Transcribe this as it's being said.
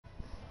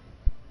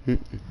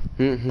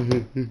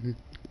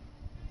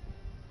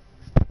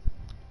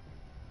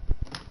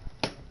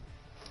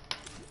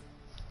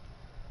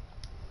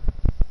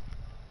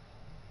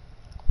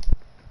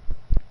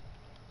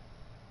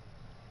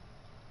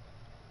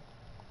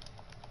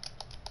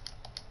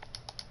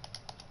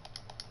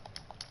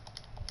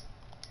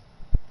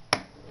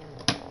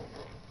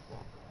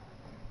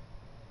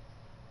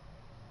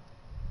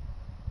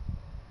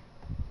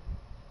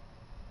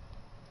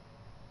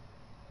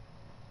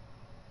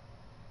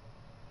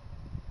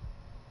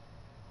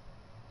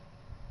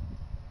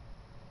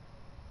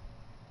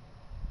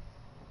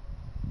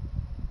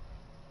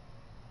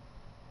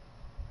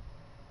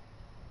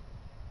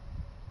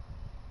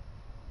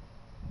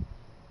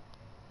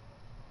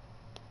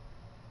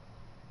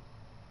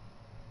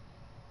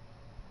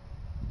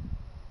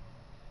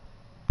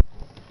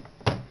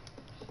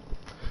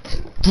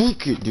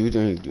Freak it, dude. I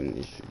ain't doing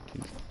this shit,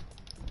 dude.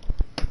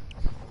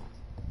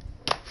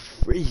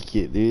 Freak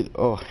it, dude.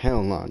 Oh,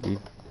 hell no,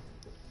 dude.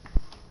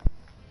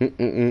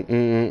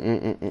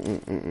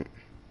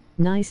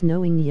 Nice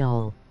knowing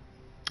y'all.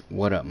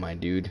 What up, my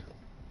dude?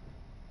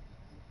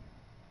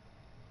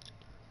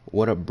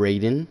 What up,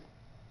 Brayden?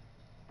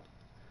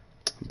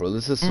 Bro,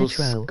 this is so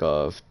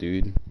scuffed,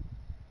 dude.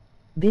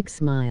 Big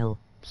smile.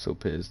 So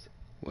pissed.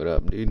 What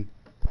up, dude?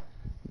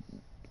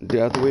 Dude,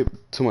 I have to wait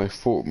to my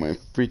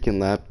freaking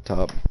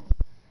laptop.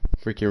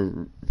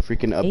 Freaking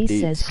updates.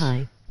 Ace says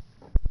hi.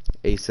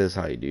 Ace says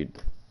hi, dude.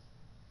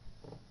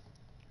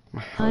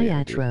 Hi,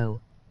 yeah, Atro.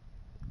 Dude.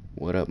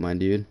 What up, my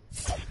dude?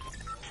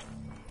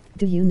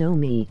 Do you know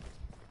me?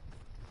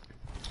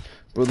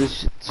 Bro, this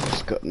shit's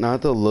just got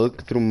not to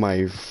look through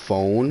my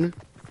phone.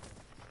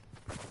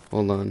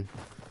 Hold on.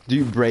 Do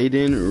you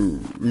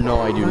Brayden? No,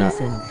 I do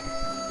Bison.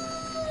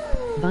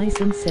 not.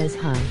 Bison says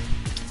hi.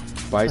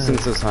 Bison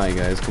says hi,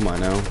 guys. Come on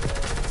now.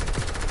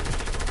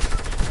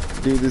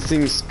 Dude, this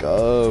thing's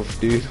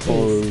scuffed, dude.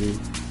 Holy.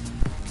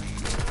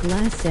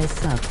 Glass says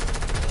sup.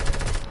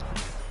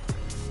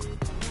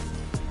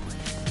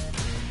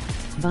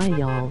 Bye,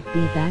 y'all.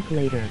 Be back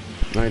later.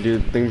 Alright,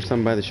 dude. Thanks for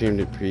stopping by the stream.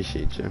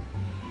 Appreciate you.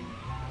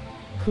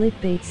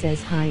 Clickbait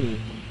says hi.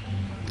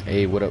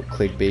 Hey, what up,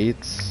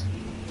 clickbaits?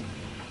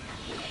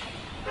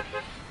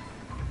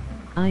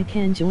 I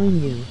can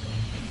join you.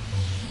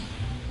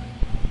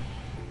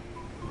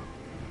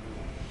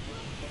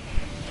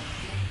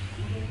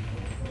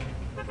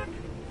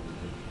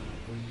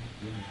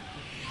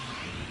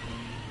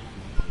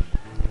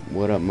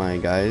 What up, my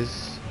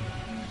guys?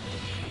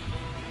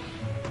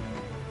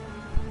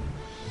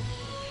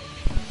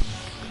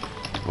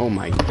 Oh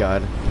my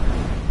god.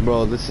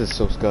 Bro, this is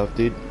so scuffed,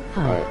 dude.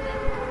 Alright.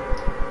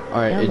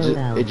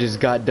 Alright, it just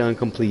got done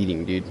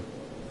completing, dude.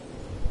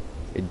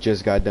 It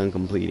just got done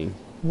completing.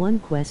 One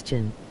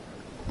question.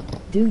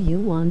 Do you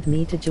want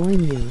me to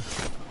join you?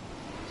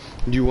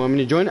 Do you want me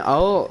to join?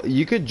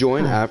 You could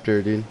join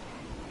after, dude.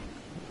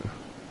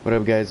 What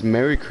up, guys?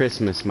 Merry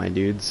Christmas, my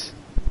dudes.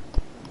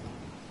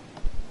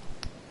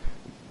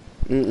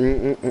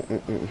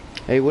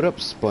 Hey, what up,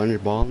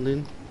 SpongeBob,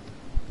 dude?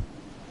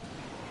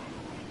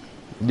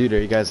 Dude,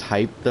 are you guys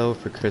hyped, though,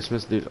 for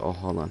Christmas, dude? Oh,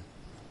 hold on.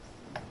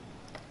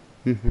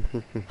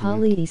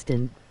 Holly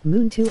Easton,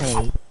 Moon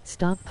 2A,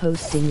 stop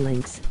posting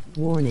links,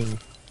 warning.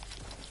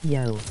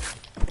 Yo.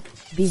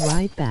 Be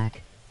right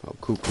back. Oh,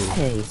 cool.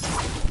 Hey.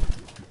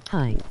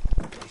 Hi.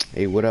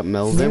 Hey, what up,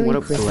 Melvin? Merry what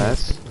up, Christmas.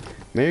 Glass?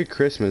 Merry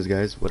Christmas,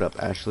 guys. What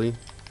up, Ashley?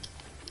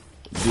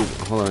 Dude,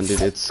 hold on,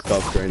 dude. It's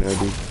scuffed right now,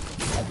 dude.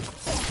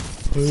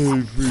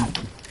 Holy freak.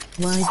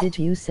 Why did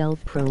you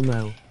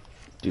self-promo?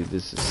 Dude,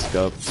 this is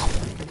scuffed.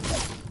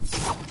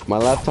 My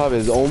laptop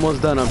is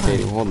almost done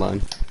updating. Hold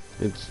on.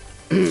 It's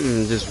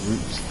just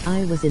roots.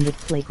 I was in the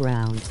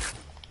playground.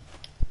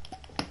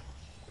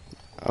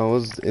 I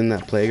was in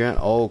that playground?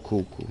 Oh,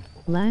 cool.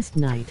 Last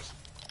night.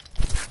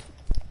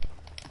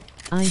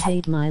 I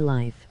hate my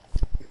life.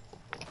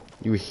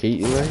 You hate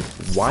your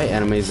life? Why,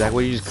 Anime Zach?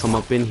 Why you just come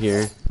up in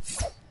here?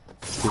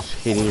 Just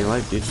hating your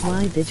life, dude.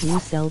 Why did you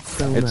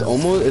self-promo?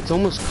 It's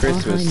almost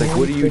Christmas. Like,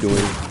 what are you doing?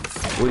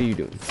 What are you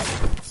doing?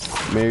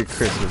 Merry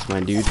Christmas, my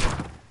dude.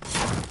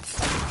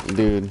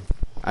 Dude,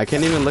 I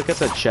can't even look at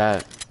the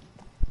chat.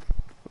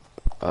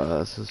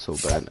 This is so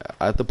bad.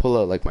 I have to pull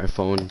out, like, my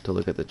phone to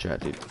look at the chat,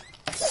 dude.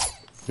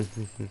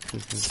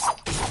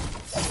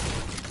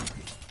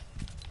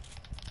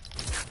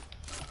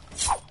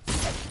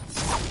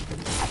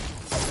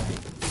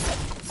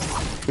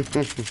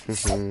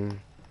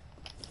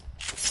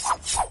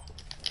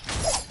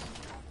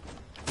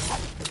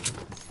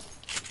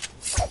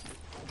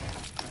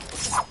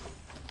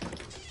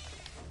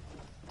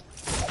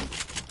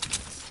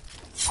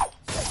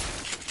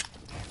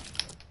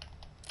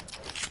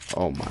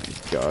 Oh my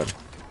god.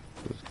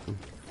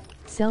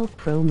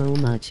 Self-promo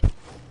much.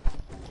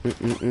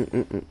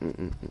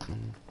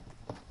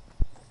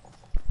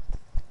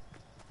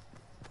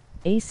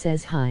 Ace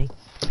says hi.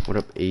 What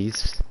up,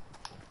 Ace?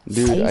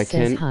 Dude, Ace I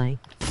says hi.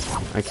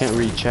 can't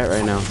read chat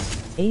right now.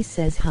 Ace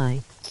says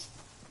hi.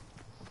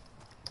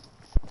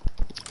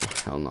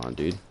 Hell no,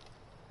 dude.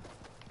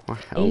 Oh,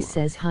 hell Ace no.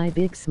 says hi,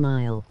 big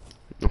smile.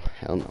 Oh,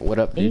 hell no. What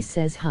up, dude? Ace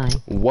says hi.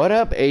 What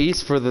up,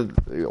 Ace, for the...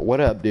 What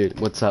up, dude?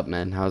 What's up,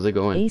 man? How's it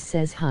going? Ace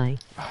says hi.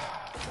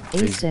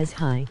 Ace says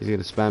hi. He's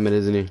gonna spam it,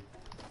 isn't he?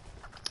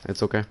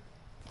 It's okay.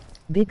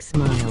 Big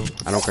smile.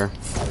 I don't care.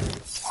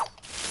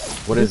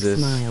 What Big is this?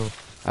 Smile.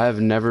 I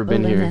have never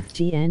been here.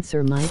 OMFG,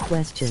 answer my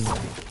question.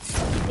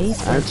 Ace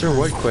says Answer hi.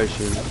 what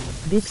question?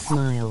 Big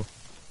smile.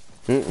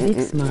 Big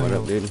smile. What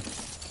up, dude?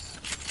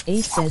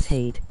 Ace says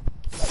hate.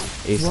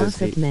 Ace says What's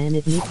hate. up, man?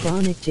 It's me,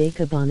 Chronic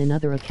Jacob, on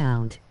another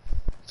account.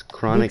 It's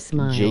Chronic Big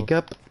smile.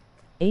 Jacob?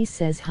 Ace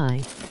says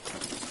hi.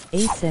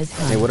 Ace says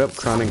hi. Hey, what up,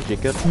 Chronic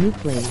Jacob? New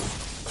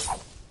place.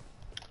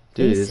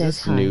 Dude, Ace is says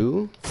this hi.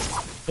 new?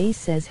 Ace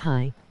says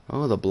hi.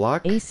 Oh, the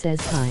block? Ace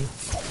says hi.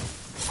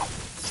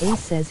 Ace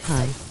says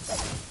hi.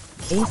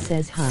 Ace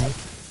says hi.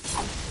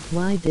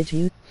 Why did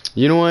you?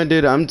 You know what,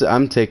 dude? I'm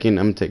taking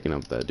up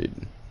that,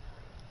 dude.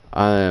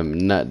 I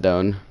am not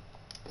down.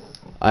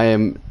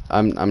 I'm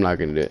not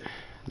gonna do it.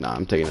 Nah,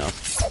 I'm taking it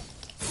off.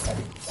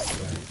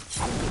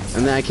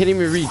 And then I can't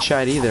even read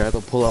chat either. I have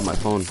to pull out my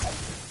phone.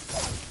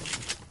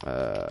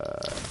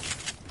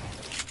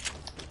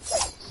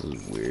 This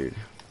is weird.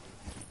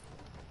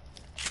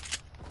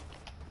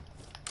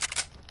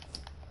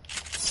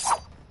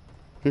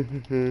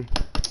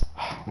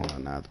 Hold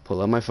on, I have to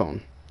pull out my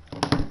phone.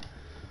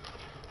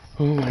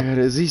 Oh my god,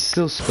 is he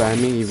still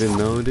spamming even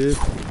though, dude?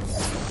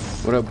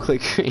 What up,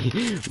 click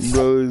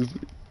bros?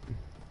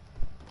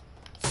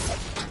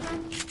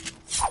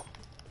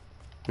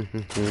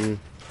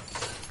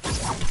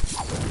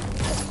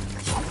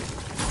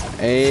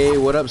 Hey,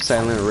 what up,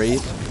 Silent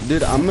Wraith?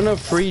 Dude, I'm gonna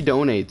free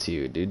donate to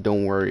you, dude.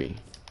 Don't worry.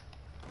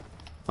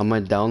 I'm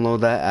gonna download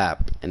that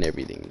app and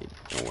everything, dude.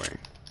 Don't worry.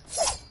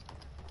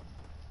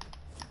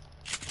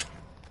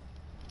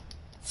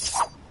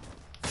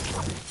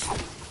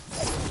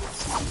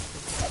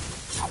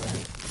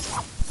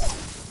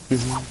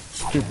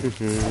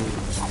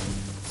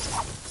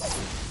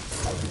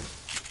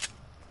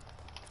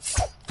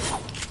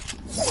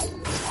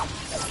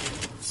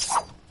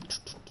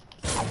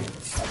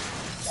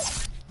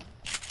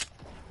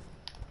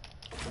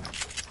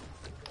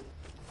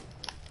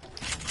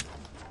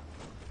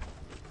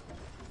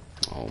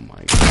 Oh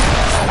my god.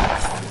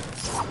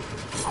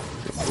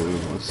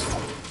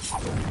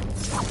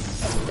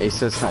 Ace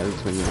says hi to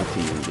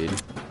 2019,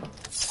 dude.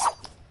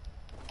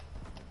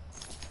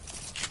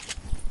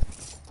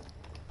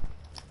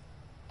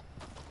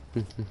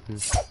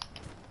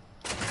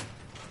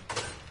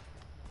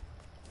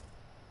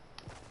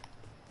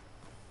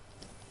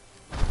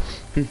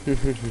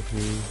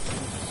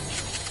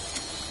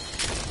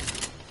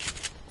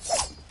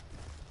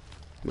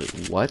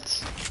 Wait,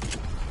 what?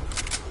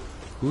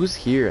 Who's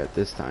here at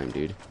this time,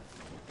 dude?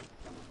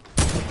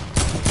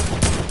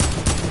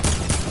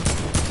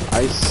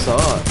 I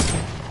suck.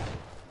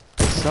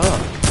 I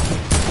suck.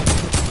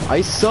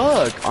 I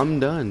suck. I'm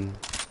done.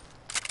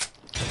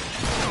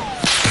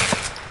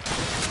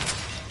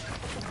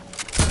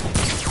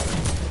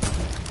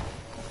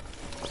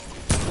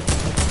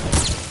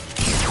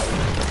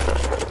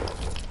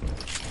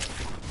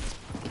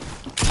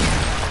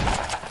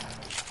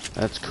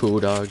 That's cool,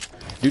 dog.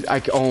 Dude,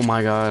 oh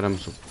my god, I'm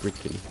so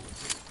freaking...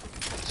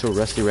 so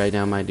rusty right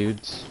now, my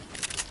dudes.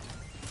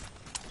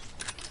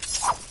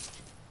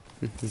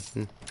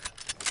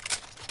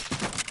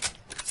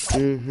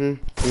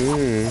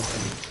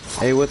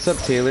 Hey, what's up,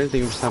 Taylor?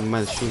 Thank you for stopping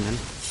by the stream, man.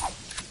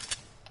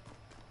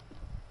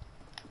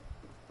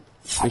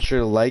 Make sure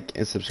to like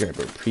and subscribe.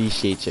 I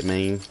appreciate you,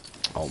 man.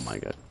 Oh my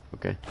god.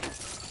 Okay.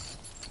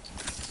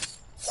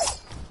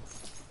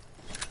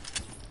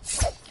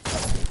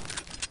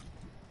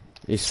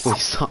 Please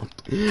stop.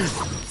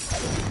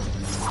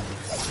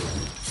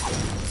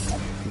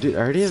 Dude, I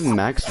already have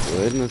max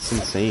wood, and that's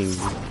insane.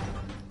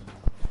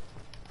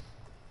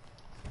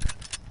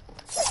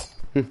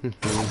 Oh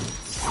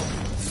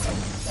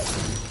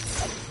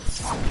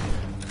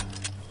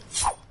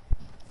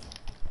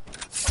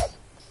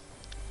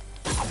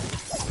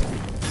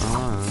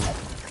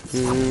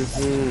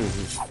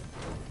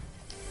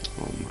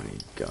my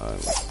god,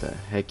 what the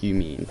heck you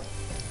mean?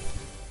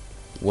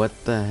 What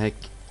the heck?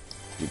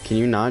 Dude, can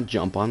you not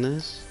jump on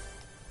this?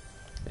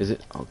 Is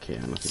it? Okay,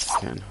 I don't think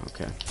you can.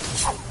 Okay.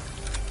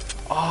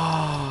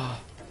 Ah!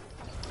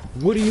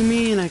 What do you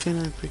mean I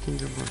cannot freaking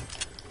jump on?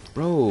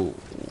 Bro.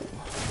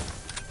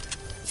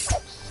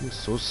 This thing's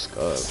so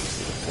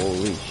scuffed.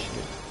 Holy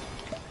shit.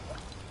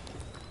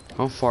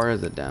 How far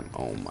is it down?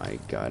 Oh my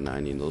god, now I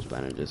need those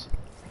bandages.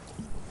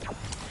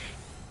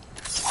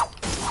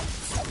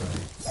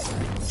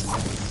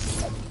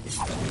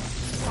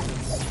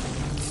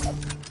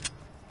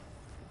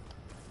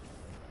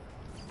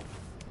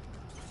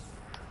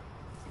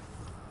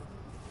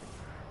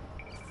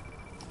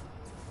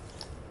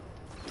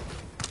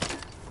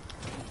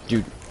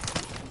 Dude.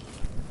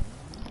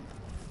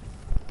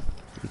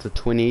 It's a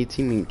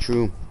 2018 mean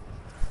true.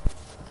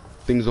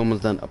 Thing's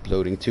almost done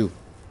uploading too.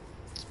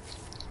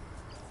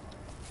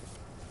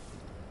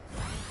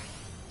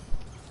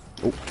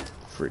 Oh,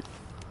 freak.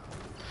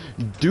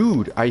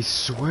 Dude, I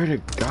swear to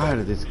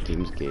God this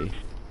game's gay.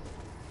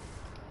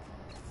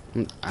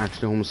 I'm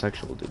actually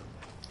homosexual, dude.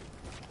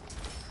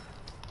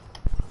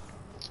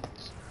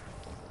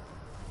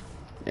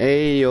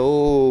 Hey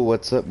yo,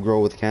 what's up,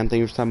 girl with Cam?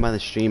 Thank you for stopping by the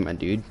stream, my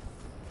dude.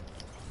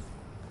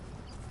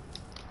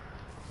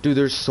 Dude,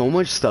 there's so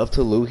much stuff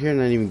to loot here and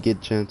I didn't even get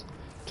a chance.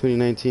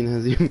 2019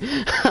 has even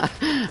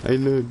I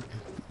know.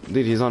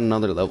 Dude, he's on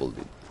another level,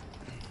 dude.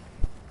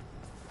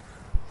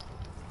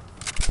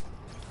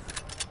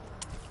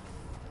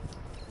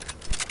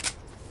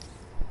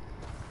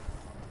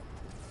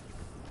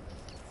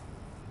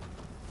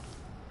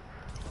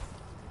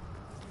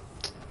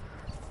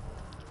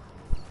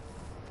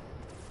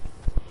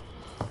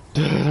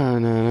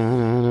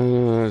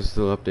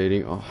 Still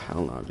updating. Oh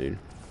hell no, dude.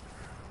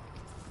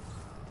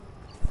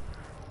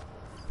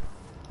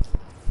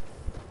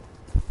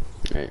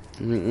 Alright.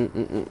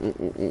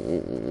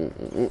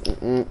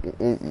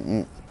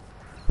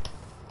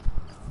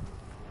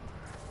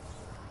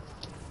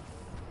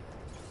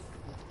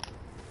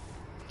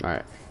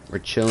 Alright. We're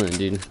chilling,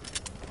 dude.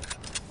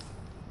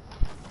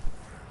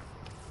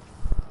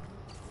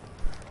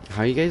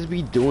 How you guys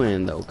be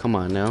doing though? Come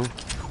on now.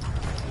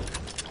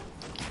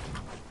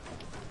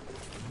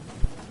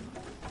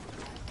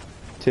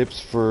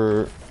 Tips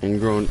for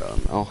ingrown.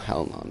 Oh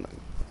hell no.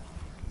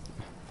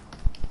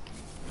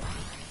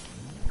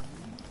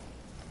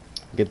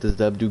 Get this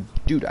dub, dude.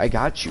 Dude, I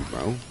got you,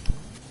 bro.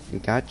 I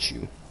got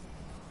you.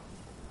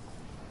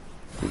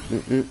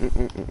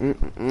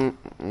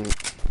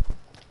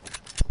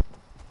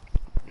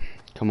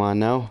 Come on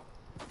now.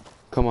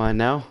 Come on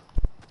now.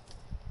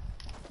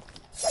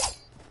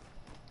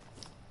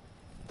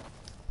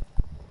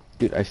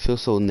 Dude, I feel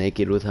so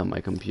naked without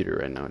my computer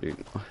right now,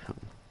 dude.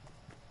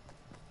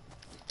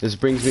 This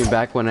brings me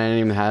back when I didn't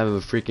even have a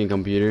freaking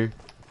computer.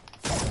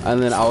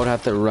 And then I would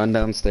have to run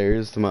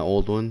downstairs to my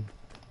old one.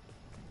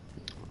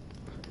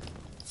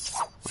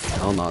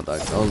 Hell no, dog.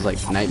 That was like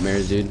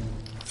nightmares, dude.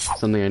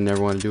 Something I never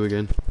want to do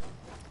again.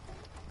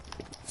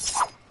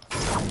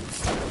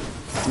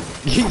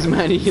 He's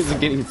mad he isn't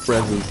getting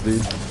presents,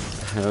 dude.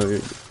 Hell yeah.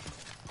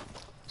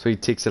 So he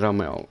takes it on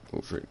my own.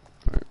 Oh, freak.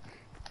 Alright.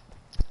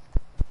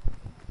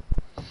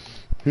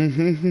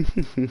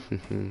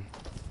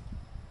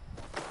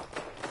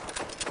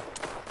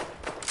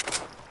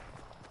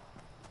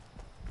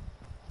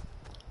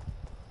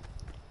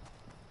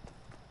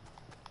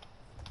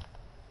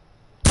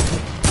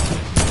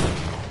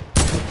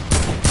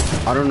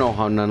 I don't know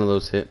how none of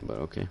those hit, but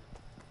okay.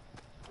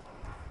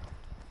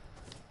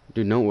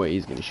 Dude, no way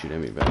he's gonna shoot at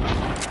me back.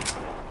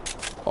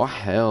 Oh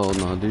hell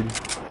no, dude.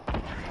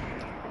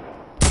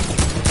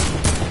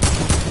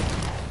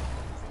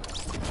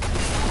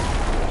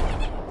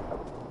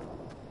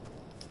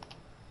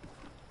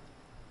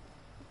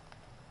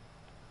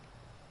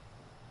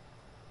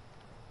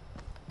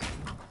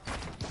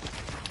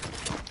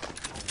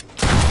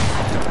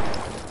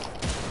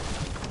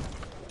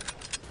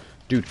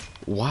 Dude,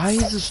 why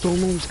is the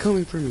storm always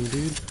coming for me,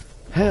 dude?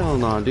 Hell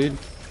no, dude.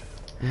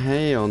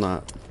 Hell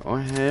no. Oh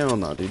hell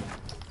no, dude.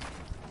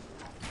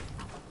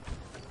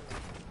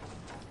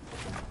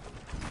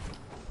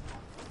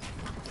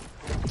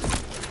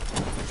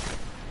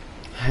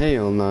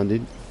 Hell no,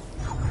 dude.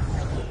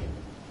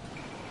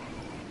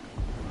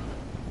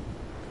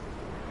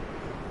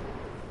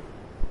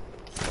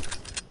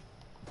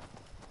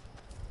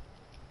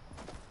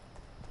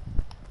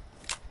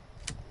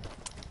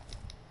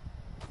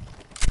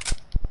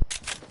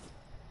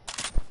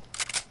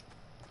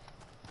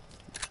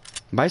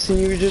 Bison,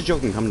 you were just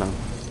joking. Come down.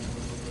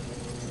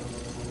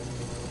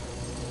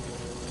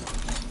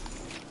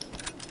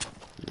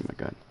 Oh my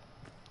god.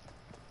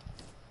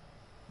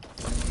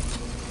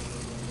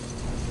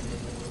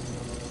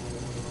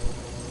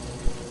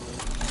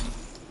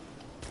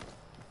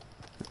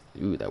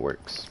 Ooh, that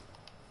works.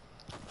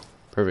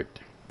 Perfect.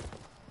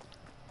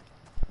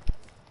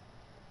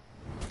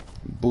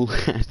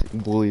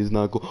 Bully is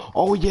not cool.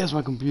 Oh yes,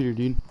 my computer,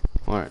 dude.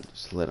 All right,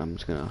 just let. I'm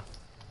just gonna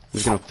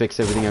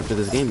fix everything after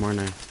this game, aren't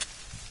I?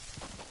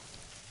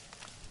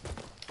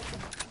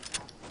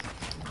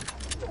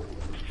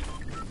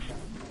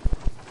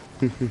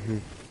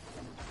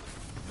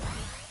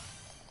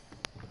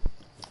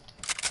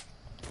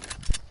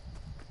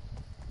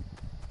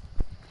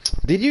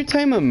 Did you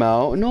time him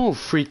out? No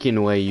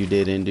freaking way you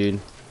didn't, dude.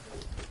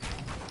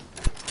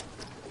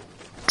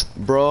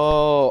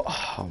 Bro,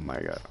 oh my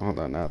god. Hold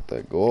on, not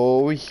that. Go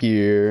over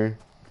here.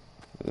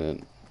 And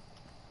then,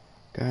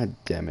 god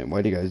damn it,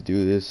 why do you guys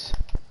do this?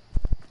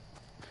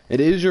 It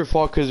is your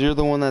fault because you're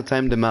the one that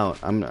timed him out.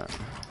 I'm not.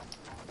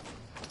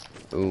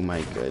 Oh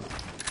my god.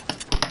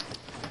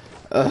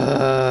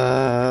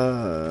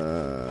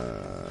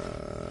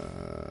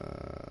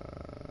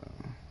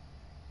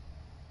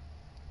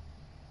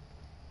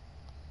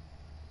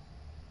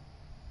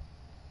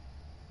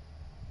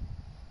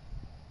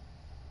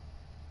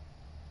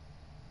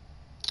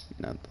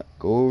 Not that.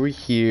 Go over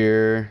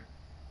here.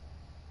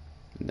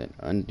 And then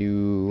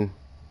undo.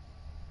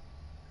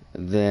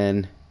 And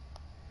then.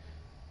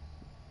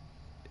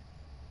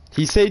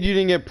 He said you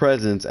didn't get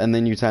presents and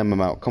then you time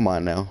him out. Come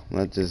on now.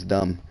 That's just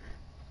dumb.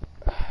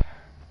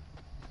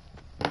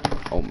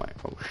 Oh my,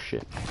 oh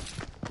shit.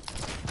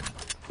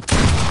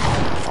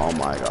 Oh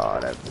my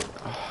god,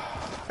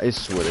 I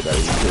swear to god,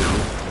 you kidding me?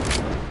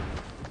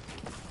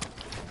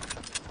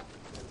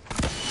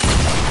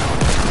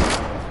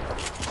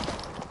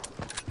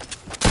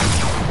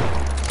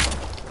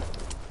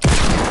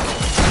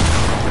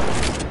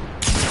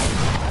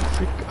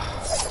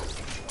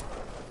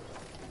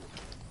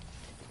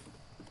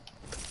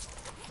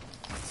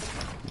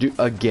 Dude,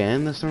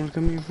 again the storm's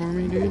coming for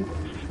me, dude?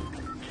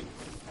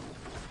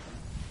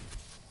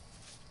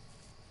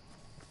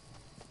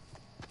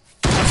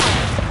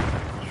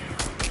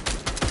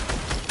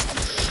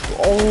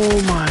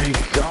 Oh my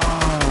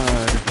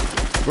god!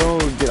 Bro,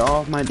 get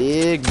off my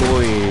dick,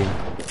 boy!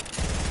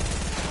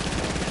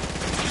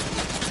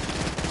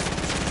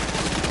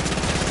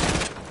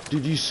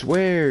 Dude, you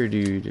swear,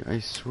 dude. I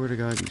swear to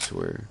god, you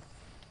swear.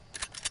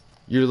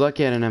 You're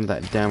lucky I didn't have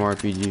that damn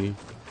RPG.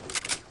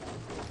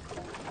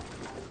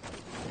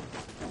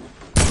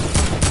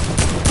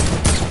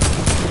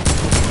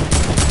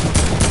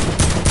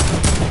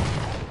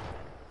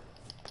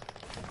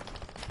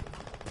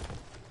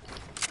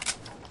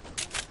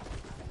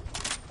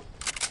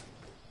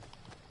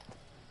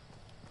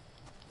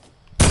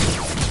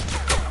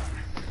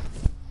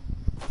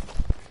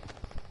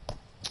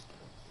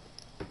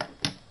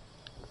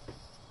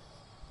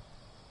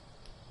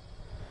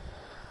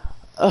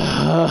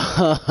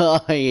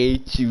 I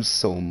hate you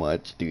so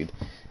much, dude.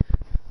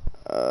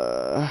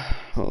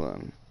 Hold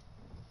on.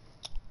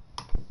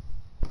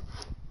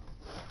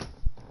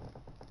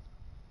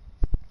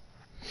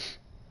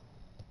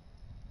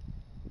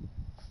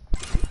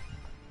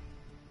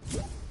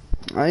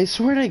 I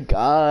swear to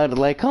God,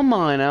 like, come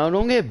on now,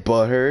 don't get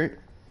butthurt.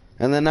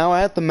 And then now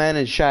I have to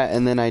manage chat,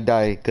 and then I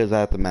die because I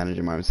have to manage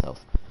it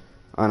myself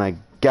on a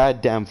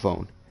goddamn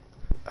phone.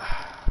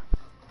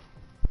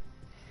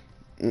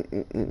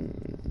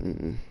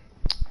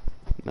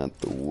 Not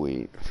the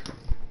weight.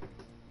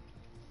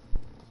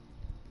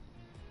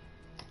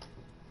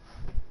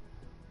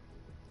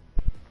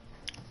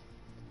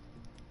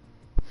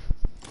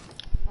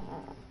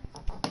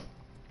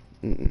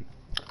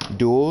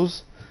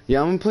 Duels?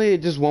 Yeah, I'm gonna play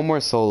just one more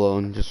solo,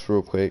 just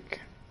real quick.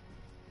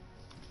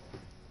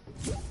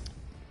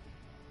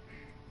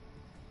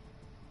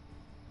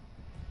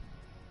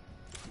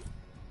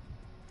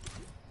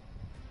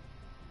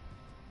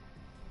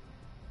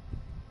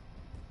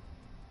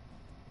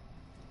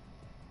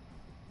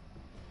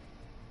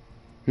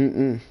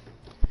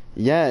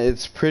 Yeah,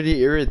 it's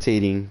pretty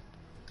irritating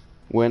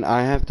when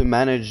I have to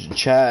manage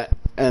chat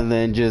and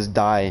then just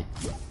die.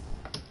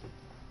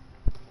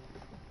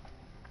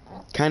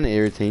 Kind of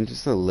irritating,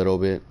 just a little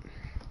bit.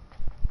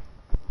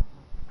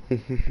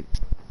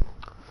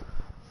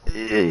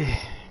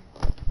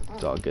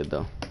 It's all good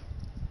though.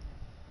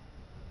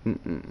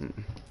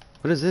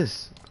 What is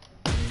this?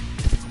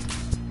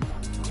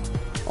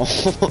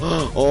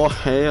 Oh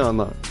hell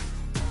no.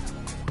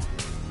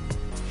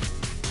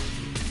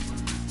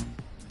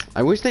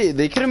 I wish they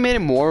could have made it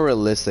more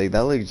realistic.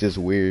 That looks just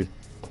weird.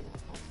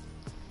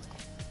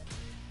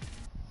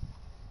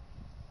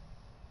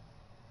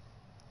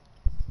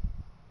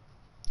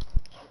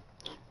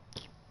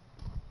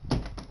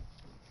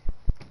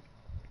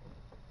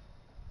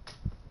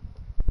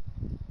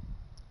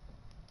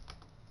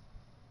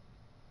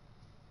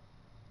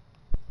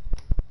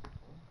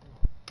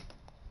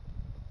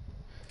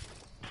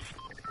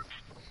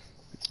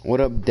 What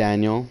up,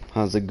 Daniel?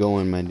 How's it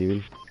going, my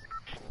dude?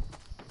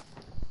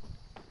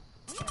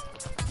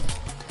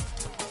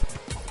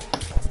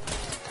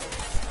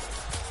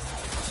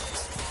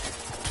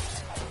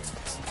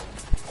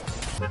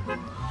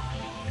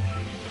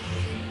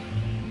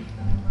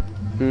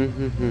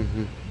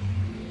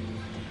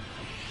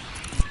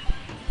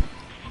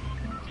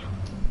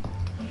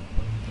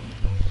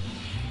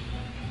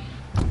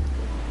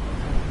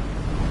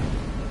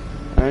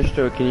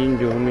 Astro, can you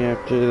join me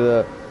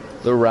after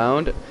the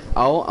round?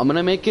 I'm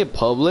gonna make it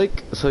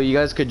public so you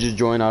guys could just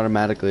join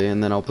automatically,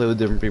 and then I'll play with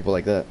different people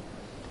like that.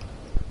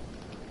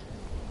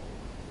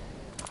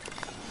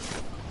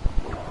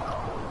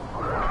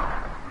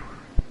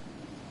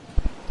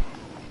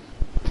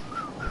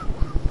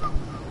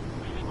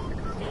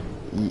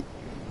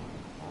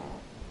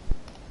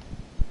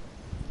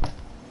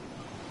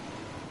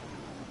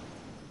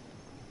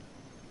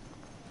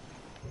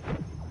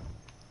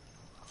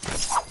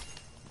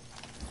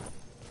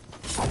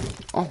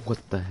 Oh, what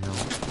the hell?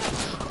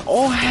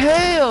 Oh,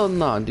 hell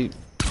no, dude.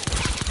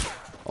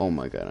 Oh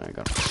my god, I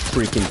got a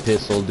freaking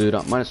pistol, dude.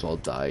 I might as well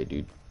die,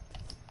 dude.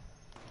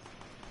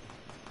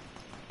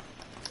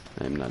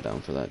 I am not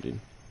down for that, dude.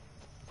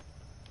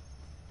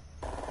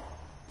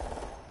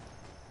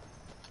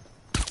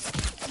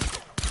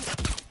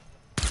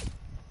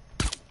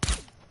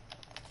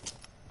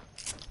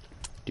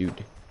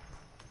 Dude.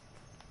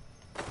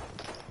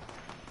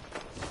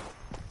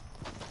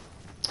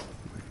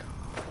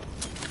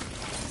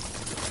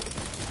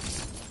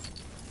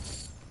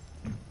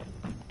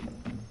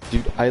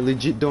 Dude, I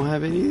legit don't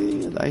have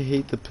anything. I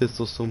hate the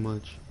pistol so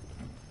much.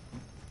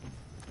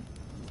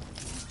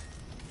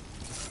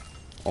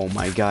 Oh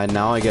my god,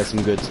 now I get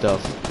some good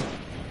stuff.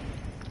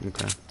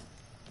 Okay.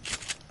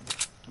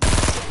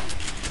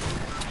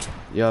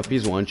 Yup,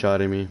 he's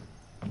one-shotting me.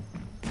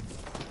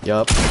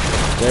 Yup.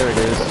 There it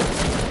is.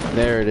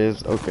 There it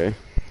is. Okay.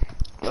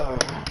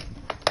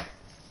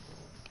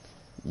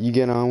 You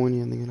get on when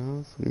you have to get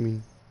off? What do you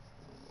mean?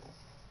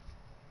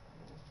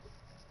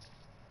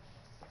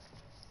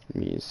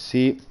 Let me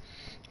see.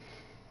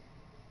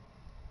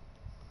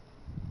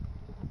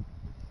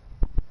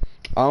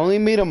 I only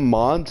made a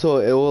mod so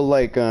it will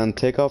like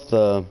take off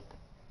the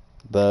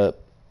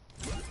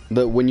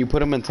when you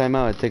put him in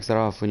timeout, it takes it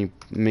off when you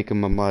make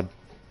him a mod.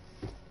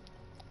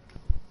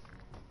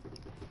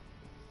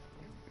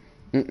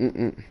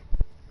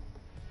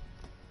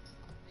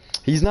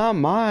 He's not a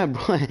mod,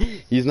 bro.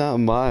 He's not a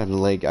mod.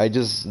 Like I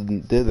just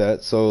did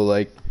that so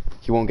like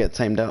he won't get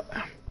timed out.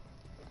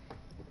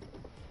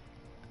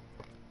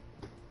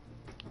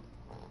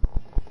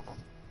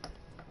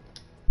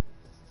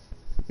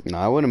 No,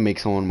 I wouldn't make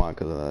someone mod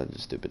because of that.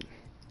 Just stupid.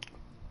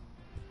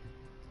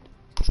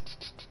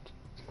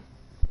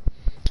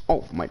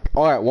 Oh my!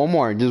 All right, one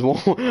more. Just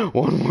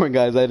one more,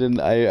 guys.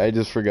 I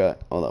just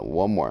forgot. Hold on,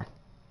 one more.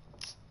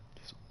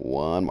 Just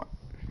one more.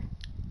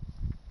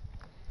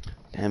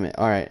 Damn it!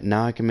 All right,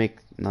 now I can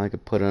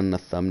put on the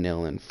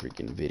thumbnail and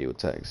freaking video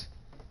tags.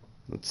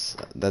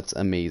 That's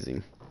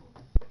amazing.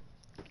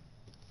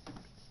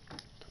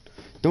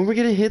 Don't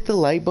forget to hit the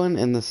like button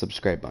and the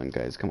subscribe button,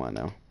 guys. Come on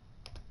now.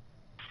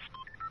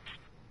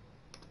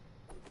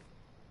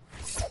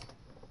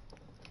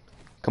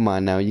 Come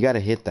on now, you gotta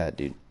hit that,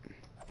 dude.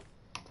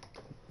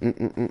 Oh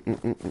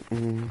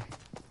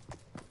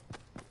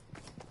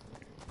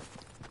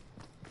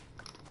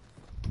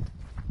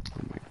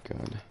my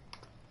god.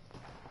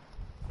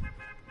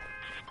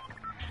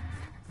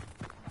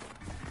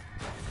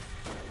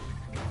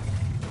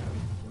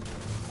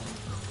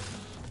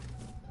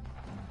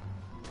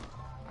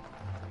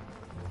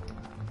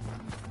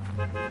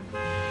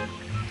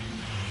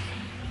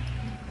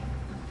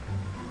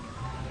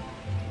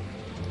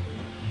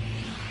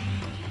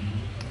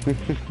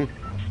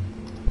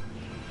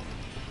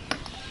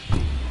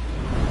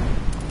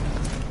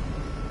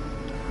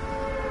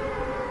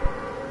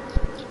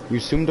 You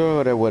assumed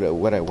what I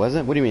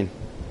wasn't? What do you mean?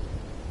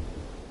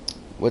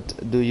 What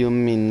do you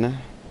mean?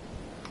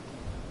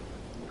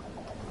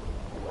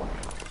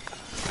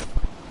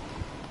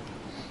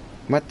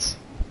 What?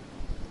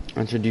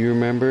 Answer, do you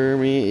remember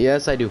me?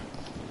 Yes, I do.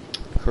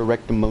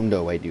 Correct,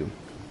 Mundo, I do.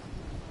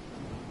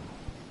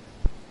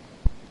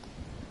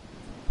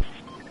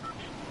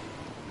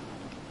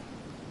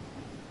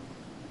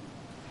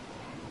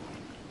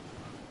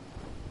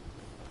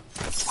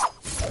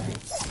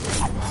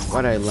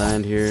 Why'd I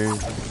land here?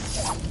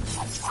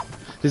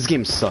 This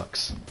game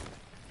sucks.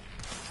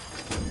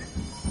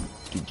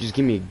 Dude, just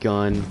give me a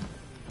gun.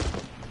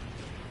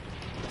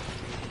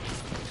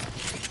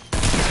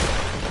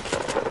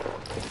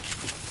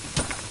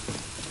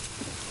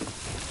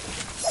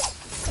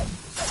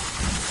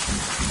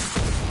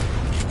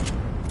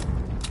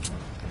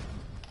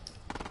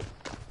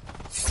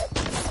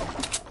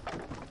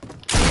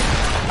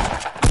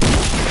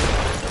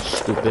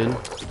 Stupid.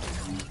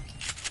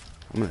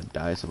 I'm gonna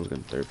die, someone's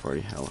gonna third party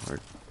hella hard.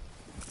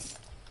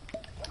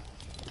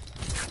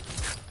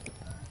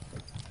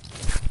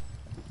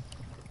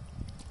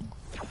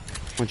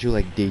 Aren't you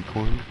like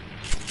Dacorn?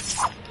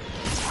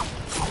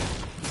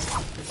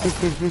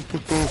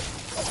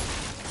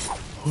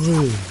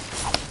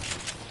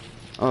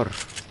 Or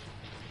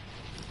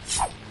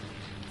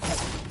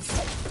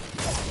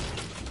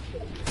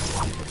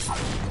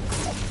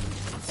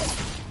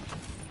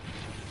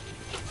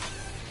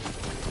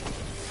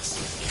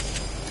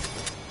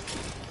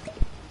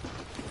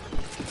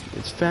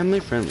family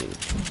friendly.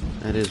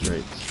 That is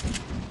right.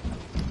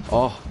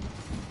 Oh.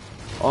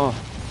 Oh.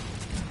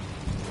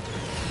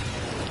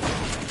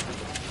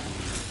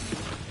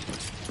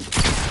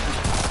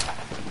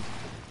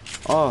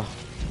 Oh.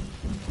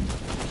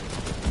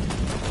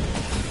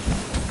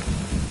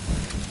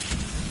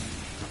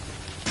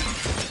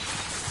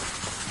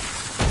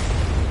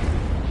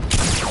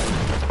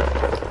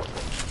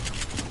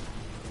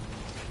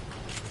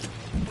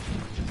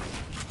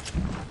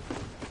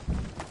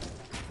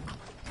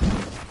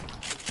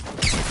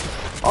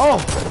 Oh!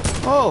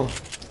 Oh!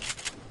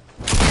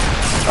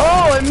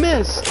 Oh, I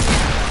missed!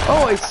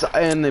 Oh, I saw,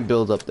 and they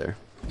build up there.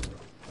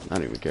 I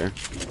don't even care.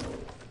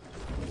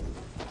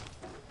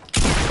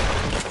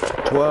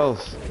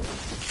 12.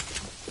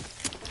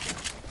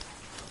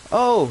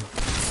 Oh!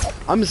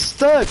 I'm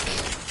stuck!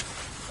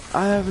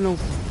 I have no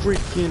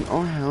freaking...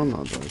 Oh, hell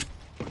no, dog.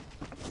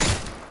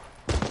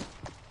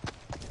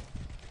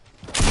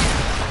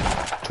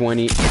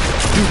 20. Dude,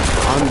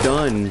 I'm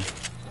done.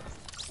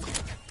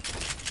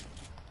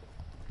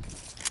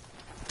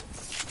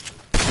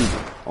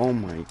 Oh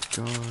my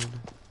god.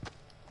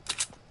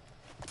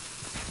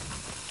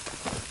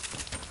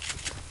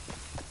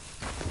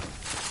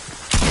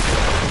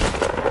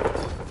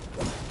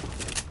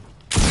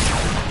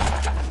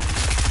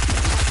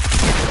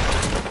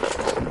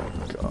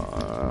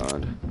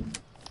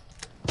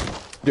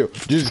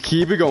 Just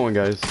keep it going,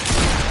 guys.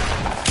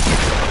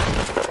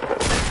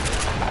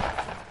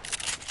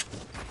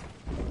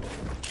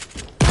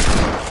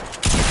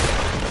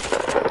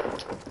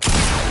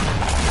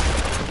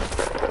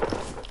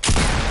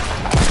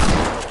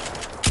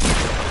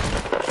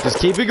 Just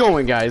keep it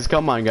going, guys.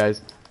 Come on,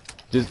 guys.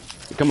 Just,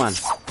 come on.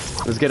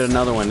 Let's get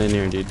another one in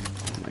here, dude.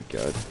 Oh my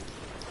god.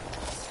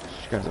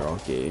 You guys are all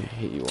gay. I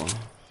hate you all.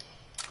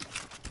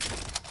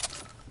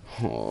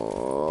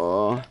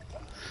 Oh.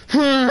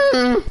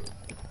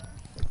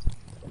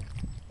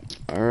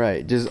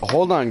 Alright, just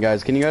hold on,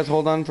 guys. Can you guys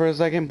hold on for a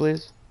second,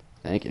 please?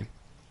 Thank you.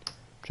 I'm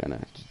trying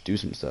to just do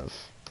some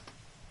stuff.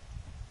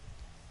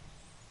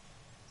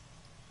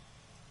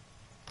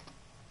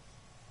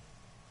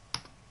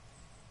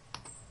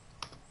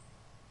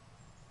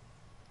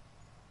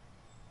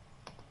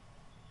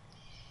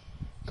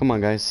 Come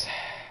on, guys.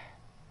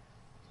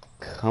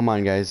 Come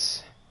on,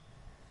 guys.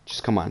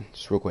 Just come on.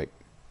 Just real quick.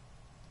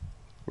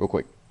 Real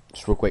quick.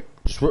 Just real quick.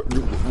 Just real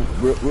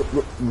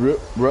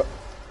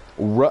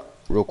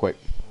quick.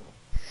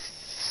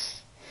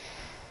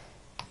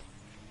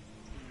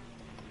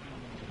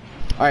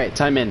 Alright,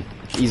 time in.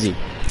 Easy.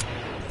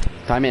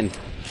 Time in.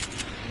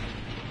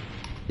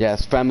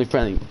 Yes, family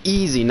friendly.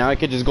 Easy. Now I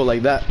could just go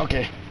like that.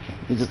 Okay.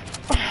 Just...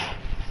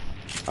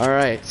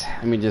 Alright.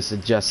 Let me just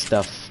adjust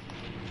stuff.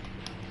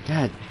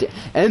 God damn.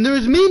 And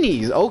there's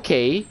minis.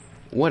 Okay.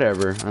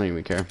 Whatever. I don't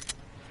even care.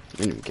 I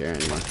don't even care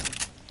anymore.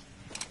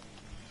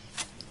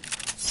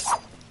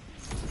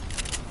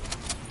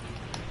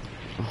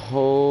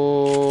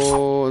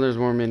 Oh, there's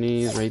more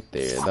minis right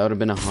there. That would have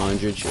been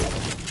 100 shit.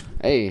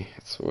 Hey,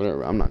 it's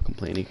whatever. I'm not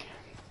complaining.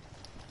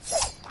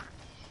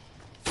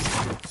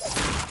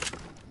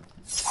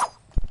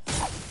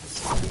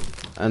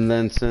 And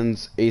then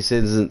since Ace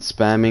isn't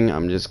spamming,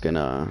 I'm just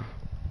gonna...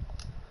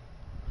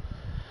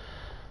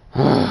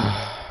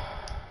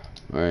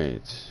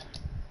 Alright.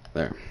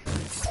 There.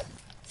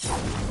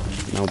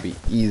 That'll be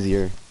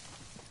easier.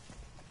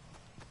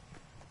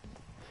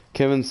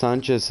 Kevin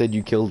Sanchez said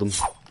you killed him.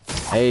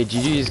 Hey,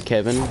 GG's,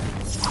 Kevin. You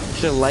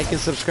should like and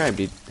subscribe,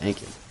 dude. Thank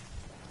you.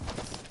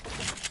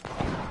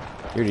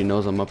 He already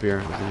knows I'm up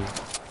here.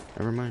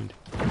 Never mind.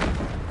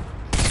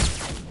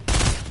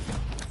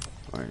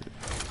 Alright.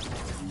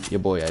 Your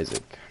boy,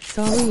 Isaac.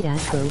 Sorry,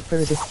 Astro, for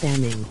the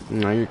spamming.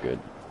 No, you're good.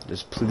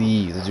 Just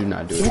please do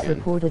not do it Get again.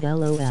 reported,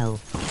 LOL.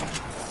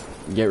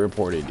 Get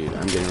reported, dude.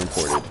 I'm getting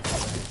reported.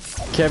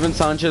 Kevin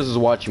Sanchez is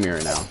watching me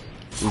right now.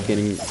 He's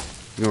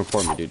gonna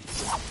report me, dude.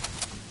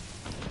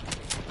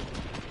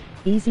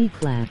 Easy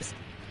claps.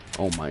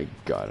 Oh my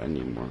god, I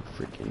need more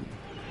freaking...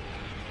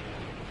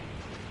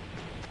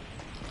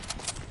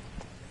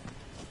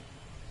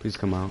 Please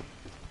come out.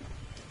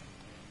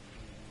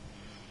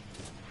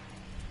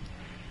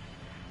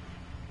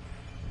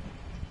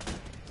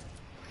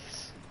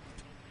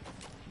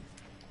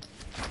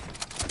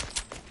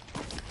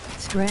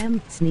 Scram,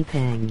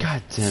 sneepang.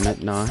 God damn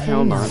it, no,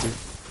 hell no, dude.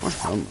 Oh,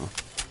 hell no.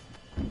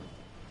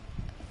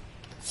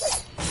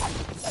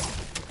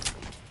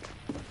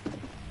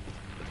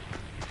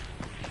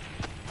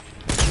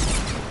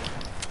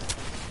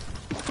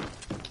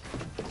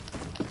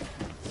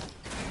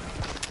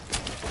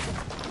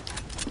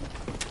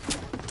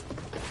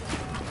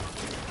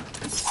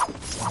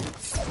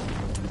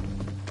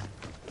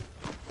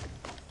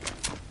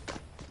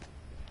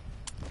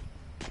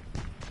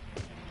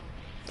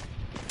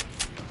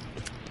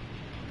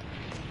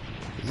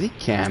 Is he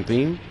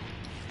camping?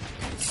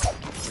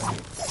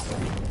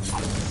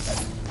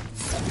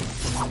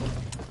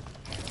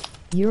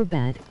 You're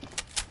bad.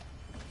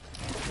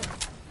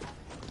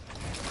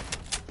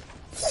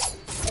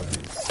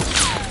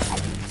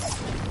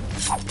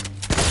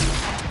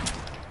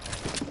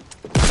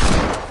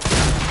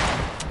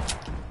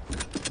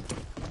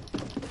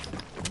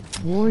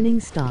 Warning,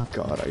 stop.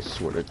 God, I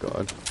swear to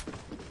God.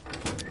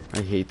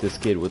 I hate this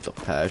kid with a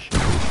passion.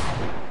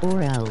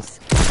 Or else.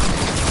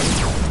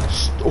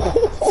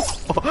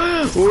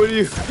 What are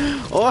you?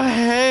 Oh,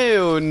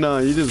 hell no.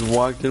 You just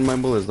walked in my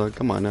bullets, dog.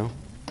 Come on now.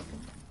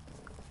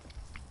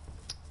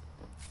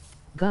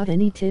 Got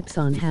any tips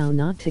on how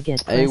not to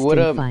get pressed Hey, what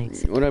in up?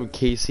 fights? What up,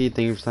 Casey?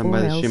 Thank you for stopping Or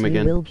by the else stream you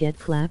again. will get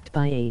clapped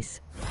by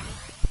Ace.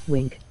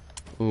 Wink.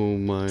 Oh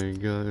my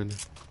god.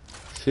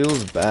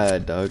 Feels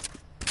bad, dog.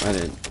 I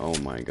didn't. Oh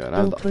my god.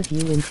 They'll put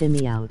you and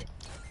Timmy out.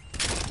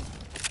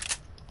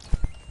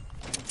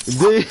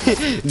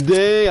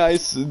 I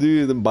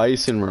do the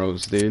bison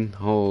roast, dude.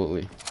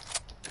 Holy.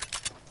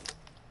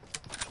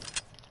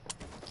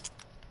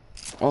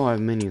 Oh, I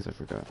have minis. I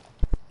forgot.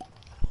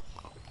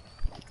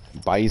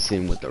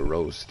 Bison with the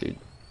roast, dude.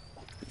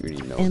 You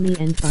already know. Emmy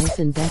and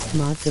Bison best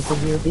mods of the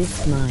year. Big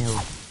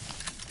smile.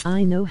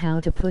 I know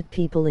how to put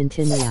people in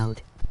Timmy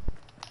out.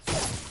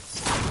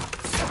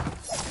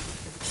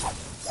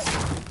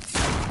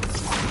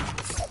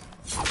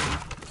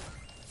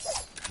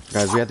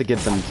 Guys, we have to get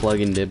them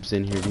plug-in dips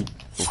in here, dude.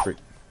 Oh, frick.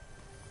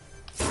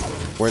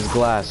 Where's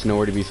glass?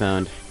 Nowhere to be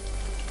found.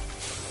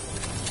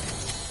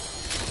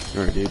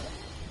 Alright, dude.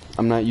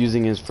 I'm not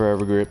using his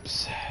forever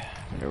grips.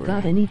 Whatever.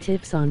 Got any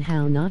tips on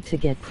how not to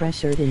get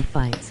pressured in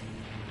fights?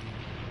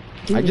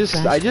 I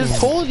just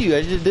told you.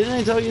 Didn't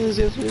I tell you this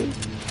yesterday?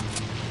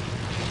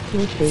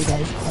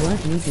 Clickbait,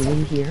 what you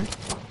doing here?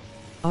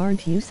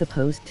 Aren't you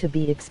supposed to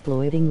be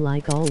exploiting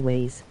like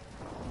always?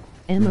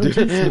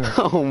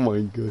 Emoji Oh my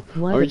god.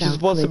 What Aren't you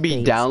supposed to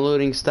be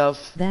downloading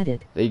stuff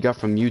that you got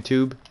from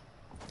YouTube?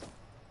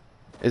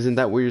 Isn't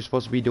that what you're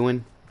supposed to be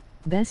doing?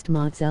 Best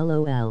mods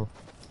LOL.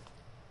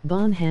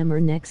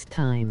 Bonhammer next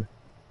time.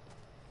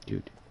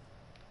 Dude.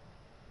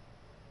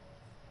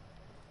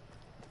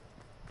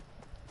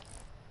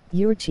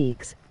 Your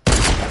cheeks.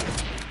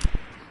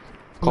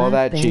 Call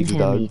Laugh that cheeks,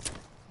 Hammy. dog.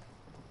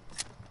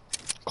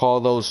 Call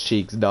those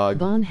cheeks, dog.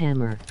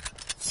 Bonhammer.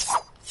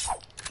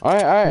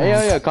 Alright,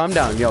 yeah, calm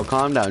down. Yo,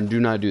 calm down. Do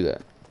not do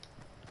that.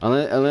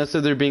 Unless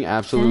they're being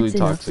absolutely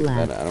That's toxic.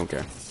 I don't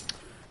care.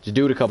 Just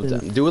do it a couple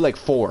times. Do it like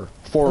 4.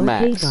 4 okay,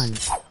 max. Gun.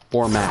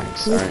 4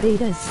 max. Alright.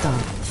 Beta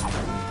stop.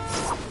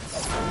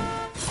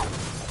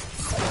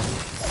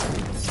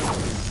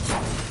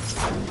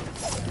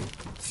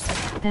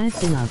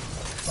 That's enough.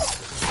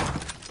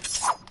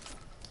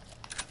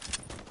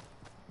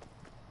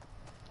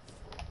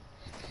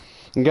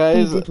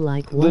 Guys,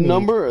 like the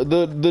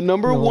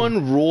number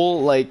one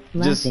rule, like,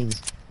 Laughing.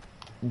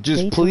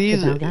 just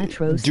please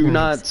do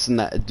not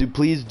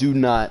please do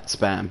not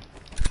spam,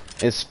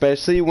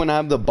 especially when I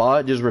have the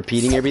bot just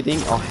repeating everything.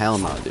 Oh hell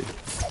no, dude.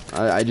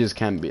 I just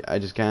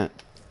can't.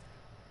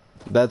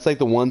 That's like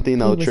the one thing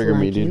that'll trigger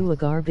me, dude. You a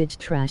garbage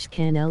trash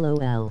can,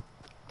 LOL.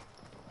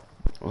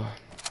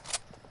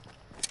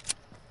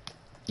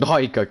 Oh,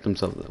 he cooked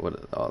himself.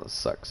 Oh, that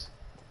sucks.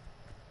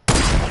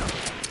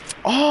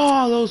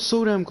 Oh, that was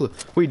so damn close.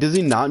 Wait, does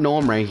he not know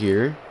I'm right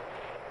here?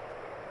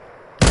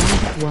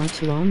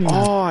 Watch long enough.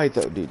 Oh, I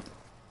thought, dude.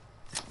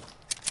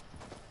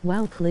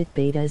 Wow,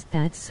 clickbait,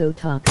 that's so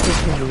toxic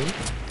to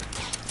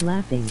you.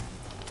 Laughing.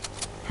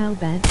 How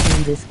bad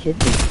can this kid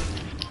be?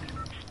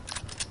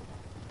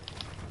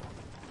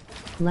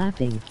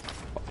 Laughing.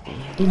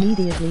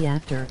 Immediately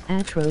after,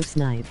 Atro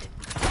sniped.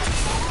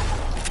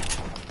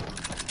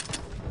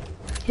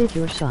 Hit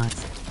your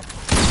shots.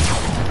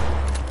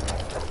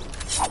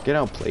 Get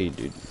outplayed,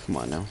 dude. Come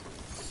on now.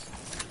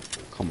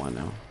 Come on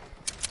now.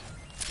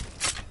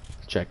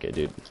 Check it,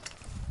 dude.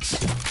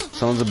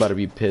 Someone's about to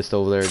be pissed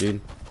over there,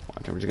 dude.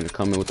 Watch, I'm just gonna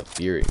come in with a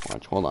fury.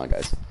 Watch, hold on,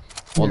 guys.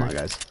 Hold on,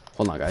 guys.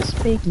 Hold on, guys.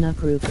 Fake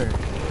Nukrooker.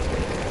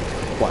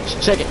 Watch,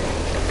 check it.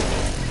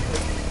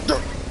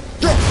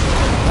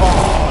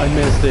 Oh, I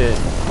missed it.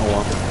 Oh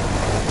well.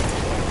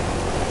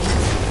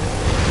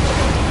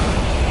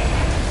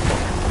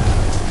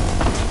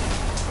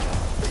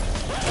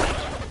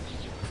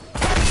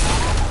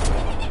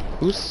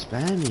 Who's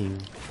spamming?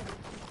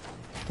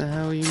 What the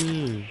hell you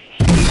mean?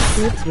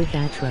 Clips with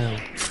Atro.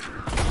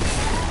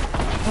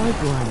 Part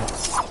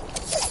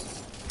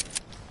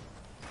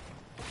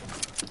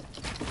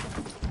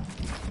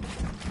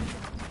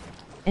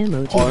 1.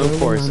 Emoji oh, of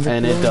course,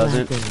 and it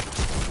doesn't. Laughing.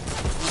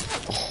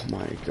 Oh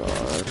my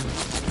god.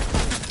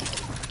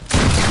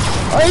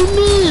 I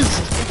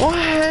missed! Oh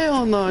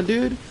hell no,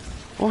 dude.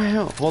 Oh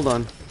hell. Hold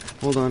on.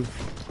 Hold on.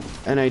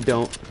 And I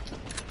don't.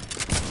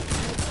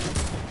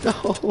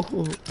 No.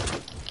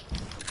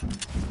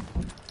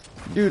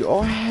 Dude,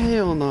 oh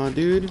hell no,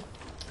 dude.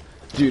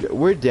 Dude,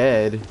 we're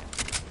dead.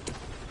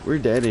 We're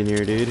dead in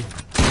here, dude.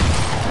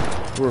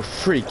 We're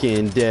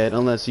freaking dead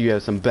unless you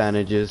have some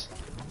bandages.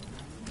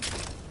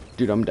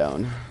 Dude, I'm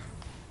down.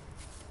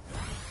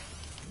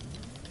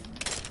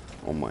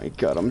 Oh my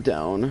god, I'm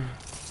down.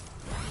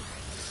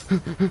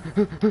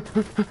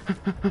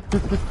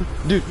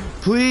 Dude,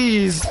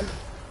 please.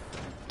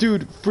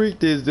 Dude, freak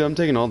this, dude. I'm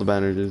taking all the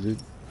bandages, dude.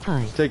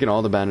 Hi. Taking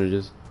all the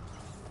bandages.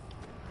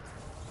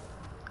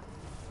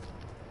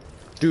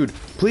 Dude,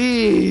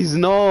 please,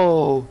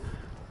 no.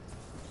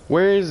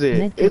 Where is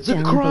it? It's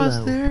across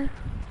there.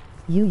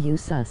 You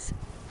sus.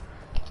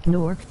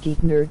 Nork geek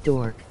nerd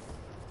dork.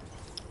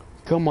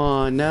 Come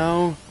on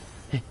now.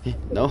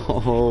 No.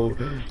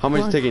 How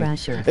much is taking?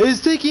 Crasher.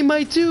 It's taking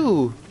my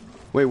 2.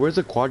 Wait, where's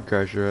the quad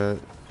crasher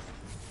at?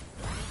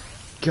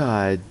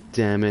 God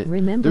damn it.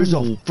 Remember There's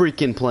me. a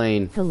freaking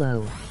plane.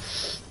 Hello.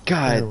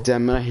 God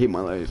damn it, I hate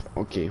my life.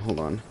 Okay, hold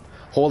on.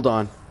 Hold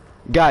on.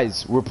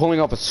 Guys, we're pulling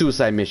off a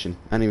suicide mission.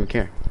 I don't even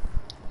care.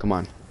 Come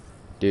on.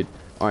 Dude.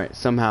 Alright,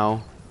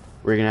 somehow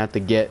we're gonna have to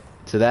get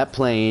to that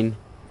plane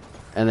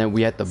and then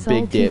we have to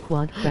big dip.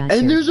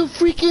 And there's a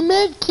freaking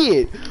med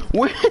kit!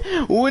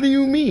 What do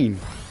you mean?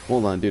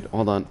 Hold on, dude.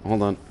 Hold on.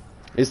 Hold on.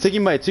 It's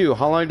taking by 2.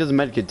 How long does a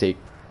med kit take?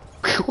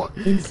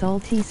 In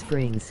Salty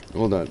Springs.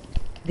 Hold on.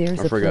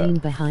 There's a plane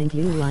behind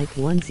you like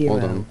 10.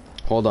 Hold on.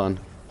 Hold on.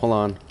 Hold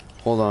on.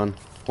 Hold on.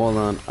 Hold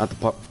on. I have to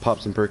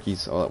pop some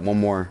perkies. Oh, one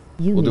more.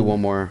 We'll do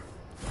one more.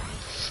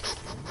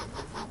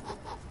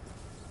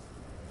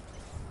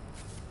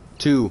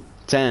 2,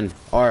 10.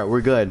 Alright,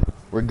 we're good.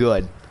 We're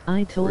good.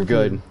 I told We're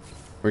good. you.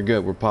 We're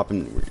good. We're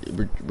popping.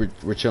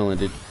 We're chilling,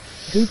 dude.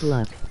 Good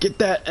luck. Get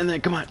that and then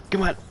come on.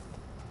 Come on.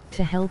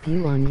 To help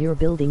you on your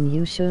building,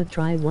 you should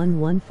try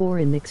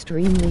 114 and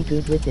extremely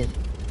good with it.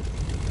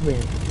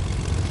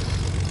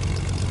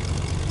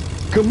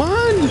 Come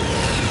on!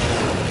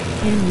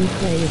 Can you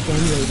play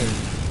again later?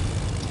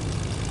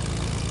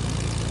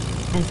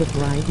 As a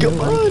bride, Come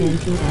no, on. I can't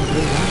eat as we want.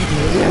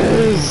 Maybe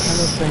Yes. I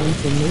tell friends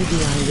and maybe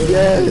I will.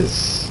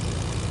 Yes.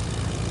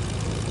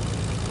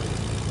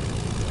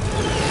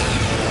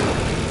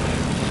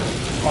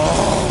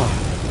 Oh.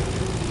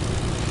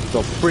 It's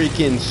a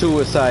freaking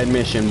suicide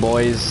mission,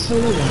 boys. Pull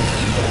away.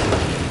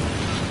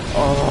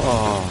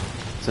 Oh,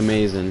 it's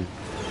amazing.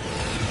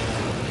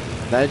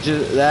 That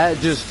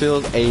just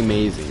feels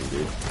amazing,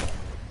 dude.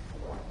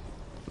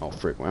 Oh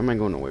frick, why am I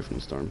going away from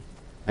the storm?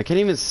 I can't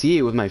even see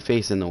it with my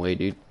face in the way,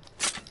 dude.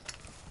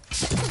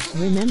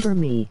 Remember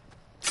me.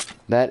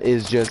 That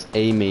is just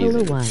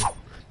amazing. Pull away.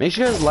 Make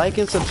sure you guys like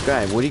and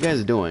subscribe. What are you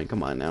guys doing?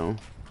 Come on now.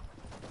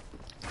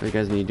 What do you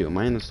guys need to do? Am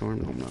I in the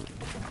storm? No, I'm not.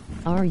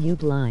 Are you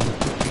blind?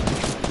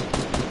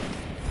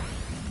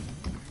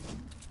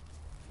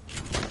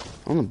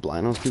 I'm not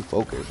blind. I was too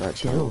focused. I had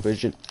tunnel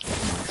vision.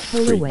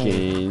 Pull away.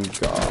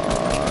 Freaking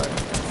god.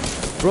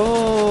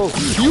 Bro,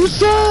 you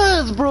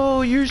sus,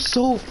 bro. You're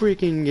so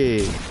freaking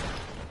gay.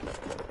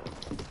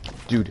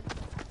 Dude,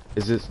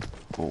 is this...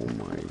 Oh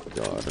my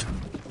god.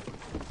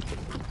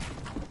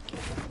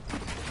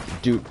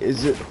 Dude,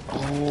 is it...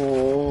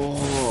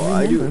 Oh,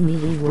 I do...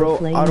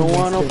 Bro, I don't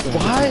want to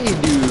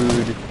fight,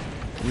 dude.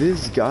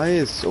 This guy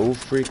is so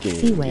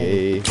freaking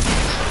gay.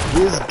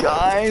 This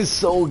guy is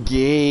so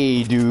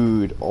gay,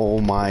 dude.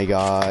 Oh my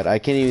god. I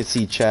can't even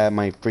see chat.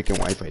 My freaking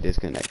Wi-Fi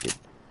disconnected.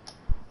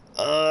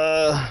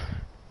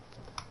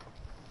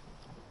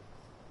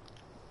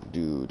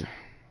 Dude.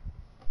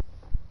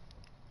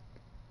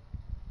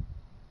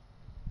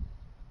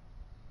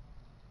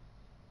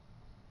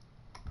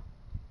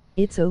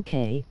 It's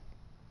okay.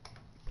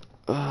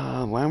 Why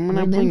am I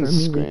not playing Remember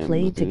me, we scrims,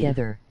 played dude?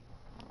 together.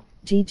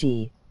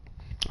 GG.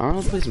 I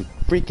want to play some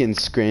freaking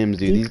scrims,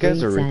 dude. These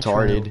guys are Satro.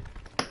 retarded.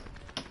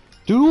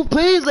 Dude, who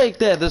plays like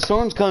that? The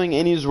storm's coming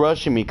and he's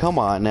rushing me. Come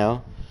on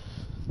now.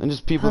 And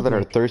just people that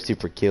are thirsty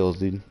for kills,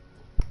 dude.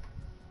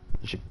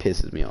 That shit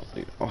pisses me off,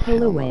 dude. Oh, Pull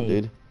hell away. no,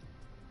 dude.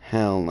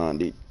 Hell no,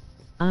 dude.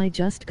 I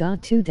just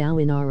got 2 down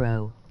in a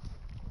row.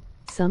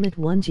 Summit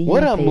 1 G.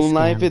 What up,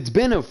 Moonlife? It's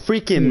been a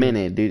freaking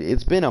minute, dude.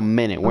 It's been a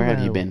minute. Where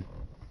have you been?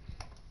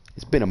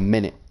 It's been a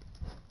minute.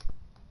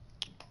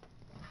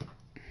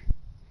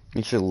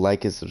 Make sure to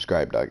like and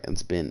subscribe, dog.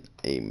 It's been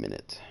a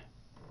minute.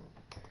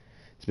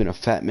 It's been a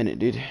fat minute,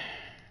 dude.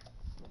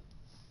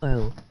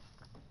 Oh.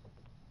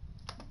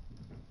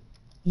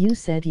 You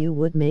said you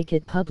would make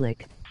it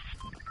public.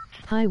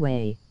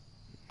 Highway.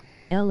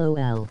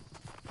 LOL.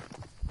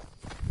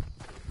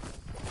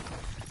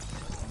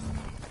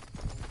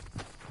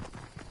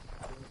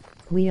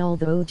 We all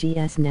the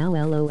OGS now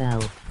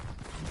LOL.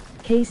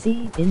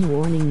 KC in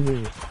warning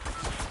you.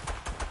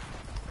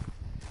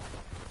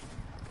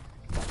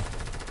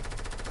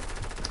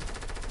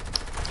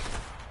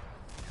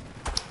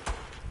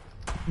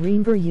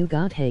 Remember you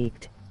got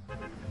haked.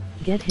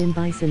 Get him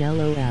Bison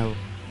LOL.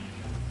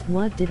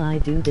 What did I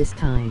do this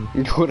time?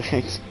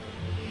 Correct.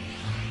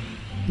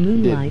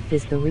 Moonlife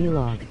is the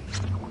relog.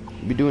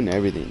 Be doing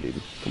everything,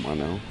 dude. Come on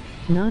now.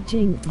 Not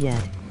Jing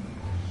yet.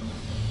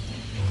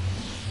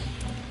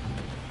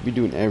 Be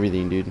doing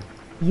everything, dude.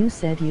 You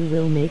said you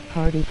will make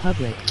party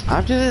public.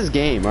 After this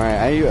game,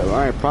 alright,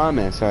 I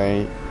promise,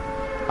 alright.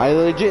 I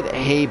legit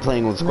hate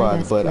playing with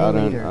squads, but I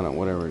don't,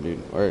 whatever,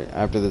 dude. Alright,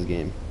 after this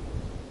game.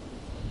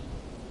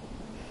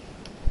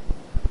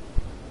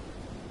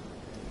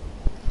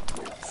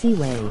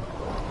 Seaway.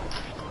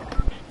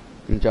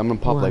 I'm gonna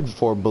pop like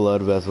 4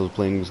 blood vessels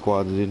playing with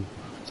squads, dude.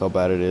 That's how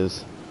bad it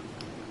is.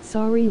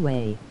 Sorry,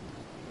 way.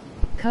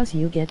 'Cause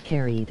you get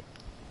carried.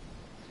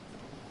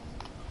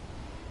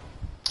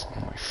 Oh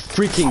my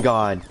freaking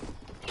god.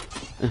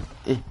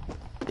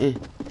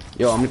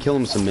 Yo, I'm gonna kill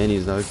him some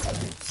minis, dog.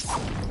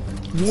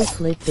 You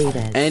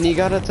clickbaited. And he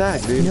got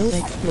attacked, dude. No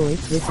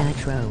exploits with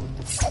Atro.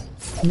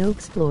 No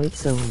exploit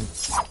zone.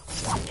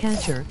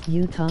 Catcher,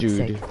 you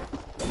toxic. Dude.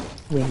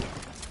 Wink.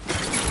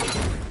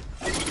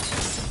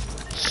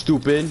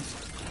 Stupid.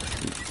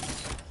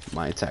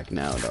 My attack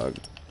now, dog.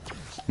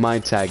 My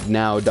attack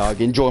now,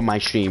 dog. Enjoy my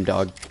stream,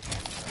 dog.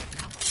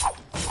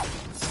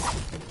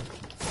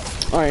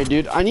 Alright,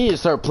 dude. I need to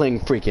start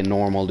playing freaking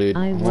normal, dude.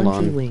 I Hold want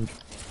on. to wink.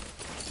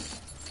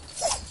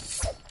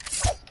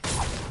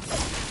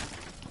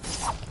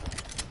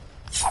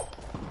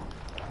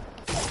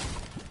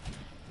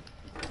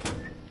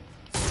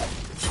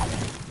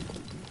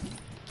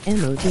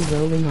 Emoji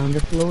rolling on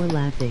the floor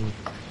laughing.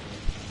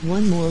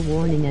 One more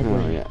warning,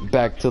 Edwin. Oh, yeah.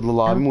 Back to the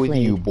lobby with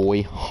Outplayed. you,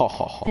 boy. Ha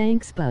ha ha.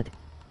 Thanks, bud.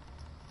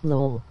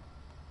 Lol.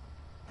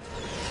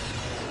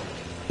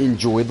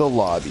 Enjoy the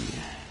lobby.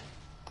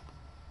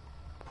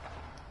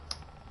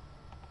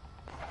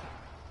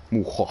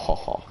 Ooh, ha ha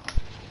ha.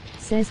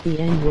 Says the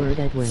N-word,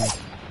 Edwin.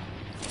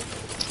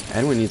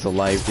 Edwin needs a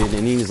life, dude,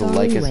 and he needs to Sorry,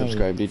 like and Wade.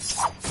 subscribe, dude.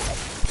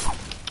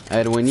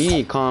 Edwin, you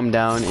need to calm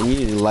down, and you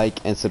need to like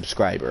and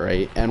subscribe,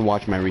 alright? And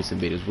watch my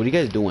recent videos. What are you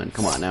guys doing?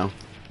 Come on now.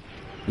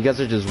 You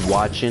guys are just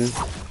watching.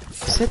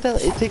 Just hit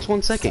that. It takes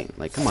 1 second.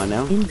 Like, come on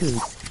now. In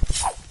goose.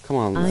 Come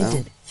on I now.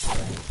 did.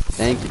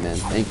 Thank you, man.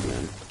 Thank you,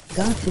 man.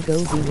 Got to go,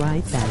 be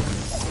right back.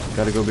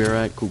 Gotta go be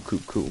alright. Cool, cool,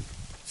 cool.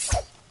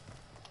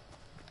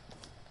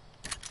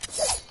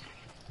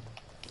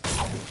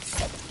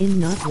 In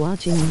not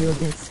watching your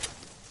bits.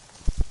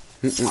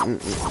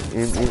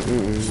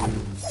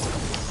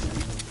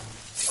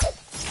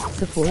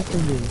 Support the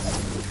news.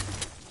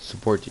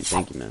 Support you,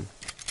 thank you, man.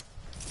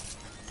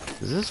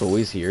 Is this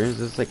always here? Is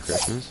this like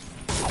Christmas?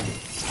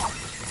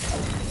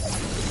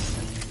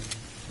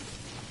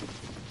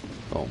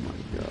 Oh my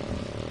god.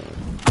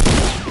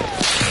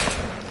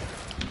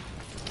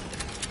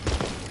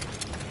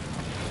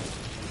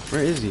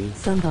 Where is he?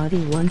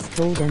 Somebody once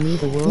told me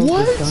the world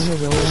was gonna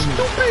roll on me.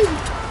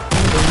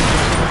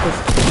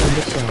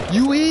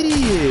 You idiot!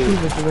 He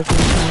was looking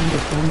kind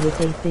of fun with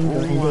a finger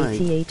and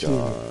a THU.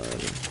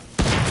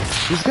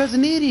 This guy's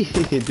an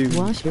idiot, dude.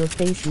 Wash your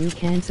face, you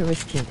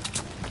cancerous kid.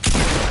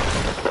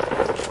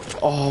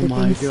 Oh the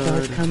my things god.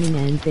 start coming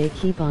and they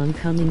keep on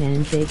coming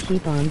and they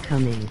keep on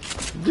coming.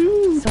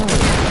 Dude. Sorry.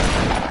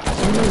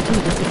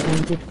 Emoji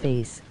disappointed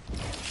face.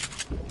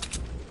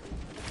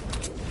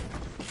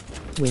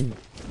 Win.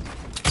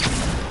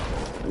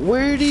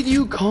 Where did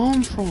you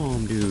come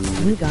from,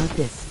 dude? We got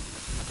this.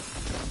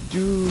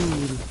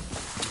 Dude.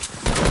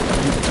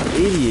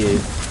 You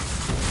idiot.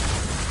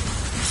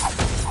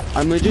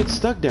 I'm legit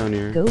stuck down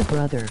here. Go,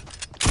 brother.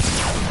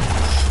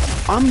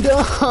 I'm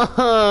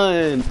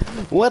done!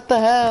 What the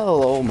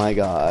hell? Oh my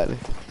god.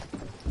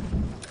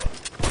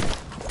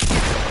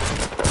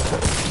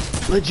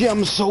 Legit,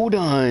 I'm so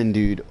done,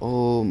 dude.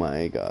 Oh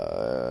my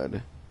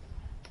god.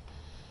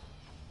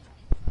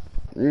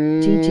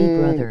 GG,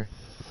 brother.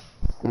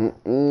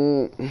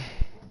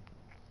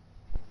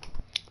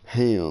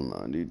 Hell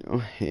no, dude. Oh,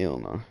 hell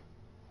no.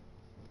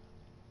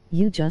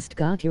 You just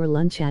got your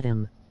lunch at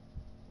him.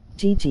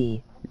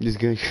 GG. This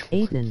guy.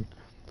 Aiden.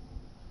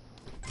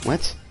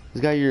 What?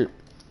 This guy,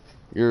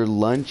 your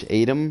lunch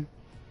ate him?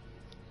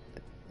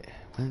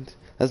 What?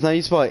 That's not how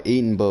you spell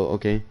Aiden, but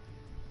okay.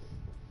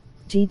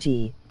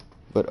 GG.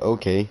 But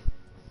okay.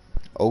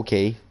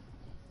 Okay.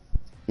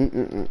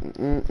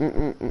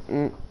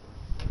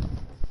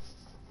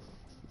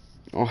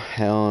 Oh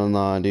hell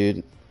nah,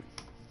 dude.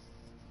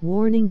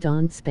 Warning,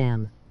 don't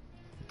spam.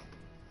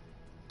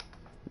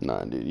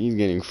 Nah, dude, he's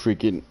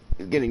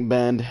getting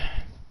banned.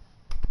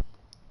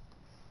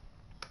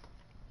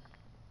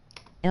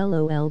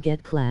 LOL,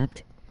 get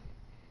clapped.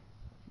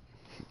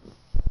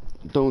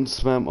 Don't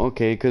spam,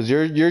 okay, cause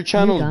your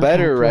channel's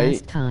better,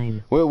 right?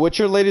 Time. What's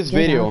your latest Get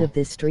video? out of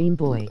this stream,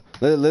 boy.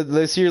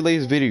 Let's see your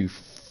latest video.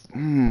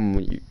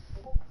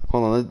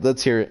 Hold on,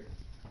 let's hear it.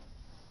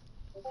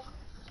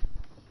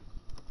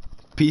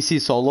 PC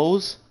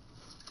solos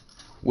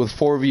with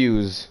 4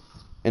 views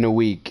in a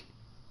week,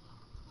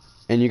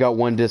 and you got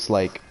 1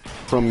 dislike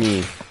from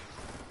me,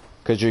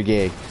 cause you're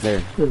gay. There,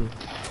 Who?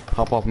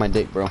 hop off my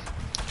dick, bro.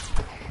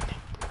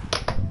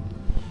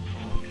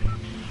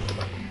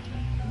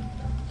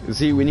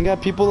 See, when you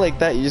got people like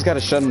that, you just gotta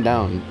shut them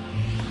down.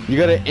 You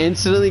gotta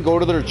instantly go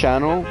to their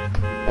channel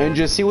and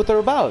just see what they're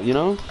about, you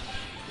know?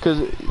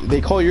 Cause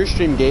they call your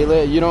stream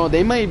gay, you know,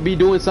 they might be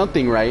doing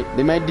something right.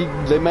 They might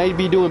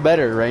be doing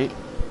better, right?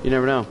 You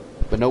never know.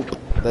 But nope,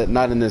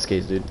 not in this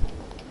case, dude.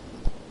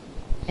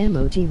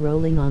 Emoji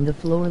rolling on the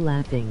floor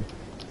laughing.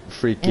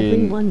 Freaking.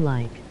 Everyone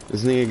like.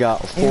 This nigga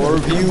got 4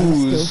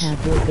 views.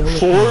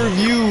 4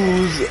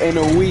 views in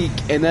a week,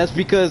 and that's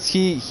because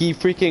he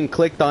freaking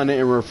clicked on it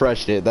and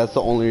refreshed it. That's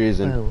the only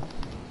reason. Oh.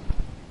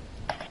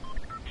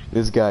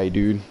 This guy,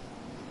 dude.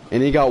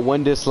 And he got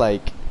 1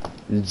 dislike,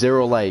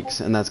 0 likes,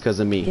 and that's because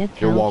of me.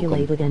 You're welcome.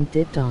 And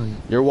dipped on.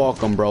 You're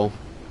welcome, bro.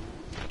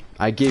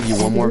 I give you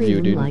 1 more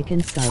view, dude. Like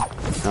and sub.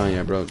 Oh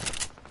yeah, bro.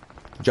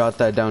 Jot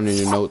that down in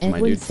your notes, my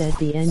dude. Said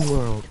the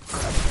N-word.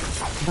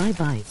 Bye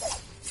bye.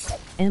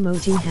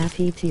 Emoji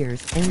happy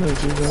tears.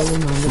 Emoji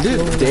rolling on the dude,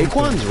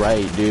 floor. Daquan's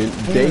right, dude.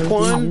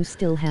 Daquan, you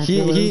still have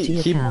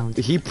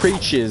he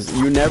preaches.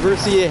 You never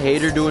see a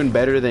hater doing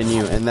better than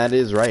you, and that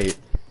is right.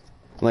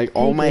 Like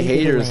all my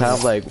haters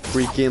have like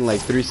freaking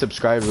like 3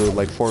 subscribers with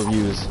like 4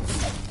 views.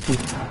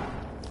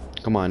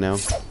 Come on now.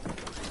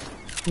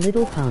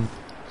 Little pump.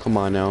 Come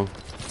on now.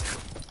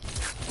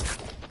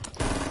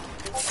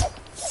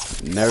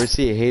 Never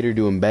see a hater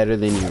doing better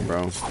than you,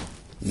 bro.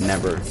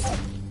 Never.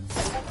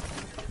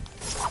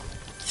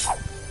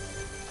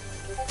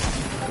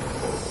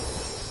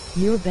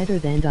 You're better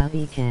than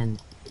Dobby can.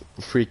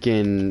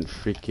 Freaking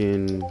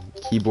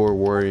keyboard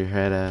warrior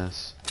head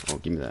ass. Oh,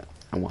 give me that.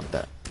 I want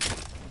that.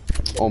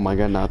 Oh my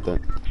god, not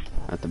that.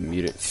 I have to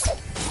mute it.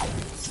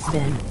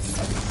 Ben.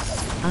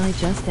 I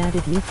just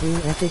added you through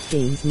Epic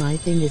Games. My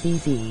thing is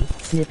easy.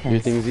 Snippet.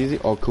 Your thing is easy?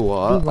 Oh, cool.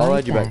 I'll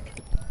add you back.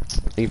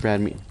 Thank you for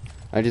adding me.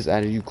 I just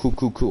added you.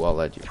 Cool.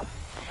 I'll add you.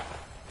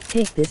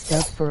 Take this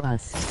dub for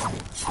us.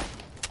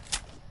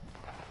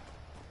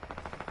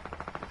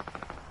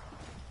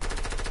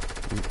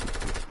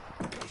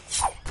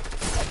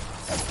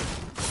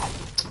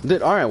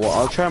 Dude, alright, well,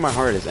 I'll try my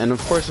hardest. And of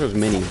course there's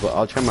minis, but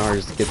I'll try my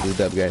hardest to get this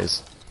dub,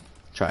 guys.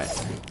 Try it.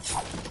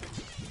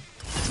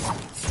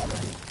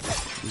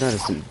 That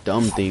is some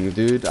dumb things,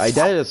 dude. I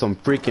died at some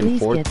freaking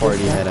fourth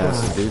party head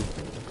asses, dude.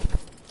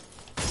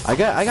 I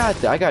got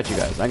you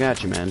guys. I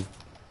got you, man.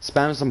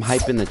 Spam some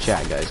hype in the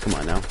chat, guys. Come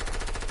on now.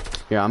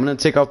 Here, I'm gonna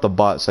take out the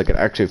bot so I can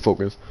actually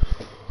focus.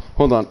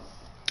 Hold on.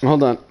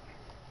 Hold on.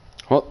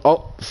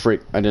 Oh,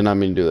 freak. I did not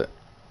mean to do that.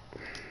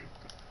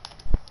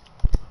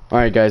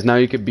 Alright, guys. Now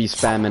you could be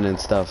spamming and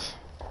stuff.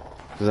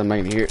 Because I'm not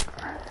going to hear it.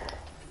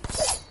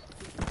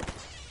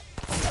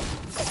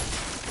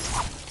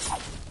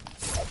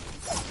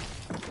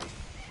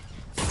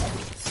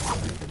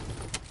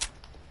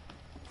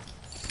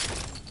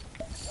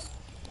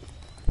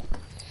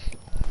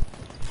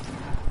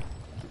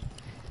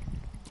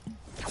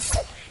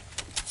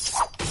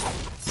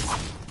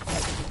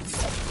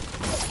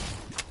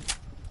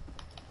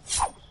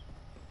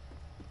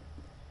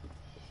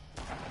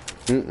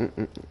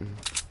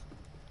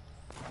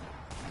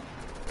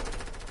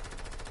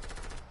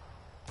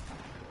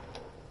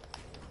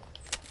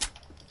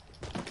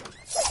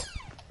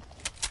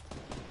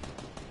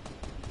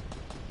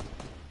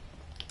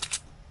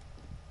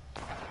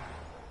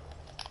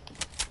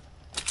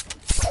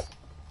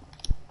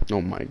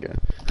 Oh my god.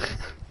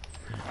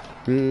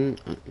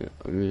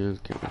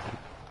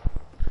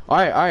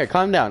 Alright,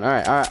 calm down.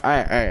 Alright.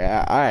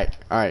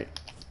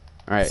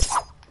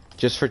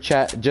 Just for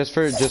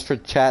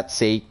chat's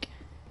sake.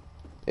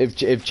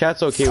 If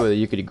chat's okay with it,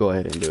 you could go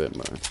ahead and do it,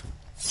 man.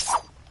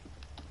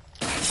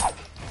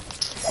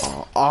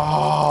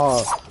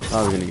 Oh,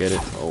 I was gonna get it.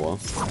 Oh well.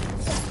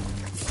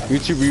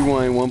 YouTube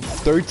Rewind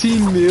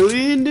 13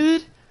 million,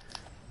 dude.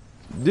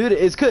 Dude,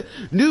 it's good.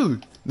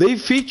 Dude, they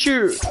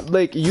feature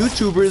like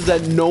YouTubers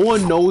that no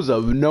one knows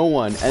of, no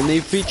one, and they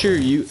feature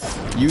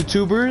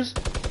YouTubers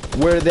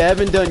where they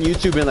haven't done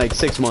YouTube in like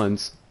 6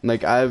 months.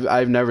 Like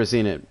I've never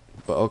seen it,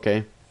 but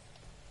okay.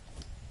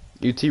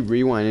 YouTube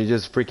Rewind is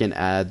just freaking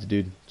ads,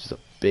 dude. Just a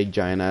big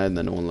giant ad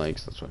that no one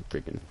likes. That's what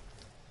freaking.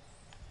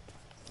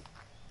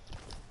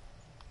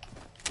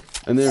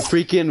 And then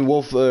freaking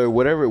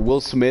Will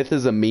Smith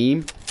is a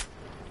meme.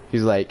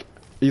 He's like,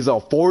 he's a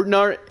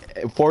Fortnite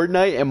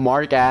and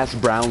Mark Ass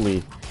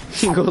Brownlee.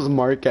 He goes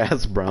Mark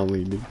Ass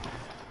Brownlee, dude.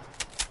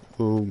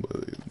 Oh my.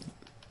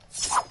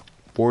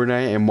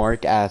 Fortnite and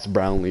Mark Ass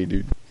Brownlee,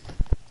 dude.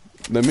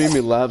 That made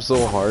me laugh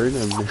so hard.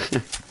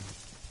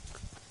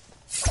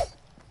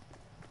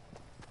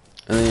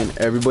 And then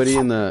everybody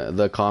in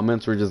the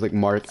comments were just like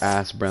Mark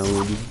Ass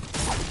Brownlee, dude.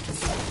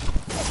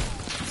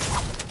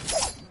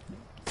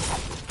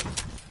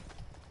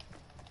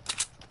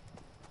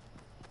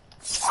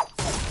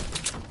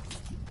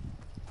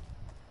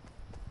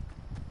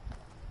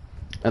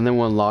 And then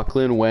when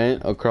Lachlan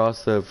went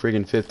across the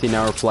friggin'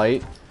 15-hour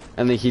flight,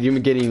 and then he didn't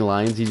even get any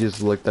lines, he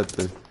just looked at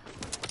the...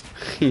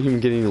 he didn't even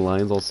get any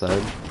lines all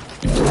sad.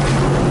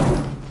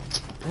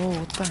 Bro,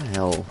 what the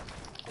hell?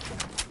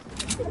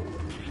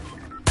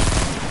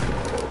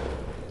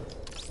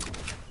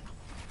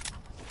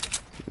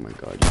 Oh my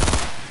god,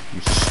 you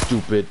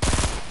stupid.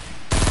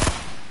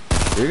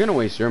 You're gonna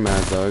waste your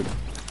mad dog.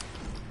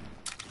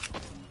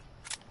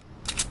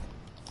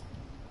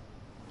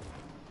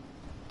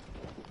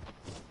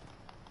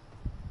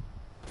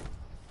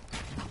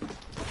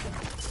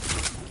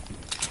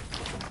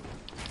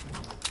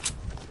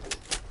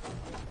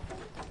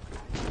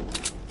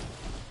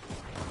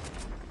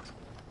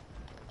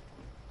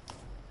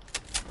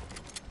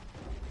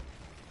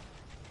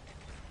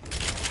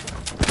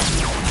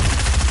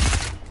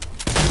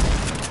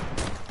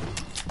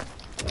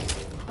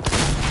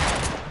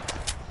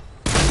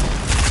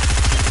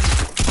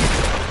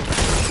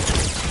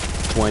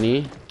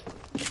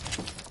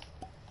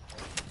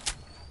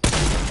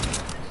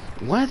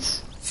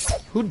 What?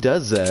 Who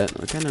does that?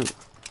 What kind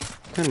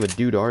of a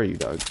dude are you,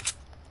 dog?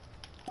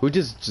 Who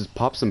just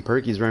pops some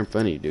perkies right in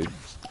front of you, dude?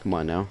 Come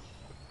on now.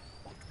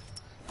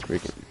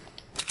 Freaking.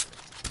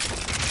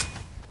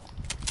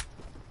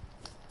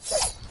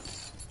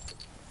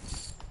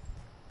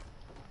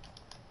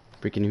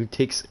 Freaking who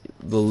takes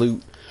the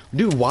loot?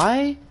 Dude,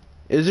 why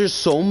is there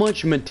so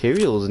much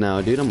materials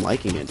now, dude? I'm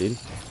liking it, dude.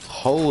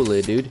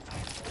 Holy, dude.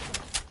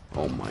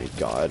 Oh my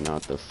god,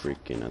 not the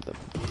freaking at the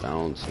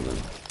bounce and then.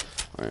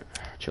 Alright,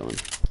 chilling.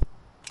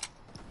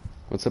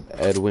 What's up,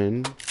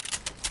 Edwin?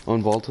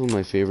 Unvaulted was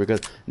my favorite gun.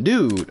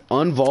 Dude,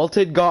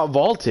 Unvaulted got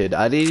vaulted.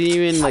 I didn't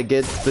even like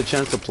get the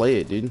chance to play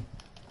it, dude.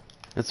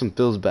 That some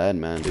feels bad,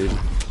 man, dude.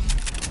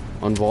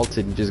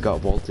 Unvaulted just got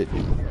vaulted,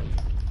 dude.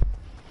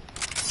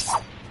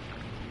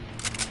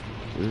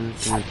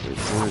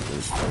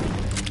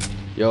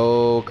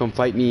 Yo, come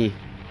fight me.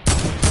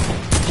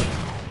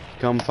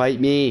 Come fight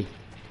me.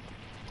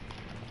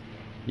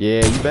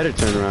 Yeah, you better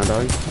turn around,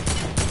 dog.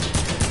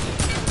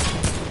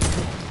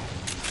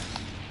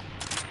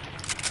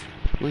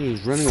 Look,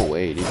 he's running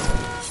away, dude.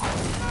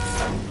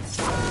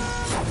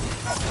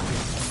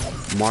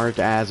 Mark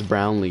Ass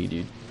Brownlee,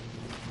 dude.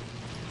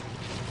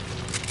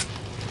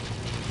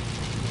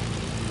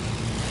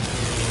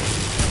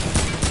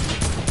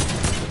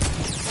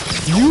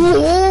 You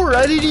whore!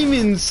 I didn't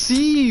even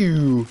see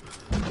you!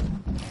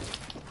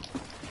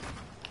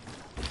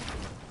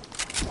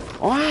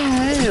 Oh,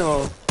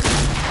 hell!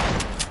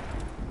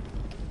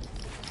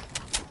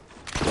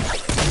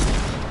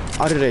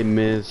 How did I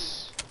miss?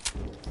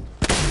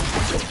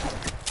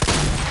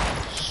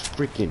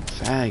 Freaking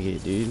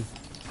faggot, dude.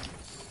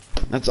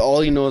 That's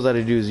all he knows how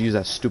to do is use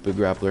that stupid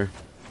grappler.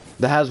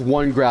 That has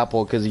one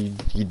grapple because he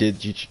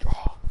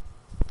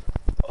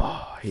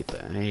oh, I hate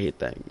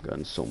that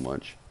gun so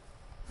much.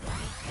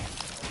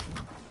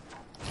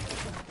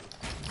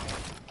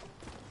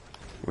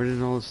 Where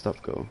did all this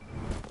stuff go?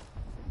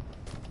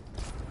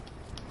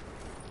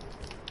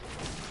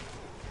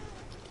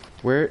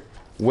 Where?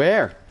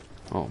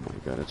 Oh my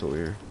god, it's over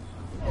here.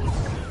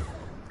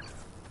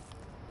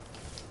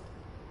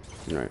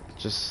 Alright,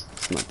 it's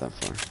not that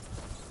far.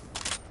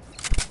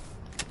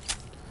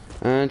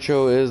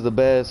 Ancho is the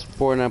best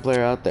Fortnite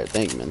player out there.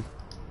 Thank you, man.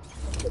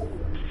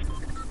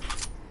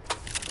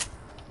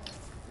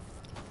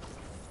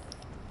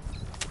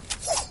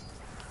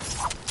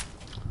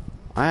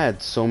 I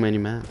had so many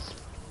mats.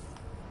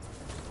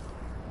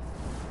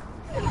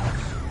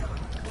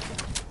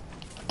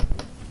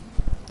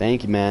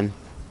 Thank you, man.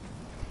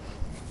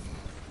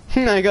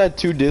 I got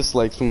 2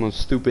 dislikes from those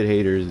stupid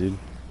haters, dude.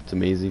 It's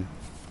amazing.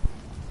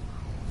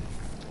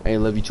 I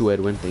love you too,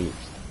 Edwin. Thanks.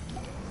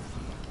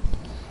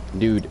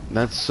 Dude,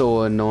 that's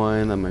so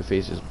annoying that my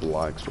face just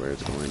blocks where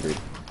it's going, dude.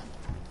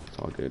 It's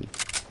all good.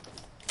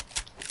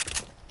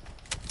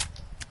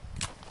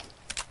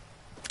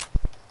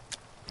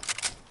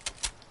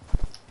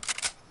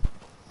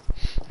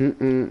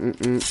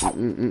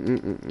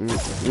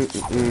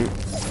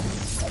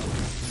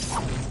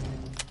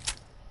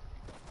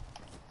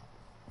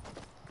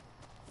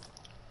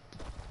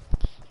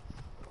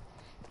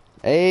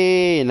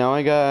 Hey, now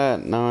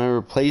I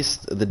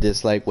replaced the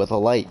dislike with a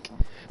like.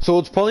 So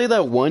it's probably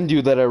that one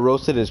dude that I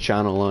roasted his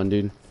channel on,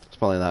 dude. It's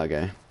probably that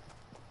guy.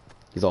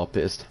 He's all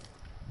pissed.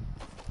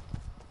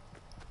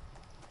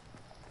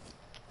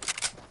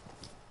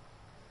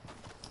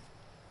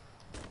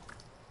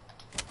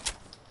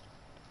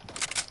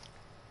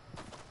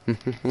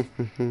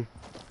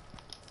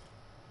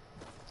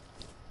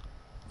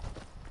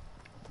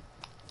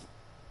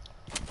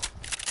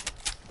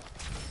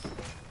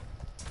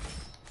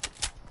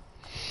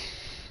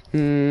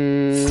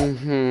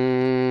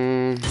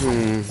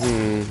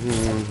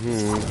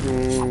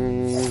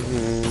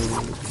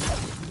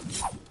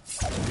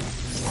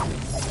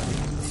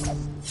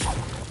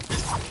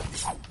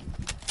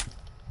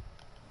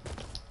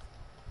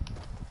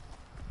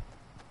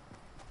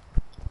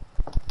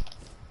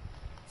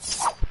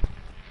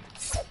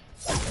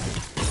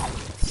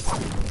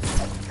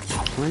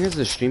 How long has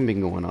the stream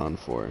been going on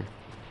for?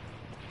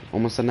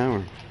 Almost an hour.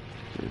 Nice.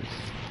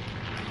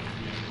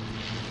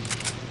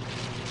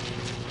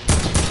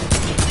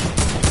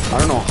 I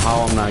don't know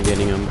how I'm not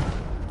getting him.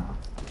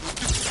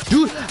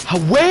 Dude,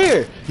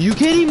 where? You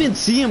can't even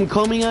see him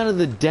coming out of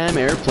the damn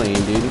airplane,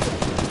 dude.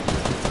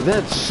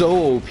 That's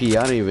so OP. I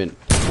don't even...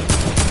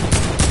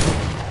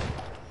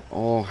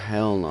 Oh,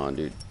 hell no,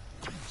 dude.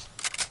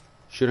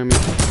 Shoot him.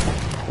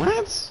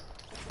 What?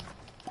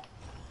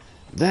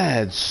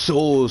 That's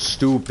so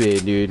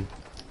stupid, dude.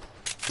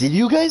 Did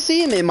you guys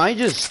see him? Am I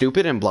just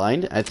stupid and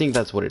blind? I think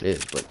that's what it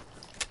is, but...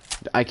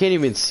 I can't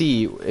even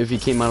see if he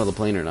came out of the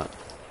plane or not.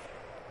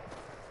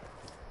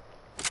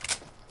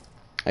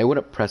 Hey, what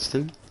up,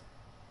 Preston?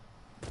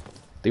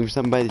 Thank you for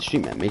stopping by the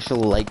stream, man. Make sure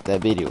to like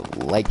that video.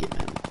 Like it,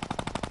 man.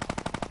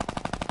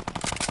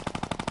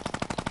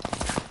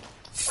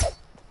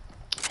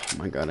 Oh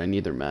my god, I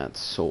need their mats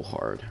so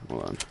hard.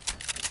 Hold on.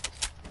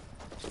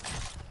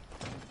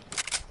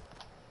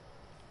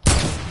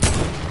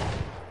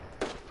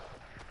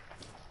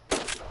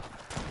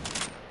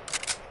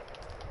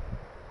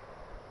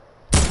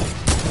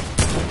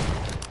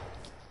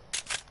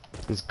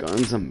 This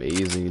gun's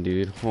amazing,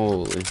 dude.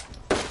 Holy.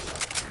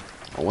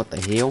 Oh, what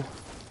the hell?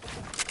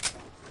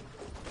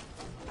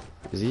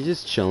 Is he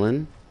just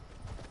chilling?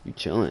 You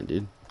chilling,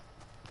 dude.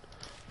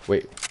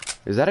 Wait,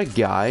 is that a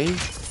guy?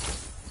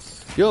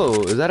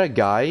 Yo, is that a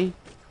guy?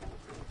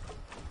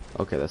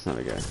 Okay, that's not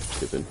a guy.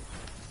 Stupid.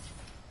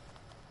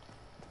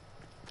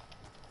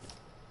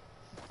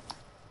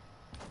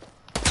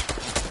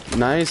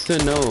 Nice to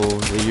know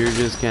that you're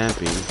just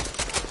camping.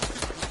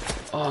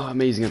 Oh,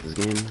 amazing at this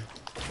game.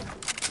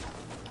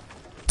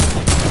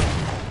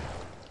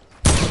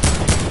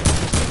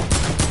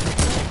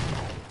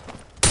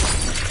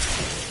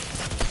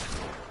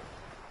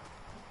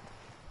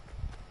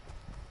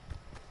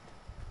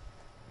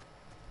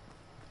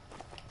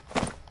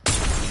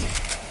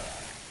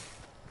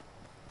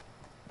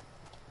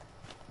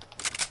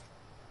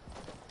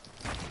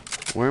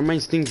 Where are my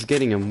stinks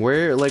getting him?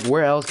 Where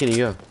else can he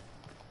go?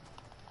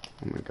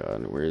 Oh my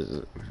god, where is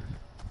it?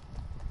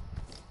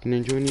 Can I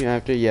join you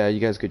after? Yeah, you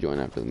guys could join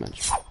after the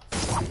match.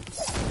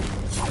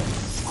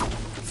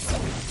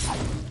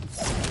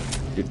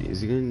 Dude,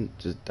 is he gonna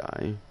just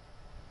die?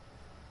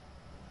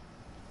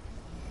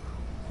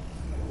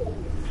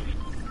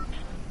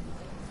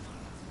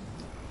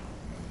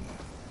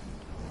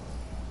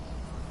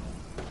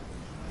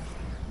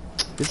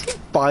 Is he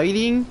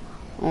fighting?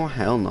 Oh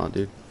hell no,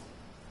 dude.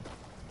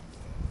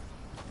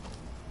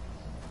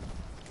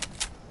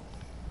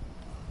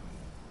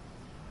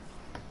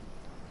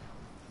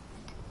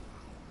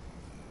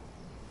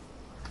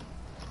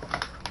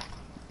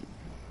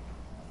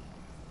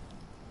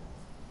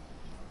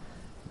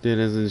 Did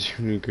as a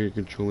shooting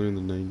controller in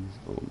the 90s.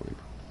 Oh my god.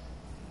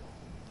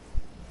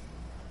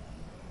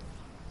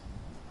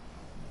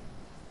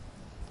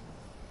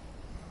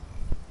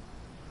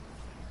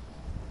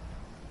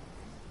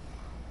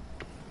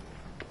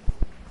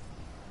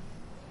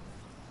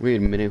 Wait a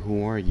minute,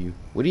 who are you?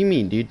 What do you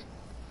mean, dude?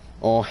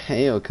 Oh,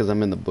 hell, because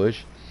I'm in the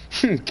bush.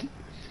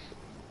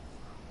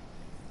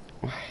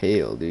 Oh,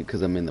 hell, dude,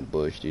 because I'm in the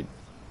bush, dude.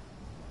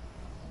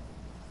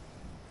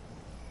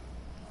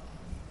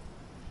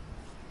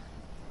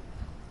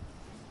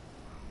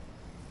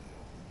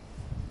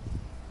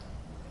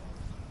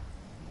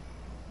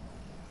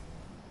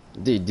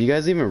 Dude, do you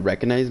guys even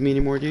recognize me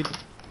anymore, dude?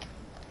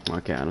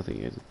 Okay, I don't think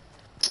you guys.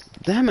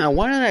 Damn it,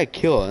 why did I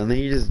kill? And then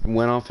he just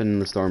went off in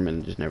the storm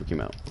and just never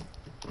came out.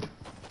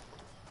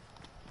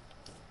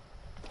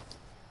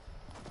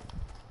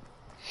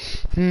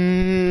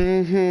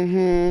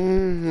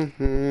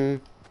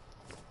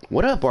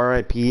 What up,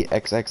 RIP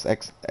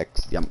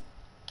XXXX? Yum.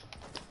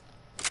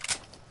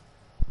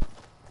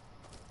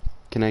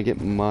 Can I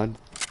get mod?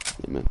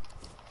 Yeah, man.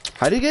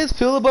 How do you guys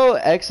feel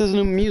about X's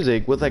new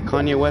music with like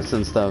Kanye West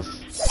and stuff?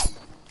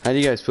 How do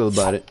you guys feel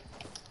about it?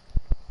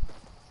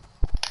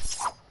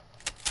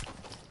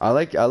 I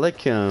like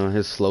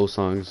his slow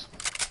songs.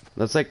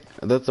 That's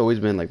always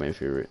been like my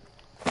favorite.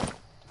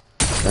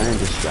 That ain't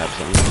just rap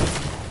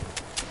songs.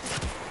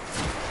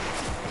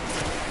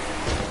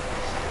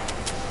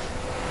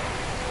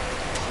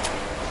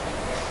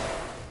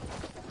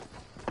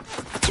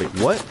 Wait,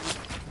 what?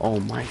 Oh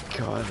my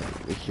god,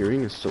 the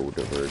hearing is so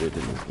diverted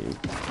in this game.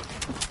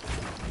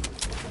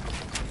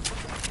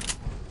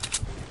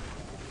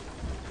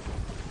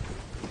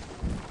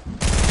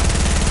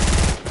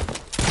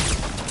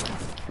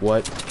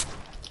 What?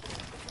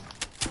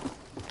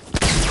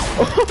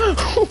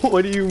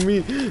 What do you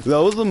mean?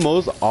 That was the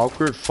most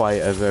awkward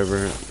fight I've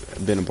ever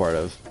been a part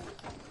of.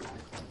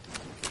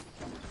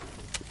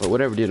 But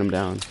whatever, dude, I'm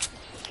down.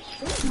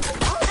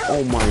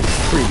 Oh my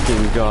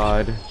freaking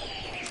god.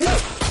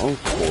 Of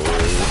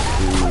course,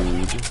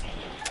 dude.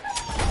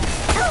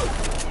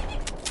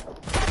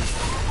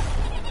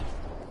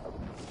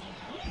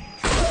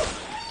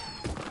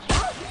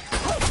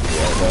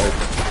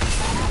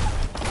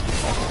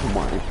 Oh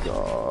my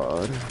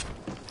god.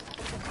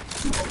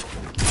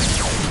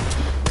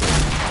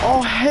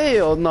 Oh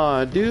hell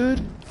nah,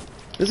 dude.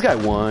 This guy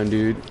won,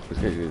 dude. This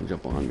guy's gonna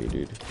jump on me,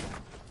 dude.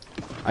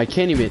 I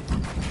can't even.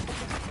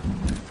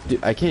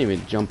 Dude, I can't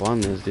even jump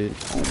on this, dude.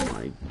 Oh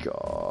my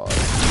god.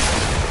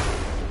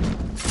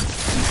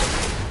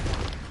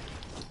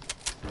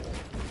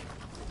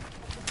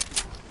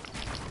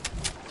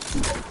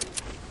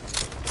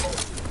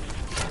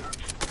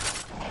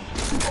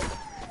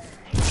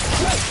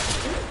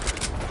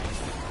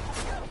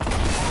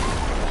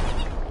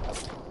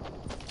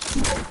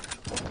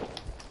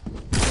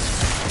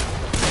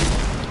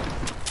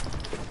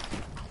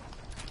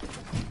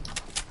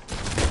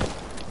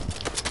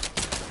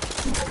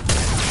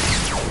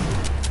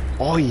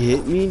 Oh, he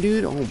hit me,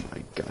 dude? Oh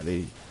my god,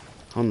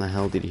 how in the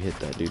hell did he hit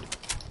that, dude?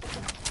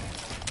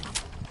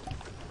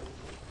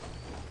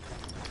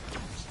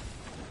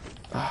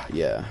 Ah,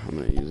 yeah, I'm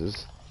gonna use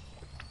this.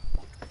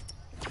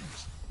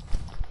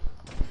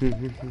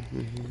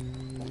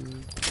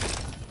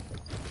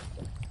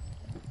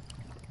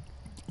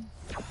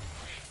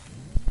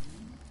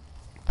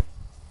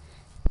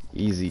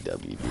 Easy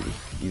W, dude.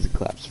 Easy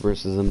claps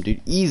versus him, dude.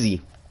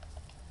 Easy.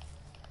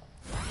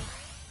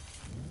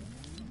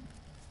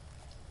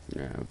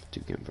 Yeah, I have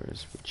 2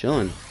 campfires. We're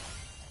chilling.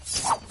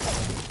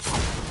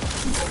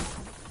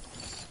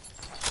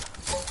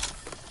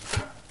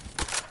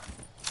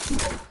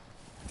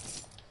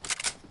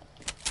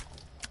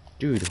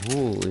 Dude,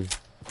 holy.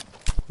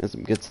 That's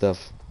some good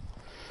stuff.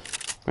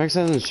 Max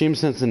hasn't streamed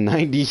since the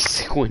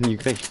 90s when you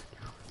guys.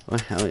 Oh,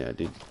 hell yeah,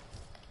 dude.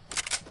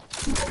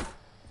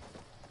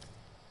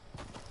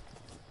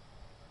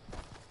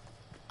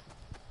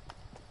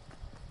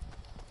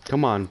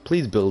 Come on,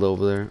 please build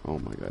over there. Oh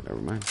my god,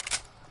 never mind.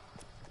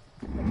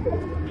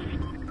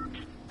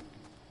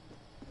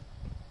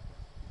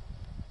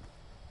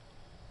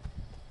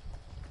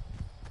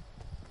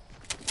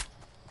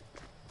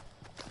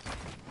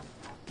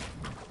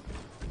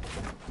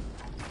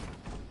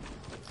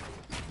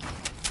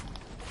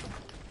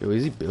 Yo,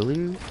 is he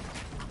building?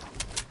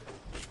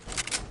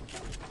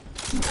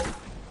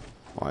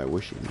 Oh, I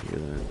wish he could hear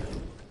that.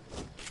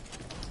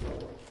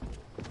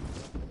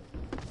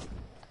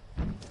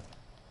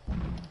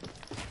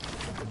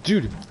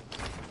 Dude!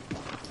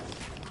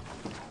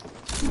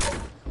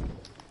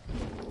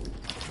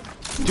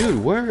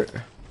 Dude, where?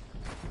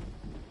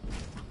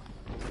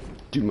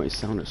 Dude, my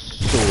sound is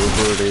so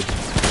reverted.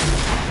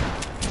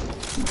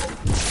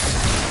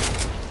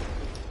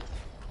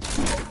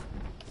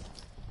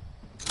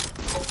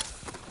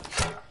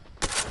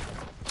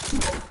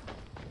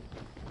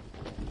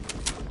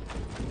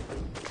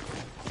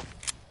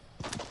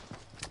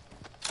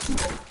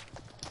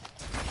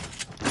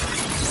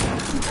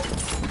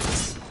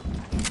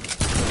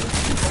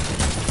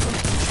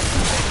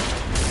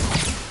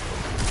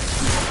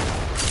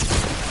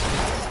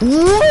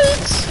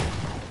 What?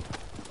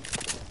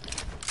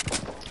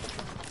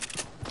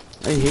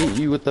 I hate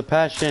you with the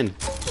passion.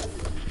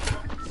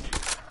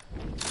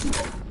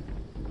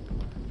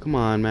 Come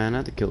on, man. I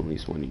have to kill at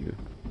least one of you.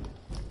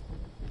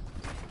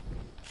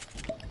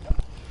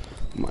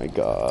 My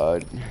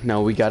god.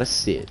 Now we gotta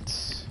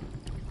sit.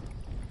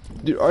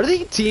 Dude, are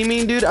they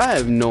teaming, dude? I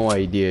have no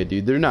idea,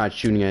 dude. They're not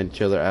shooting at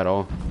each other at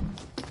all.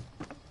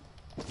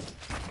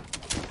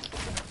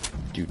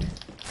 Dude.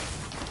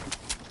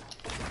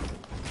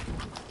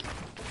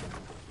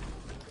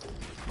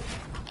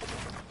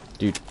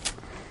 Dude.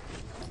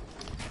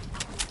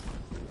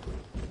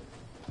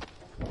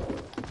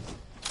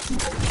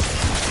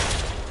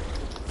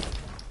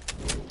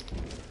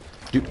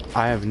 Dude,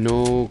 I have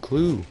no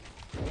clue.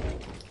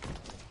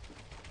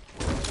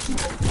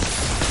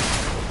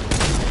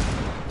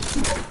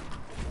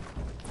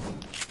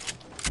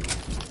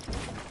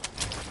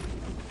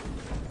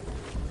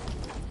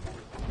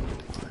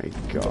 My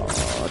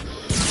god.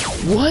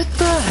 What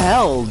the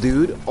hell,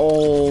 dude?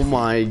 Oh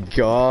my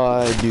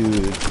god,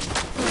 dude.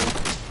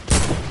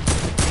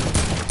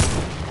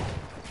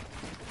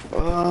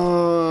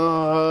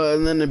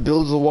 And then it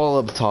builds a wall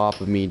up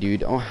top of me,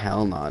 dude. Oh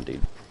hell nah,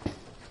 dude.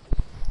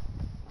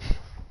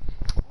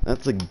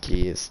 That's the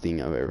gayest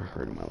thing I've ever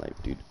heard in my life,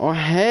 dude. Oh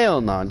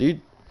hell nah,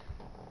 dude.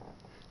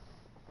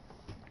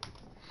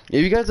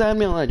 If you guys had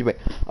me on that,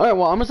 alright,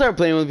 well, I'm gonna start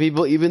playing with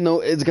people, even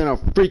though it's gonna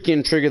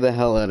freaking trigger the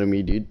hell out of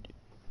me, dude.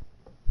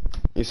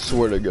 I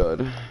swear to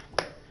God.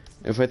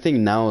 If I think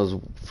now is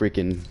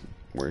freaking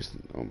worse,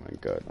 oh my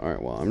god.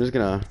 Alright, well, I'm just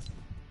gonna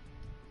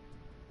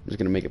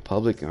make it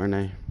public, aren't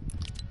I?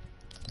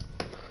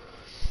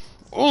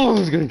 Oh,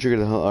 it's gonna trigger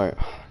the hell. Alright,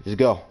 just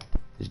go.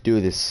 Just do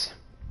this.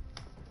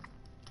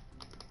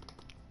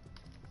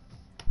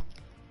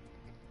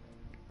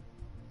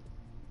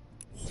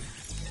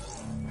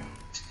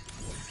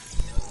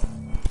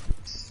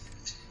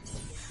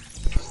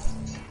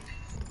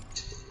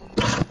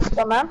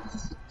 Go, man. Alright,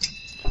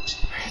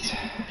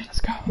 let's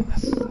go.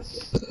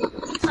 Let's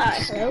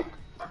Alright, hello.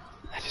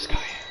 let's just go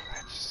here.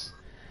 Let's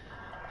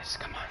just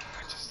come on.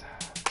 Let's just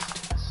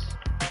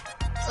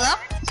Hello?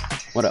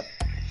 What up?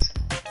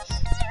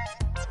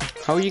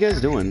 How are you guys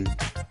doing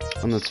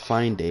on this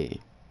fine day?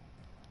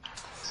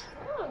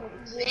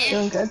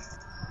 Doing good.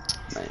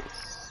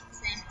 Nice.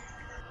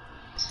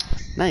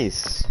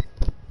 Nice.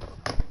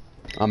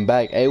 I'm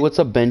back. Hey, what's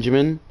up,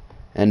 Benjamin?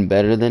 And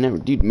better than ever.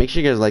 Dude, make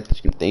sure you guys like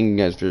this. Thank you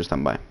guys for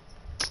stopping by.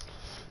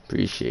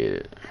 Appreciate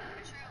it.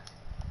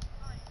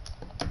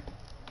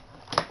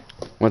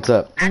 What's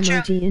up?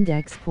 Emoji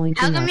index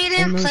pointing How up. come you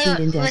didn't play Emoji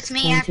with index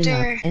me pointing after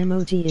up.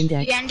 Emoji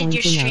index you ended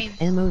your pointing up.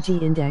 stream?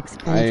 Emoji index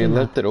I pointing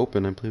left up. it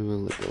open. I play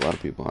with like, a lot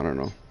of people. I don't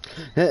know.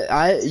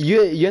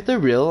 You have to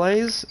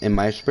realize, in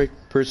my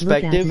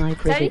perspective, my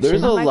prediction.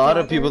 there's a Oh my lot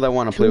God. of people that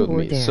want to play True with or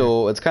me, dare?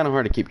 so it's kind of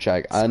hard to keep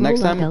track. Scroll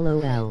Next up, time,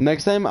 LOL.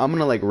 I'm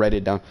gonna like write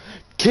it down.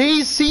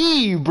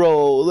 KC,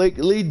 bro, like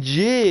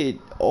legit.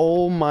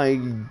 Oh my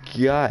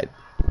god,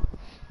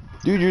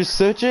 dude, you're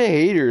such a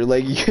hater.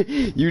 Like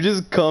you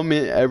just come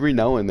in every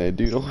now and then,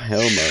 dude. Oh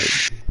hell no.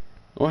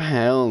 Oh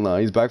hell no.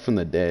 He's back from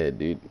the dead,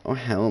 dude. Oh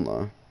hell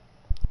no.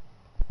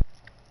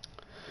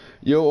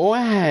 Yo, oh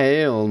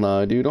hell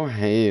nah, dude. Oh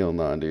hell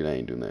nah, dude. I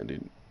ain't doing that,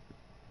 dude.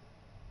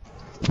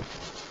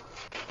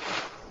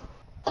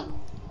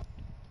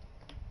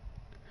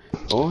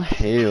 Oh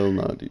hell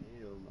nah, dude.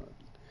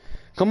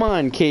 Come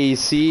on,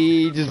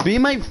 KC. Just be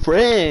my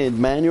friend,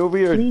 man. You're over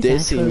here Please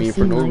dissing me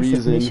for no my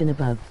submission reason.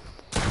 above.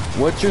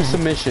 What's your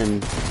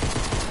submission?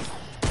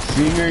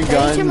 Finger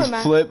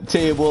guns, flip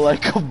table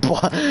like a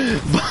bot.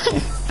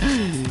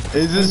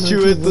 Is this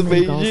true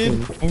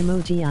information?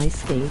 Emoji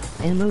ice skate.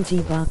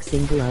 Emoji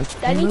boxing glove.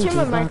 Daddy, turn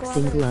my Emoji mic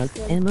boxing on. glove.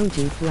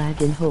 Emoji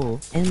flag and hole.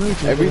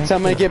 Emoji Every direct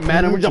time I hit. get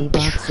mad, I'm Emoji just-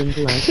 boxing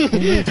glove.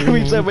 Emoji Every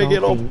man time I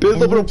get all golfing.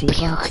 pissed, I'm gonna-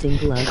 Emoji boxing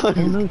glove.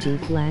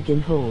 Emoji flag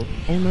and hole.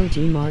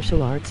 Emoji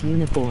martial arts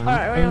uniform.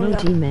 Alright, right on,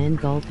 Emoji man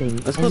golfing.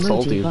 Let's go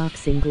salty. Emoji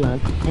boxing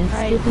glove. And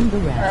Alright. skipping the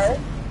rest.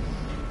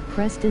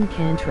 Preston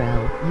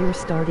Cantrell, you're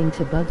starting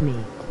to bug me.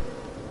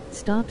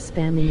 Stop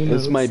spamming emotes.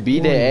 It's my B-Day.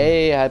 Warning.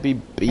 Hey, happy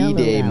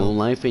B-Day, LOL.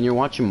 Moonlife, and you're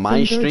watching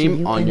my Finger to stream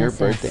you, on your NSS.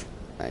 birthday.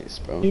 Nice,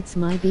 bro. It's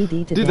my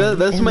BD today. Dude,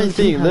 that's my Emoji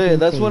thing. hugging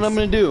That's what face. I'm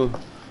gonna do.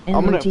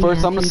 Emoji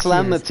First I'm gonna happy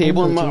slam the tears.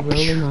 table and Emoji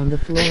rolling on the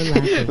floor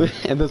laughing.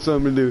 and that's what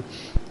I'm gonna do.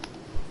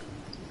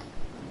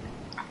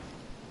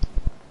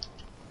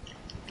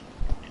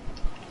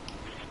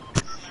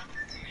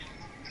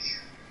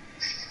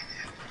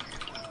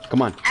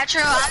 Come on.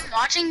 Atro, I'm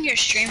watching your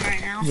stream right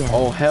now. Yeah.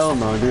 Oh hell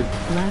no, dude.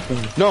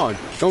 Laughing. No,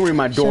 don't ring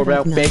my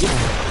doorbell, Shut up, faggot.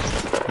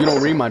 Nightmare. You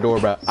don't ring my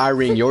doorbell. I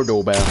ring your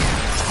doorbell.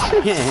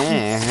 I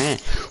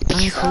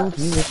told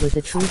you it was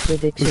a true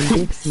prediction.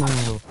 Big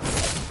smile.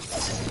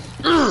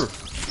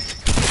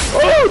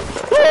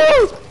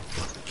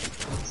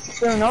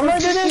 So normally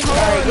do this?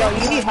 Alright, yo,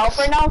 you need help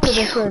right now? Cause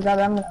I swear to God,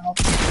 I'm gonna help.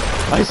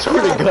 I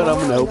swear to God, I'm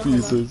gonna help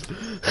you, sis.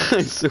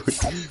 I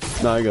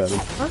swear. No, I got him.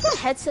 Why is the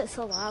headset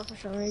so loud for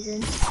some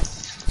reason?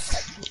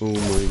 Oh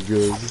my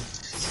god.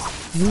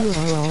 You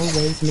are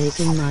always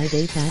making my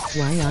day. That's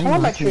why I I'm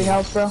want my not tree here.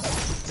 house, bro.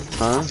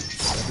 Huh?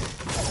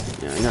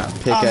 Yeah, I got a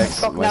pickaxe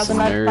fuck, by now some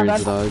the knife, my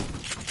nerds, bad. dog.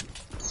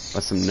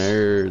 That's some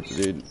nerds,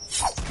 dude.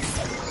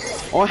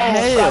 Oh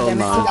hell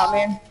no!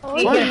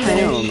 Oh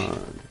hell no!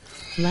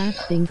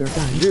 Last finger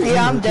gun. Dude,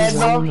 yeah, I'm dead,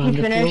 bro. He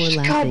finished.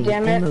 God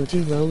damn it.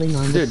 Emoji rolling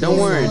on dude, don't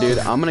worry, dude.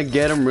 I'm gonna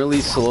get him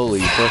really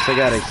slowly. First, I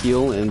gotta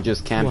heal and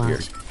just camp here.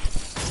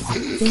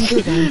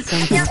 Finger gun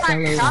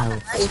something LOL.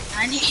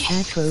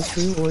 Atro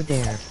true or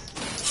dare.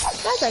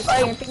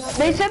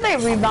 They said they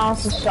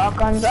rebalanced the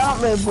shotguns. I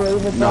don't really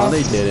believe it. No,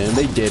 they didn't.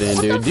 They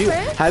didn't, dude. Dude,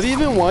 have you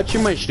been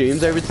watching my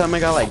streams every time I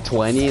got like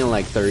 20 and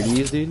like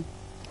 30s, dude?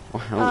 I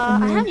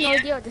have no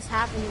idea what just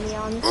happened to me,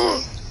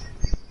 honestly.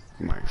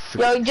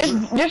 Yo,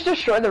 just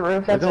destroy the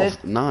roof. That's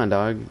it. Nah,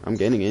 dog. I'm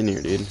getting in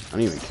here, dude. I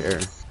don't even care.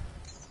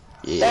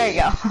 Yeah. There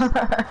you go.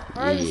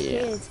 Where are these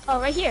kids? Oh,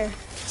 right here.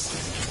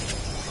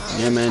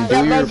 Yeah, man. Do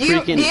your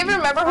freaking. Do you even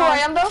remember who I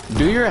am, though?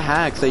 Do your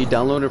hacks that you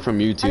downloaded from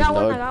YouTube,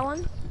 dog. I got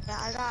one. Yeah,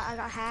 I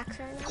got hacks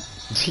right now.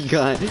 he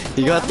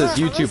got this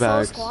YouTube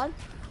hacks.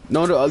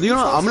 No, you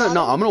know, I'm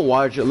gonna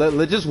watch.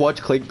 Let's just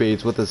watch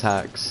clickbaits with his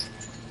hacks.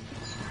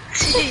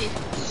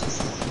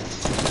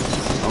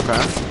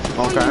 Okay.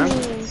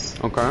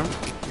 Okay.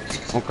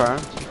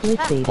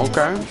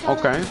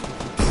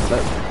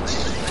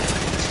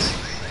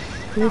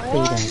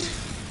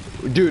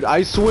 Dude,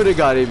 I swear to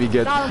God, if he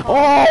gets.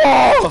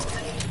 Oh!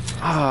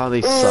 Ah,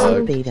 they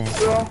suck.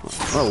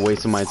 What a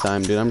waste of my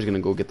time, dude. I'm just gonna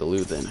go get the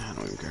loot then. I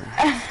don't even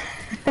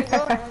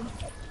care.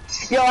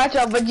 Yo, watch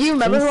out, but do you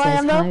remember who I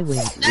am, though?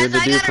 You're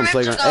the dude from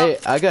Playground. Hey,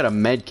 I got a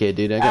med kit,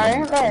 dude. I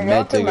got a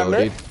med to go,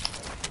 dude.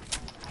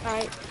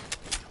 Alright.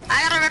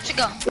 I got a rep to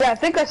go. Yeah, I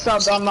think I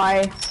subbed on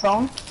my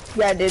phone.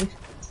 Yeah, I did.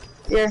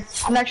 Here,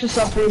 an extra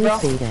sub for you, bro.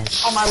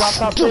 On my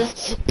laptop, too.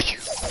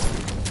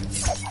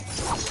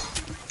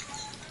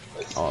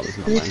 Oh, this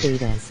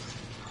is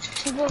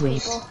not mine.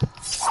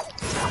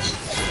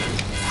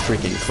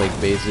 Freaking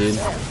clickbait, dude.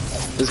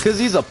 It's because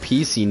he's a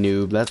PC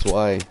noob, that's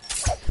why.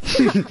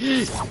 I'm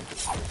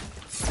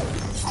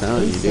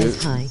telling you, dude.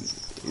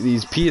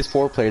 These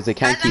PS4 players, they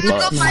can't keep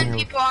up. Go find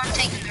people, I'm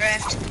taking the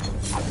rift.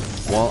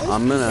 Well,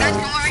 I'm gonna... Guys,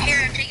 come over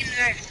here, I'm taking the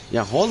rift.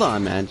 Yeah, hold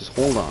on, man. Just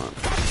hold on.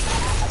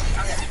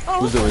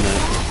 Who's doing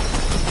that?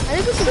 I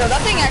think this is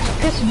that thing actually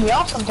pisses me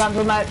off sometimes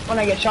when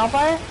I get shot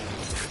by it.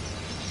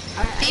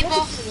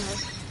 People.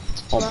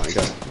 Oh my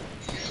god.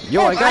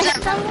 Yo, I got...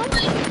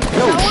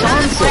 Yo,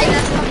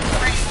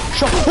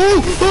 Sean,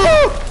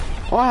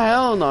 oh,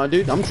 hell no,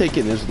 dude. I'm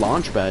taking this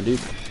launch pad, dude.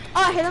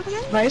 Oh, I hit him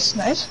again? Nice.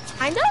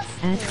 Kind of?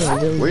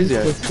 Where is he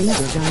at?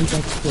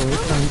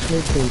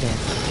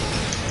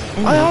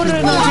 How did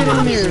I not get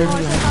in here?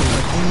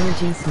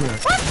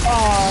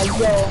 Oh,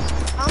 yo.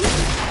 I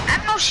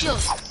have no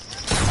shield.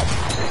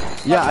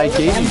 Yeah, I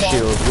gave you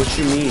shield. What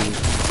you mean?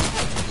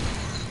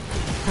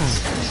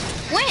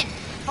 When?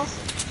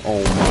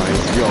 Oh my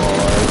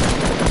god.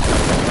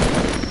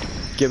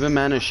 Give a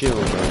man a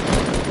shield, bro.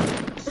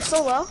 It's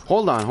so low.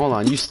 Hold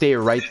on. You stay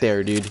right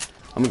there, dude.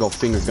 I'm gonna go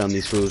finger gun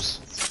these fools.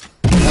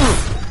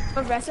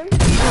 Res him?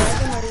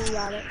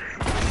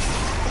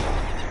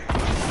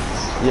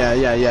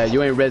 Yeah.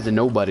 You ain't resin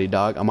nobody,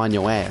 dog. I'm on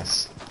your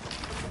ass.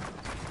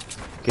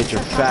 Get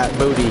your fat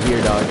booty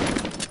here, dog.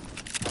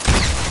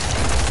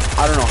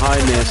 I don't know how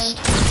I missed.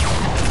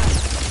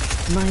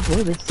 My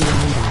boy was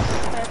behind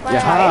us.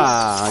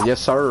 Yeah, yes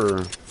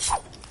sir.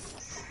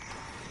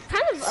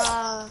 Kind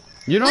of,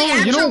 You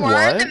know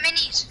what?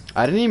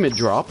 I didn't even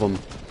drop them.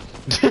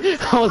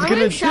 I was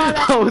gonna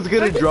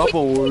drop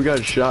them when we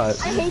got shot.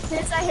 I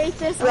hate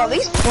this. Well,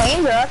 these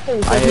planes are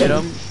actually... I hit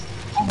him.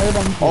 I hate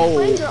them. Oh.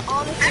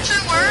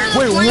 Actually,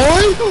 Wait,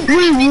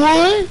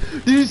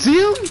 what? Did you see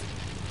him?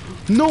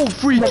 No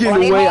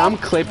freaking way. I'm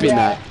clipping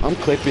that.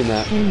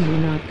 Can you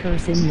not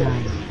curse in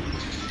 9?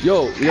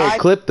 Yo,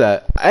 clip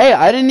that. Hey,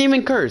 I didn't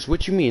even curse.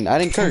 What you mean? I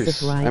didn't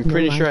curse. I'm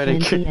pretty sure I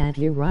didn't curse.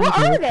 What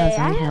are they?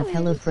 I have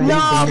hella friends. No,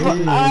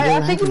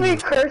 I think we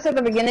cursed at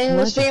the beginning of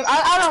the stream.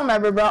 I don't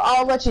remember, bro.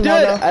 I'll let you know,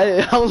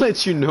 though. I'll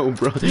let you know,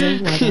 bro. Yo,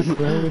 what up,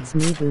 bro? It's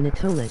me,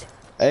 Bunatolet.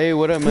 Hey,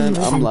 what up, man?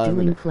 I'm live.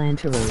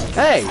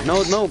 Hey,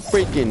 no,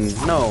 freaking,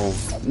 no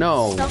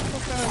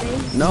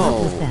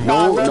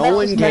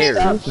one cares.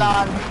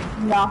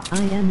 No.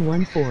 I am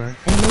 1-4.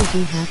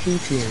 MOG happy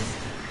tears.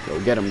 Yo,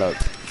 get him, dog.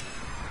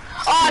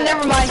 Oh,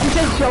 never mind. He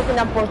says joking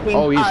up 14.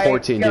 Oh, he's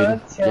 14,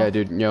 dude. Yeah,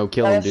 dude. Yo,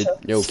 kill him, dude.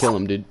 Yo, kill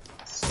him, dude.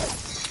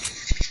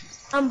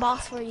 I'm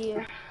boss for you.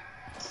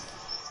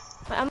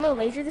 Wait, I'm gonna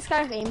laser this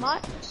guy with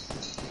aimbot.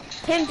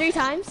 Hit him 3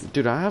 times.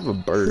 Dude, I have a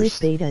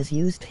burst. Clickbait has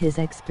used his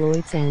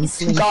exploits and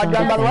slingshot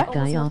that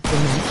guy off the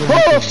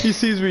Oh, he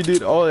sees me,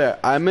 dude. Oh, yeah.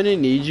 I'm gonna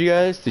need you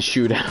guys to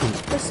shoot him.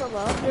 They're so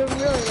low. They're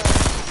really low.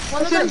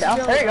 One of them's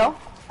really there you go.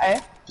 Hey.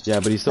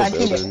 Yeah, but he's still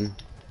building.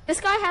 This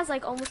guy has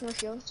like almost no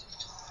shield.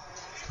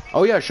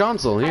 Oh yeah,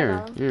 Shansel,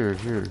 here.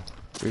 Here's your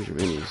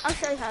minis. I'll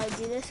show you how to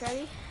do this,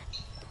 ready?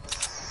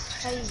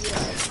 How do you do it?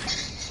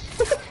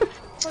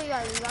 Oh, you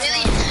got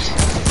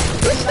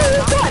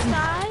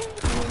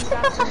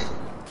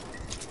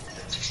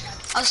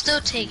I'll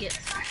still take it.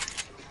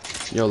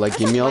 Yo, like,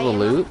 give me all the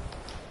loot.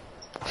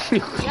 Yo,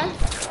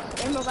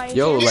 Is like,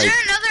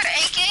 there another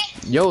AK?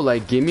 yo,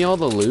 like, give me all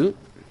the loot.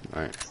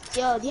 Alright.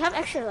 Yo, do you have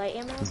extra light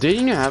ammo?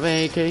 Didn't you have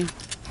an AK?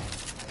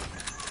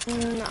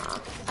 Nah,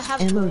 I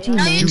have MOG No,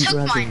 you named took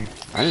Rugged. mine.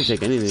 I didn't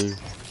take anything.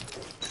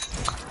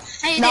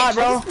 Hey, you Nah, did.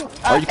 bro.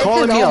 Are you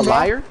calling me a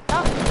liar?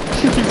 That's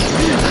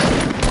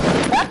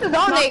his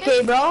own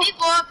AK, bro.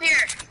 People up here.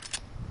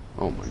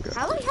 Oh my god.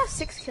 I only have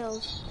 6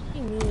 kills. What do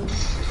you mean?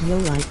 Yo,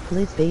 like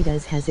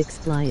Betas has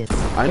expired.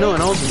 I know,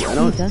 and also, I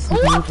know. He doesn't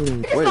need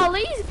loot. Wait, Oh,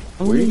 lazy.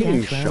 where are you Only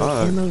getting that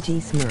shot? round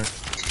MOG Smurf.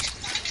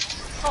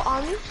 Oh,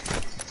 on me?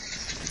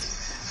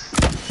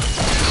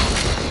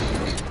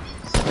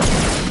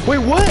 Wait,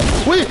 what?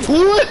 Wait,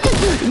 what?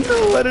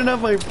 No, I didn't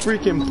have my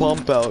freaking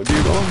pump out,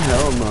 dude. Oh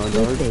hell no,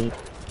 dog. Clickbait.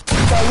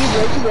 Yo,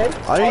 you good?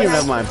 I didn't even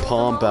have my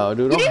pump out,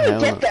 dude. You Oh didn't even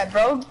hell get no. that,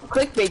 bro.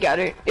 Clickbait got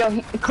it. Yo,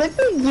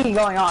 Clickbait's been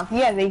going off. He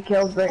has 8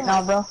 kills right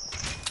now, bro.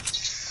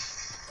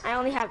 I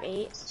only have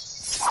 8.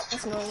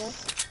 That's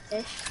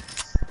normal-ish.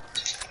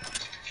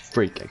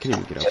 Freak, I can't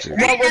even get up here.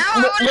 Well, Now I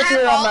would what's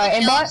have your all the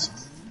aimbot? kills.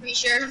 Pretty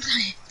sure I'm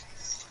playing.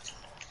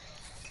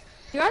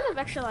 Do you guys have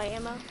extra light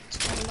ammo?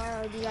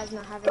 Or do you guys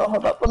not have it? Oh,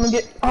 hold up. Let me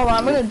get. Hold on,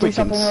 I'm gonna do Freaking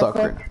something real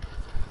sucker. quick.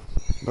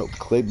 Bro,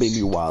 Clay baby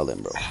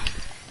wildin', bro.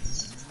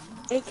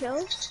 8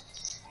 kills?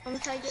 I'm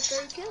gonna try to get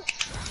 30 kills.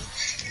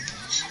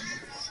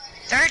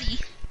 30.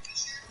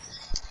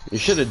 You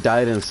should have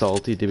died in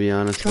salty, to be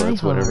honest, but Try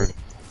it's whatever. hard.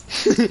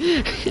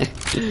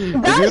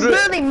 That's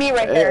literally me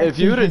right there. If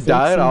you would have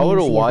Because died, I it's would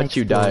have easy watched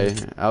you die.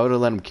 exploit. I would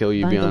have let him kill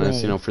you, By be the honest,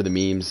 way. you know, for the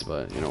memes,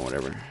 but, you know,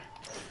 whatever.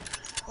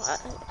 Well,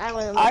 I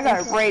wouldn't I look got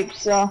into it. raped,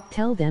 so.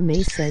 Tell them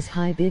Ace says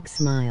hi, big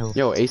smile.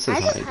 Yo, Ace is I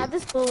just high. had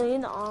this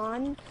balloon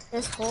on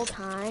this whole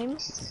time.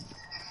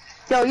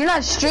 Yo, you're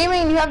not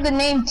streaming? You have the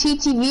name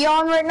TTV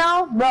on right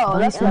now? Bro,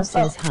 that's Bonzo messed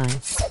up. says hi.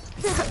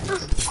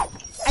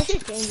 I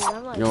should change it.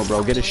 I'm like, Yo,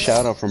 bro, get a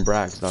shout out from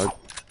Brax, dog.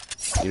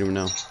 You don't even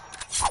know.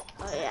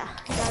 Oh yeah,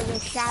 I got a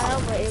good shout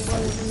out, but it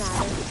wouldn't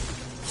matter.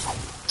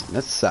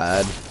 That's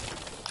sad.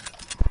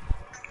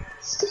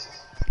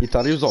 He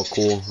thought he was all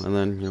cool, and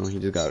then, you know, he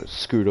just got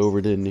screwed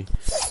over, didn't he?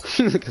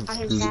 I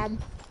heard bad.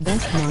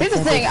 Best mod Here's the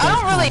ever thing, says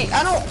hi.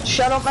 I don't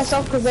shut up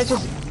myself because that's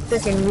just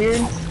freaking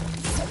weird.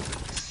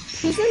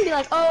 He's gonna be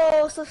like,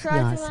 oh,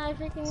 subscribe Yes. to my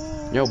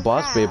freaking. Yo,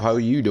 boss babe, how are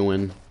you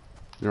doing?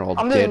 You're all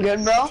I'm dead.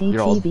 doing good, bro.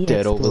 You're all TTV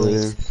dead over there.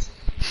 exploits.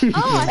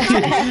 Oh, I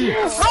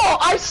thought Bro,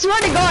 I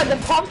swear to God, the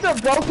pumps are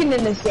broken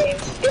in this game.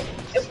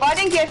 If I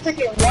didn't get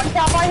freaking one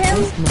tap by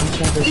him, Best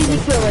mod ever easy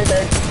says kill right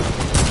there.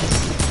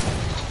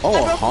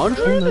 Oh,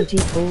 100? Emoji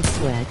full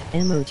sweat.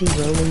 Emoji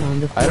rolling on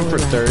the floor. Item for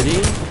laughing. 30?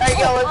 Alright,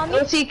 yo,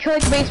 let's see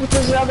clickbaits with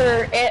this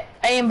other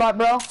aimbot,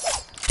 bro.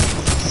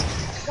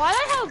 why did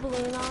I have a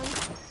balloon on?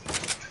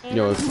 And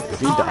Yo, if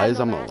he I dies,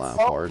 have I'm no gonna laugh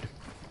mats. hard.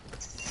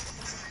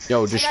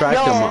 Yo, distract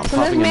Yo, him, can this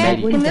popping a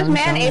man- medi. can this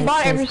man Gonzalez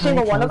aimbot every says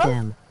single hi, one of tell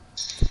them?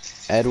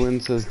 Edwin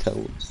says tell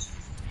him.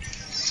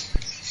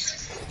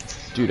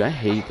 Dude, I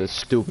hate the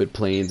stupid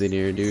planes in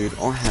here, dude.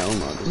 Oh, hell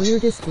no. Dude.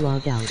 Weirdest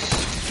logout.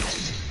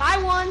 I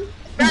won.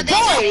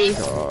 Boy!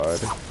 God.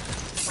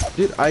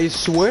 Dude, I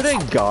swear to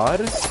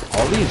God,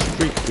 all these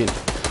freaking...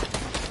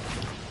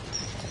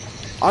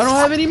 I don't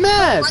have any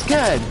mats!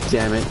 God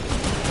damn it.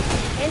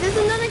 And there's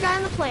another guy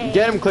on the plane.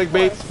 Get him,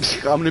 clickbait.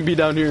 I'm gonna be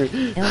down here.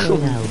 LOL.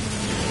 Bro,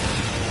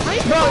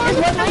 just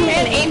let this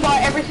man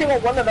aimbot every single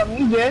one of them,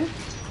 you good?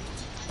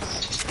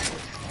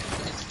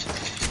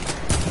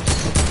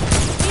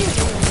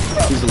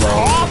 He's low.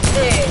 Off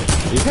it!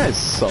 You guys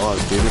suck,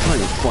 dude. It's not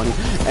even funny.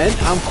 And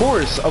of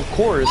course, Oh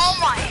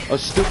my. a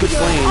stupid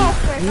plane. Oh,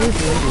 frick.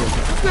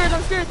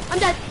 I'm scared. I'm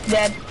dead.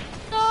 Dead.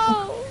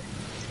 No.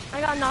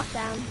 I got knocked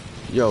down.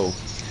 Yo,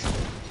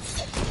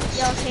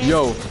 Yo,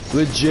 yo,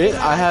 legit,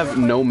 I have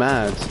no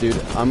mats, dude.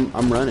 I'm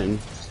running.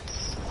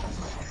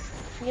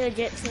 You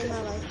legit saved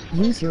my life.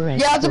 Use your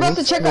Yeah, I was about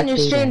to check on your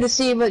stream to Betas.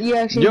 see what you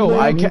actually Yo, do.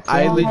 I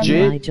Neutral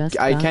legit, just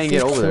I got can't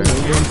get 6 over there.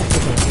 solo wins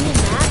today. You need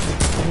that?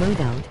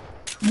 Loadout.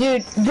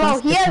 Dude, bro,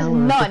 Plus he the has power of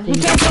none. the He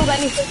can't build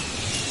anything.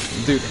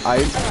 Dude,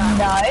 Nice,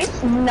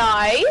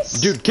 nice.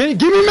 dude,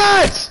 give me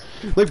mats!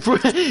 Like, bro,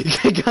 dude,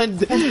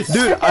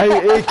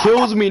 it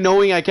kills me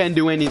knowing I can't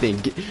do anything.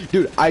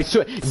 Dude, I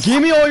swear,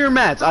 give me all your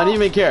mats. I don't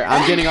even care.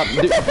 I'm getting up.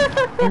 Dude.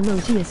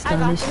 Emoji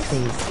astonished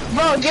face.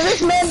 Bro, give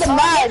this man the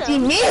mats. He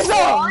needs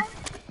them.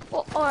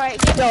 Well,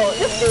 alright. Yo,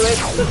 just do it.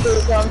 Just do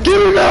it, bro.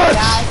 Give me mats!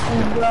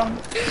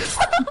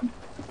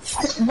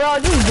 Bro,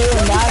 just do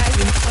it, guys.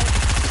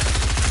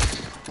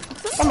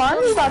 Come on,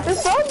 you got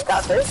this, bro. You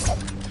got this.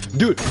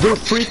 Dude, they're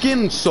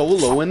freaking so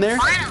low in there.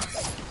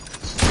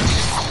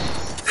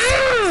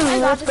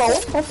 Let's go.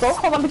 Let's go.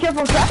 Hold on, be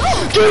careful.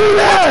 Give me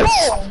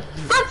mats!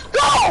 Let's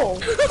go.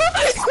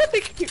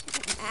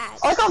 I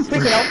like I'm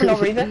freaking out for no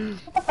reason.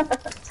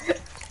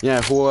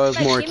 Yeah, who has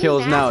Like, more give me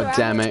kills mats or now? I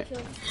Damn will it. kill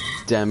you.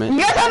 Damn You it.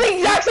 guys have the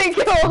exact same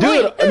kill.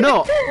 Dude, no.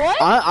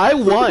 What? I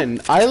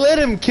won. I let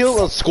him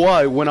kill a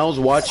squad when I was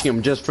watching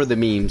him just for the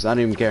memes. I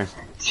don't even care.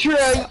 True.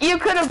 You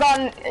could have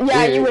gone.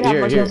 Yeah, you would have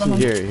more kills than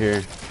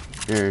him.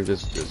 Here,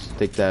 just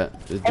take that.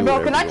 Just Hey, do bro,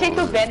 whatever can I you take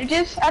those want.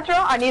 bandages after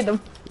all? I need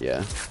them.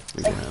 Yeah.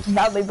 You can have.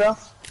 Badly, bro.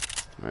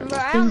 Alright, Bro, well.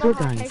 I don't know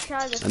Finger how I guns.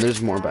 tried this. And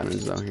there's more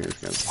bandages out here,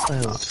 guys.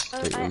 Oh.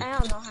 Take I them.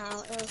 don't know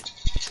how.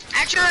 I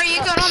Actually, are you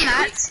good on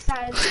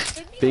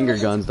that? Finger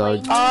guns,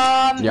 dog.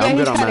 Yeah, I'm good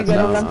he's on kinda mats good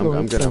now. at them.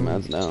 I'm good on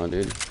mats now,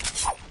 dude.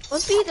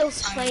 Let's be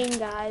those plane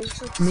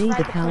guys. Let's May ride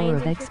the power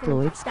planes of and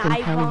exploits freaking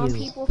dive compel bomb you.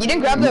 people You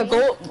didn't from grab the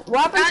plane. gold. What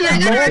happened to I your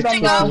got gold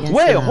everything gun, else. though?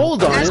 Wait,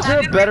 hold on. That's Is there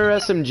a not better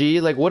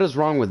SMG? Like, what is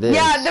wrong with this?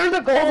 Yeah, there's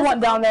a gold one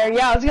down there.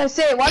 Yeah, I was gonna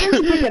say, why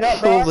didn't you pick it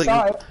up, bro? I I'm was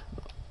sorry.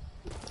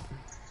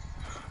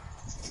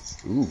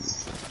 Ooh.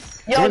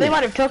 Yo, Damn they it.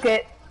 might have took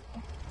it.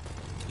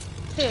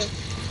 Who?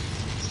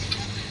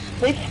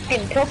 They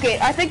fucking took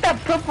it. I think that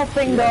purple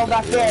thing, though,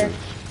 back there.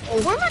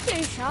 Where am I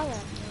getting shot at?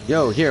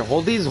 Yo, here,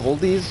 hold these. Hold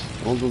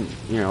them.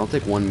 Here, I'll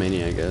take one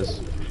mini, I guess.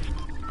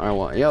 Alright,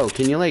 well, yo,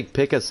 can you, like,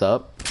 pick us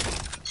up?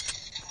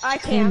 I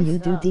Can can't. you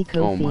do deco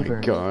Oh my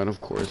fever? god, of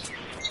course.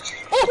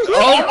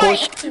 Oh, of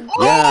course.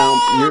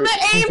 Oh, You're... the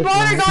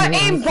aimbot got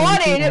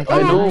aimbotted.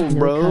 I know, No,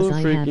 bro. 'cause I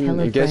have Freaking,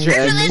 hella I guess your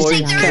friends who exploits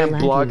say can't they're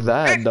block laggy.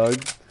 that, dog.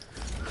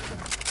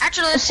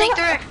 Actually, let's take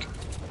the wreck.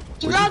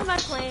 He robbed my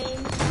plane.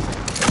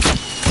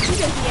 He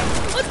does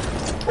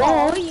the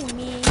Oh, what do you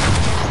mean?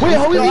 Wait,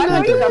 how is Yo, he I know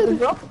not you got dead? this,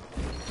 bro.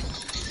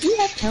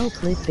 Tell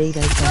Clip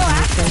Beta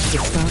says to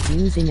stop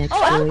using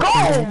exploits go, and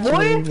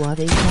actually boy. what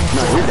a No,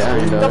 you're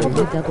down, dog.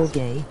 you double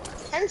gay.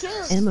 10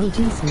 kills. MOG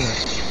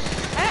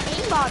Smith. I got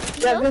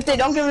aimbot. Yeah, I was gonna say,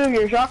 don't give him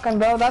your shotgun,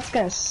 bro. That's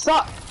gonna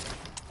suck.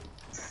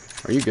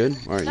 Are you good?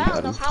 Alright, you I got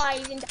don't know him. how I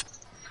even.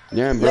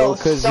 Yeah, bro,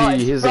 because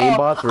his bro,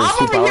 aimbots were too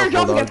I'm over here powerful,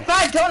 dropping a dog.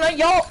 fat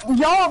donut.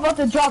 Y'all about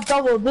to drop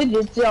double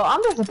digits. Yo,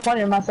 I'm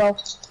disappointed in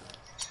myself.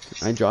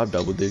 I dropped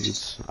double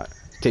digits.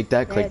 Take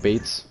that,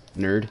 clickbaits,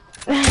 nerd.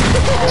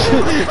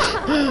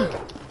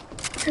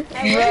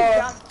 Hey,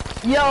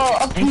 Bro, yo,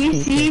 a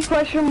PC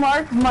question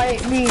mark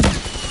might be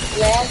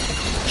long.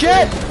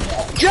 Jet!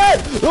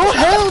 Jet! Oh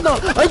hell no!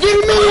 I get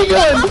a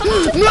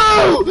minigun!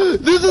 No!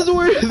 This is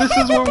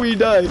where we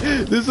die.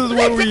 This is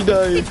where we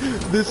die.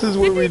 This is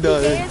where we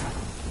die.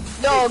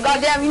 No,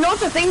 goddamn, you know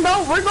what's the thing,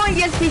 bro? We're going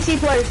against PC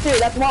players too.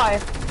 That's why.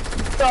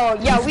 So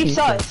yeah, we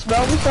sus, bro.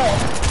 We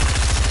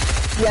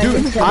sus. Yeah,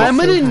 Dude, I'm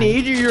gonna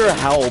need your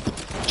help.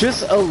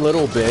 Just a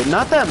little bit.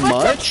 Not that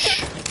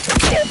much.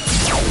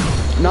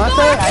 Not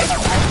that.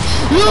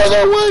 Look at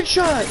that one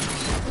shot!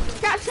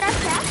 Trap.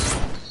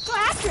 Go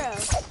Astro.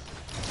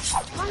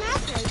 Come on,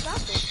 Astro.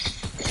 Stop it.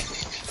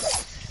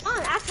 Come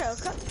on, Astro.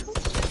 Come.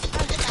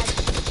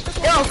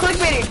 Yo,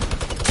 clickbaiting.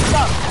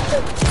 Stop.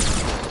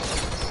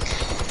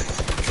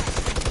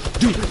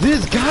 Dude,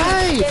 this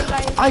guy!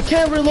 I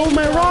can't reload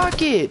my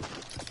rocket!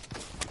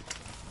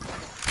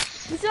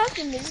 You still have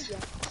to ninja.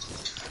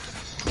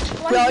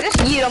 Yo, just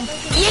eat him.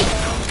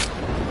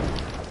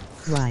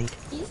 Right.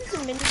 He uses a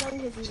minigun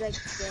because he's like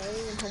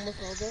gay and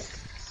homophobic.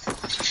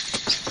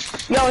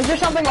 Yo, is there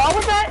something wrong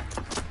with that?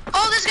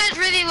 Oh, this guy's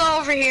really low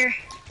over here.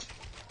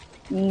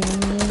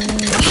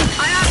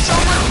 I got so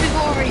much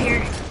people over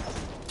here.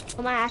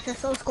 Oh my ass,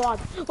 so squad.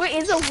 Wait,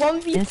 it's a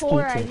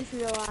 1v4, I just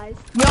realized.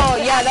 Yo,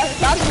 yeah, that's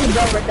the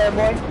joke right there,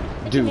 boy.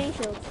 Dude,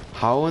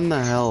 how in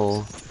the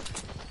hell?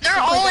 They're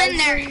all in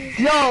there.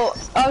 Yo,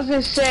 I was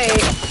gonna say,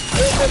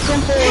 it's a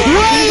simple.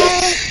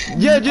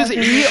 Yeah, just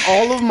eat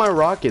all of my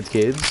rockets,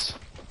 kids.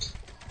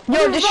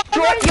 Yo,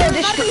 destroy. Yo,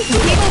 destroy.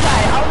 Eagle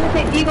that. I was gonna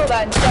say eagle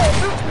that instead.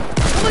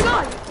 Oh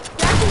my god!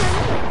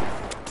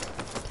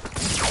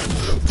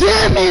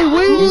 Damn it!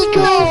 Where did he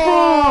come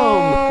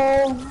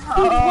from?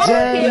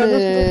 Damn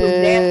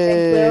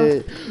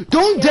it!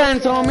 Don't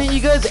dance on me! You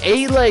guys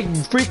ate like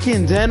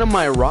freaking 10 of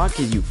my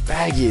rockets, you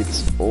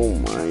faggots! Oh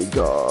my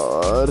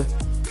god.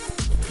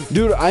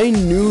 Dude, I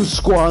knew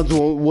squads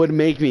would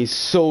make me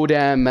so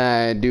damn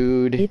mad,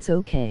 dude. It's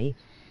okay.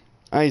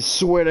 I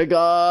swear to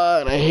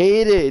God, I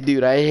hate it,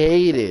 dude. I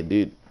hate it,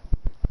 dude.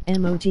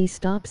 MOG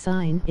stop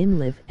sign in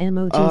live.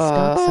 MOG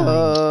stop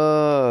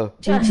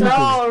sign.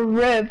 No,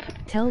 rip.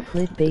 Tell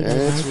Clip Beta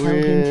I tell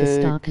him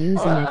to stop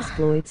using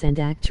exploits and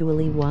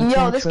actually watch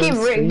Yo, this game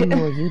rigged. stream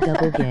or you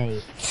double gay.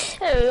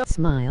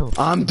 Smile.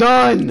 I'm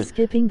done!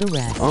 Skipping the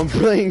rest. I'm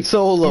playing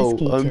solo.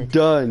 Escated. I'm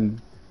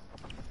done.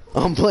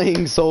 I'm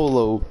playing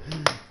solo.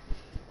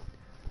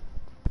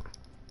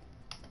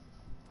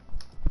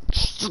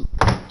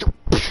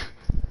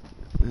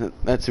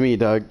 That's me,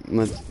 dog.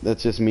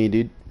 That's just me,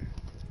 dude.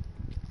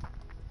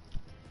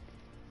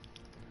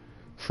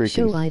 Freaking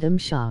Show item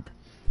shop.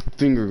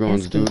 finger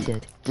guns, dude.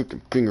 Escated.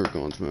 Freaking finger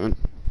guns, man.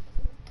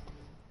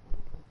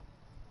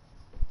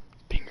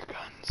 Finger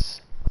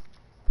guns.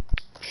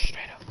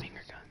 Straight up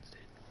finger guns, dude.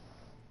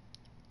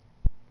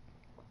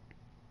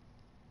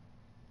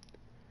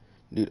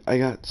 Dude, I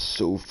got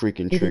so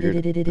freaking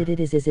triggered.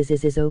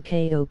 Is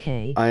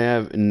okay. I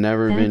have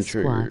never been Thanks,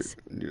 triggered. squads.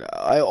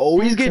 I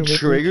always Thanks, get Rick, we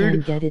triggered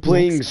can get it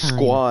playing next time.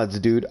 squads,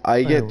 dude.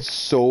 I Bro. get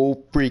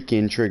so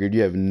freaking triggered.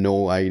 You have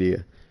no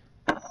idea.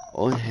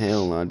 Oh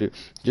hell no, dude.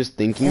 Just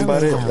thinking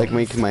about it, LOL. like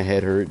making my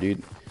head hurt,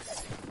 dude.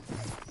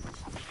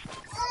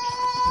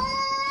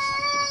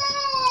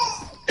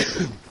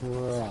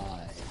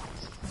 Right.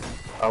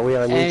 Are we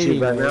on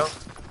YouTube right now?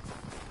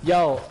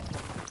 Yo.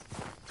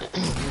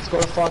 Let's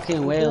go to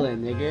fucking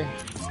Wayland, nigga.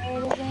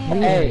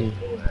 Hey,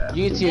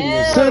 YouTube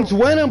nigga. Since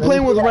when I'm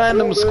playing with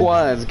random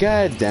squads?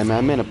 God damn it,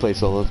 I'm gonna play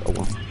solos. Oh,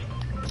 well.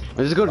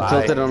 I'm just gonna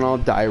tilt it and I'll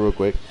die real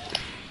quick.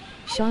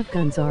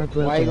 Shotguns are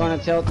broken. Why are you gonna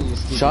tilt it, you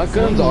stupid?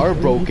 Shotguns are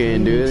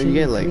broken, dude. You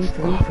get like.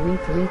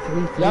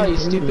 Yo, you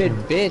stupid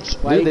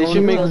bitch. Why Dude, they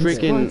should make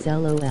freaking.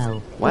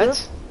 LOL.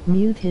 What?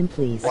 Mute him,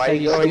 please. Why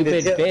you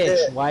stupid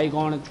bitch? Why are you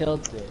going to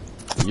tilt it?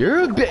 You're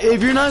a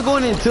if you're not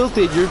going in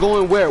tilted, you're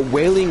going where?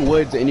 Wailing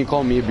Woods, and you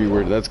call me a B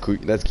word. That's cool.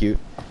 That's cute.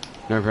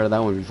 Never heard of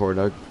that one before,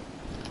 Doug.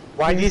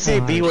 Why do you say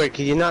B word?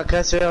 Can you not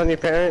cuss around your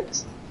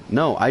parents?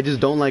 No, I just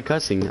don't like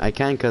cussing. I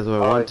can cuss if I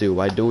want to.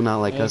 I do not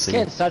like cussing.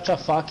 This kid's such a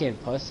fucking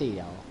pussy,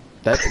 yo.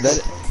 That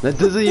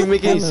doesn't even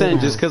make any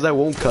sense. Just because I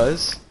won't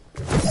cuss.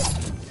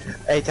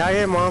 Hey, tell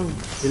your mom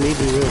to leave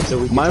the room so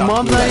we can My talk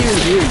mom's to not you.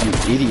 even here,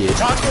 you idiot.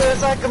 Talk to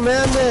us like a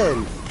man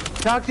then.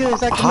 Talk to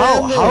us like a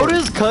man then. How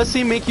does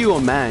cussing make you a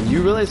man?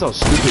 You realize how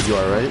stupid you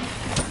are, right?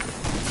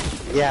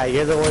 Yeah,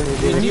 you're the one who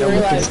didn't You know what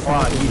realize- this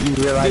was.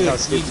 You realize how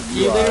stupid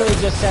You you are.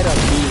 literally just said a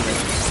B word.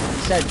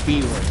 You said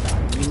B word.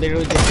 You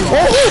literally just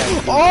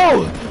said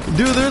Oh!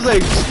 Dude, there's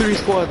like 3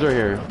 squads right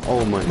here.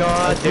 Oh my.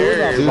 No,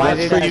 dude. Dude, Why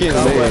that's did I freaking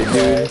go lit, like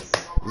dude. that?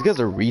 These guys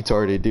are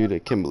retarded, dude. I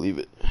can't believe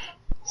it.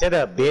 Shut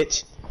up,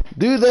 bitch.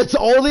 Dude, that's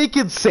all they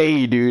could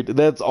say, dude.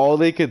 That's all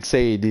they could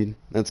say, dude.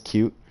 That's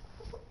cute.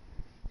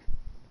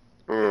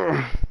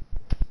 Ugh.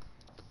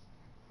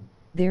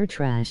 They're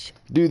trash.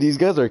 Dude, these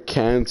guys are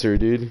cancer,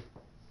 dude.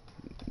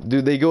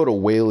 Dude, they go to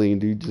whaling,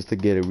 dude, just to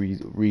get a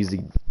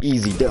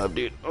easy dub,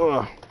 dude.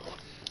 Ugh.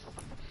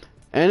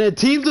 And a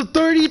teams of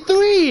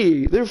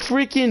 33! They're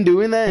freaking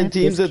doing that in F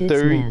teams this of kid's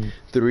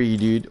 33,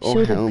 dude. Oh,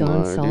 Should hell have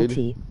gone no,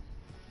 salty. dude.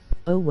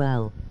 Oh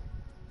well.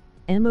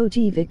 MOG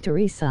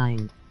victory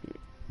sign.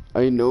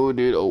 I know,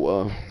 dude. Oh,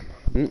 wow.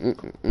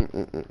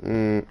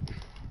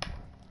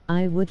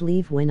 I would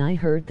leave when I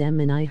heard them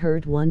and I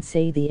heard one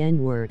say the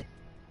N-word.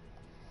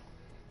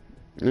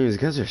 These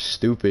guys are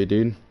stupid,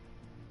 dude.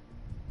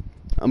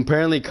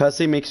 Apparently,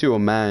 cussing makes you a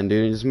man,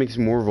 dude. It just makes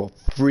you more of a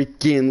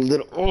freaking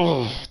little.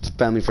 Oh, it's a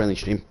family-friendly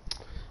stream.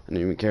 I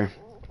don't even care.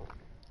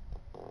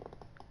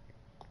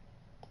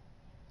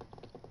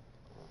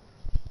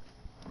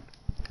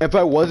 If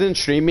I wasn't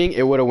streaming,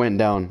 it would have went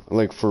down,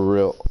 like for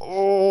real.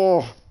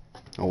 Oh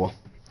well.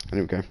 I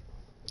don't care.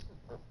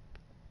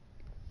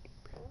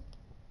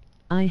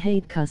 I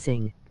hate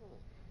cussing.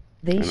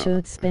 They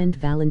should spend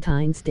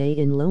Valentine's Day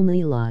in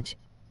Lonely Lodge.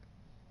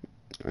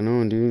 I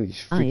know, dude.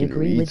 These I freaking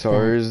agree with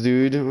retards,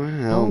 dude. Oh,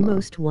 hell no.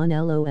 Almost one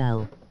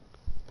LOL.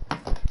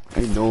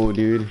 I know,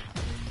 dude.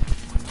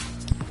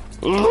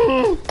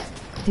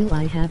 Do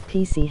I have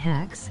PC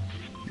hacks?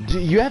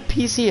 You have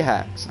PC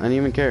hacks. I don't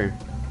even care.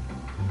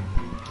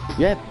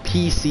 You have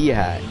PC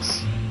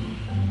hacks.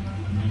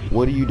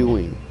 What are you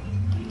doing?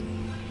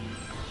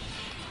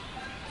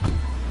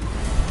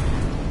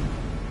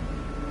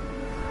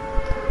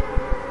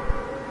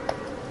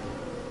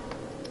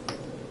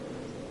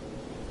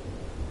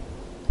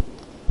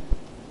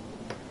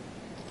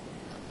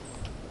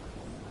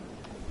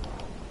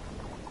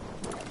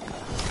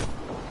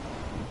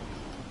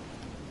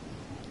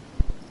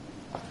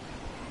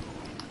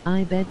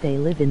 I bet they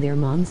live in their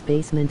mom's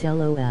basement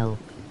LOL.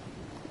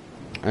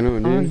 I know,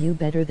 dude. Are you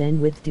better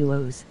than with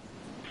duos?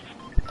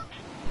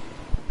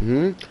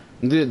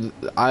 Dude,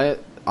 I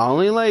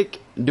only like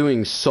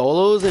doing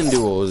solos and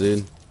duos,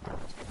 dude.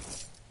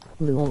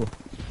 Lol.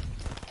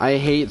 I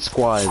hate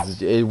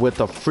squads with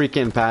a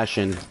freaking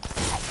passion.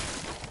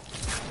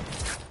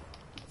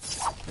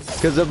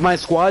 Because if my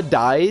squad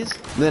dies,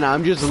 then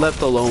I'm just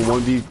left alone,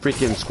 won't be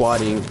freaking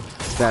squatting.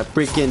 That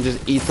freaking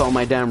just eats all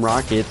my damn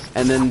rockets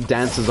and then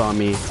dances on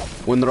me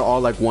when they're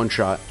all like one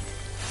shot.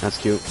 That's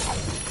cute.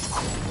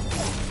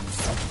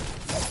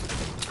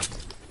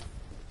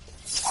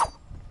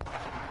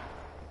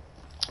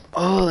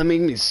 Oh, that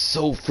made me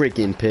so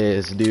freaking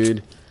pissed,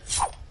 dude.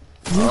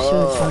 You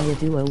should try a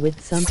duo with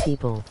some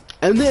people.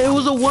 And then it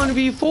was a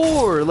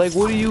 1v4. Like,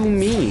 what do you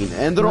mean?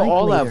 And they're Like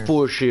all later. at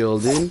full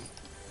shield, dude.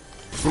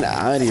 Get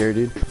out of here,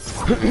 dude.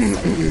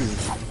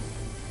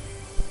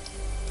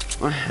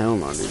 Oh, hell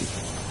no, dude.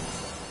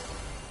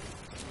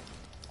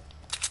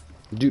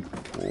 Dude,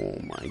 oh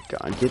my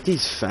god. Get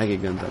these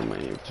faggot guns out of my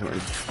inventory.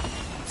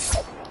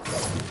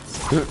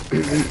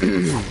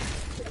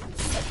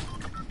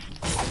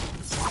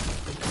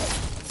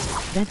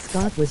 That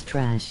Scott was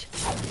trash.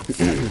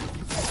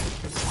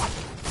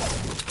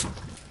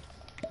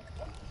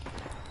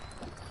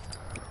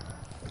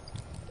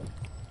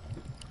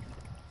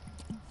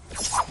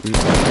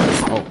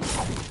 Oh.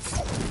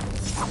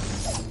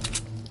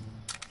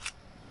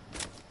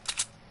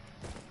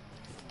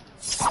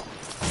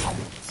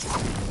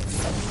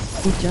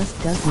 It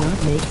just does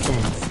not make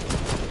sense.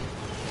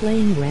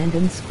 Playing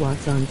random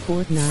squats on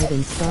Fortnite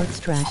and starts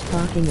trash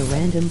talking a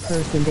random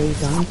person they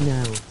don't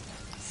know.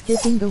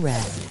 Skipping the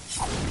rest.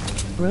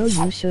 Bro,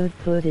 you should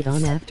put it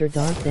on after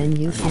dark, then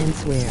you can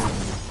swear.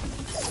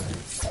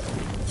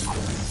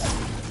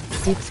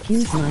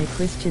 Excuse my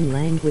Christian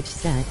language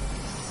set.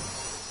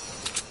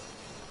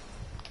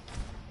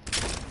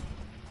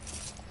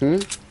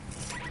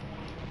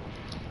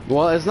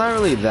 Well, it's not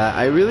really that.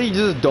 I really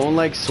just don't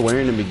like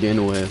swearing to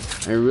begin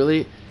with.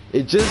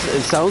 It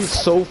sounds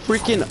so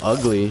freaking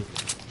ugly.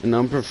 and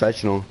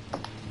unprofessional.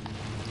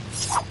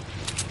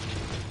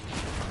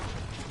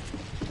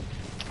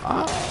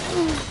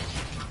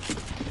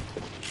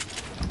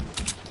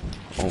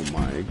 Oh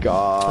my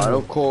god,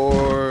 of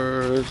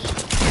course.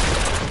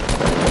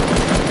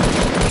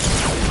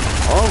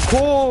 Of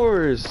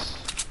course.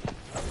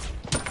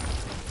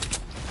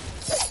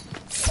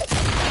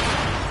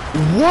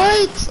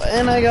 What?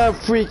 And I got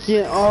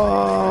freaking,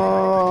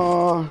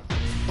 oh.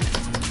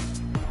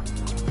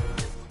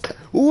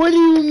 What do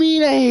you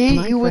mean I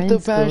hate you with the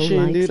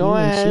passion, dude? Oh,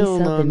 hell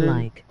no,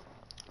 dude.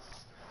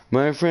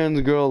 My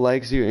friend's girl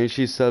likes you and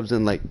she subs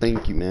and like,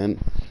 thank you, man.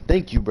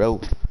 Thank you,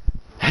 bro.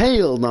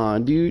 Hell no,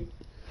 dude.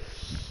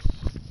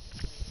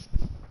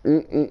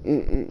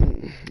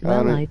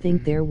 Well, I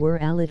think there were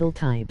a little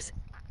types.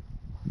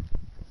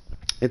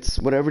 It's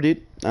whatever,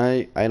 dude.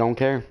 I don't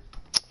care.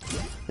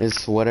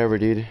 It's whatever,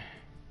 dude.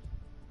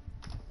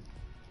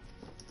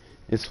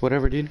 It's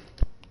whatever, dude.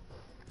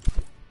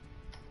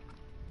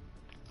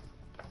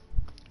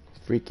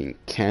 Freaking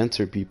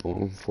cancer people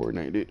on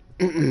Fortnite,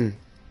 dude.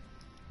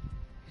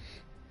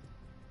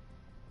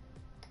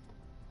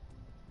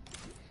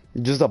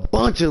 Just a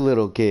bunch of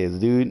little kids,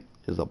 dude.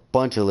 Just a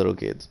bunch of little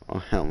kids. Oh,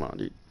 hell no,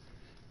 dude.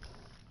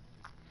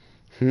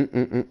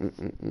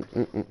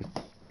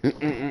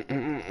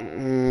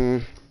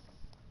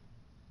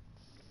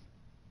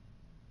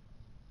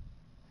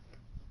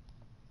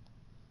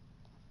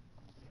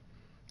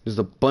 There's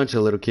a bunch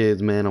of little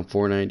kids, man, on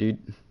Fortnite, dude.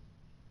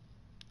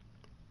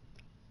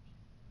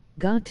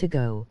 Got to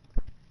go.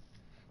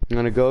 I'm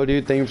gonna go,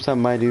 dude. Thank you for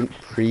stopping by, dude.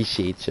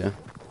 Appreciate ya.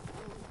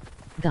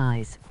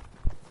 Guys.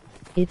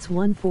 It's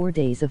 4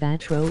 days of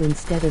Atro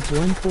instead of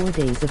 4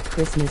 days of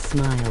Christmas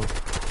smile.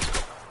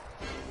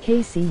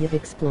 KC of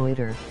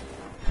Exploiter.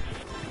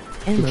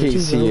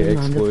 Emoji rolling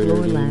on the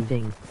floor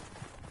laughing.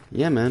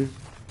 Yeah, man.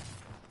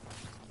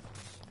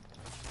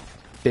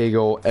 Big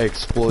ol'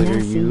 exploiter,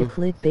 you.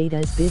 Clickbait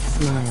as big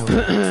smile.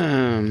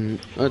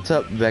 What's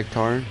up,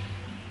 Vector?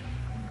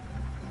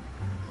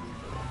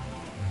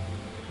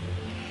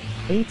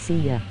 8 see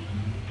ya.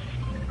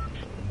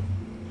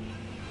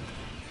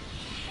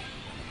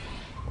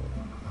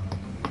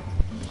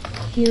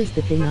 Here's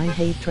the thing, I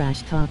hate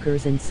trash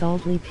talkers and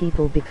salty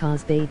people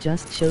because they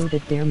just show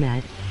that they're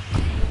mad.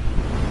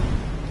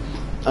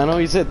 I know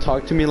he said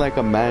talk to me like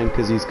a man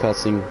because he's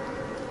cussing.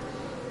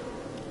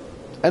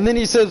 And then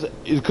he says,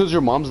 because your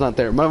mom's not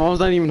there. My mom's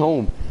not even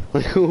home.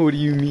 Like, what do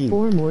you mean?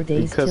 4 more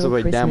days because till if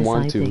I Christmas, damn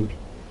want I to. think.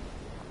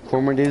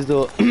 4 more days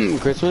till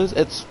Christmas?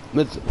 It's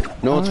 5.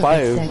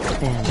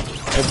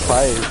 It's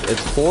 5.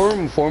 It's 4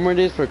 more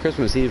days for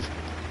Christmas Eve.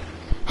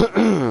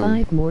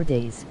 5 more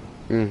days.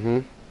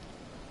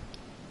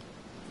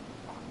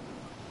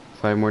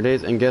 5 more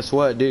days, and guess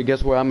what, dude?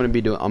 Guess what I'm gonna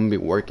be doing? I'm gonna be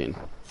working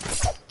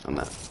on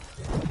that.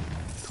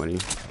 20.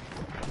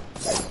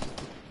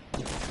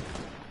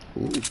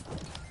 Ooh.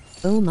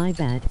 Oh my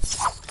bad.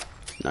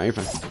 No, you're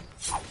fine.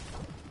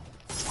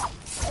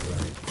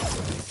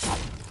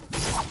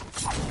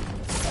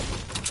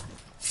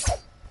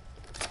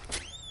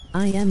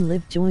 I am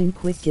live join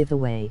quick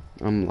giveaway.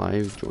 I'm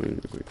live join.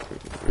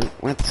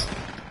 What?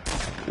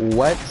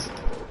 What?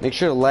 Make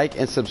sure to like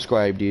and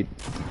subscribe, dude.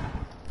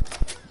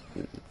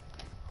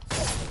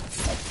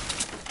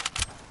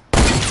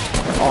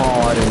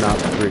 Oh, I did not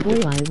freak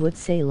it. Boy, I would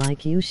say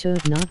like you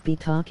should not be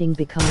talking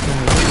because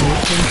I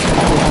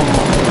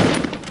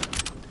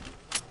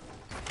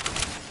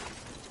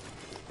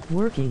would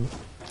working.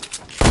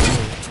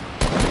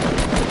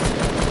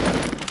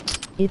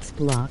 It's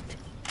blocked.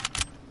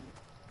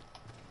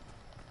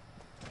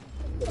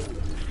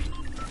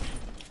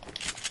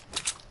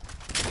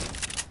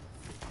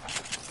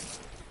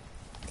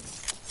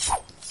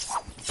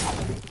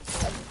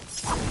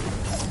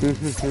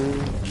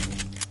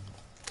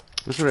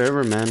 It's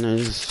whatever, man.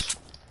 It's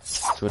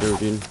whatever,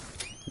 dude.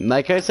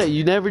 Like I said,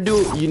 you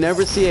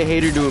never see a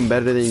hater doing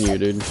better than you,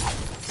 dude.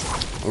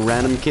 A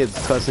random kid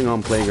cussing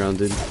on playground,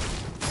 dude.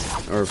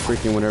 Or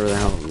freaking whatever the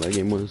hell that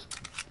game was.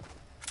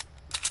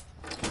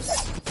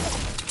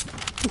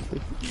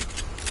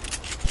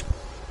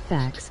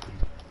 Facts.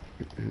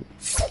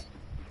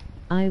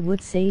 I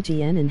would say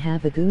GN and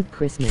have a good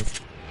Christmas.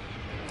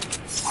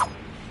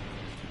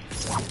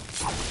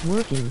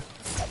 Working.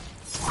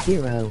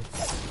 0.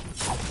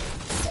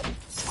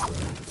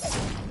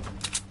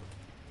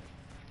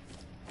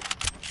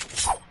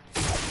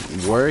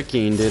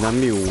 Working, dude. I'm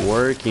gonna be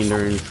working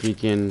during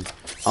freaking...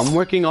 I'm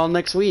working all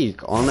next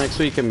week. All next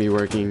week I'm be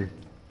working.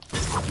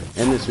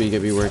 And this week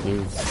I'll be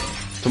working.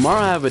 Tomorrow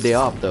I have a day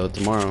off, though.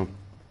 Tomorrow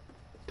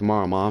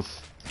I'm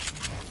off.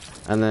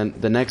 And then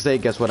the next day,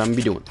 guess what I'm gonna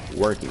be doing?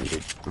 Working,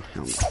 dude. Oh,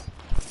 hell no.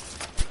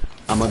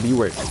 I'm gonna be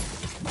working.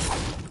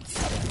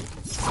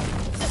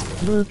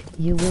 Look,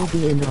 you will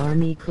be in the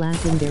army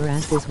clapping their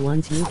asses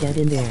once you get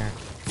in there.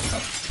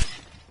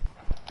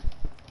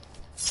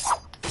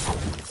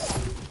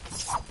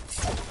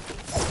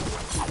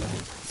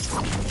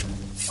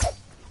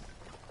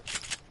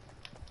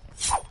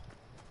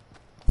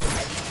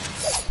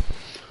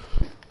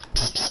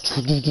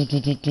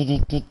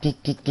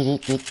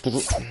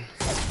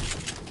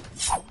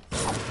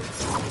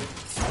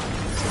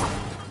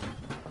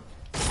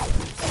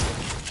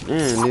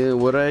 Man, dude,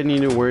 what do I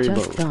need to worry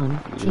Just about? gone.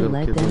 You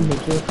let them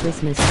make your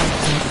Christmas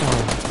that's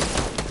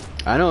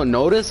all. I don't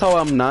notice how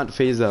I'm not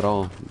phased at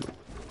all.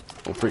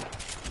 Oh, freak.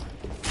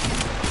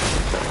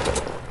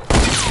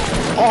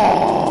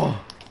 Oh!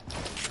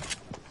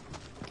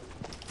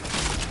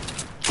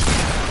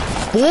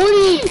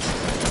 40!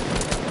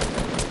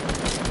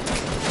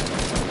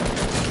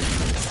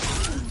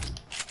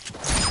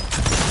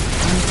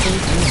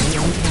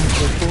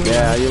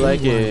 Yeah, how you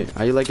like it?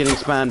 How you like getting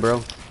spanned,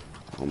 bro?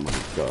 Oh my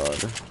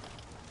god.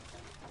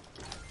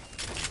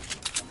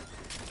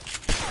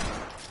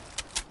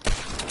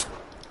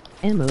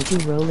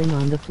 Emoji rolling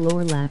on the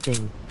floor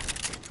laughing.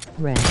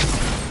 Red.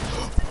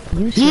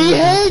 He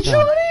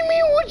headshotted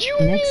me? What you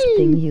Next mean?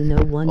 thing you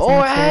know, once Oh,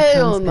 Axel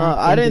hell comes no. back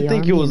I from didn't the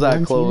think it army was and that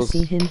once close.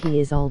 you see him, he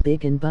is all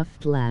big and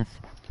buffed. Laugh.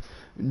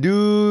 Dude.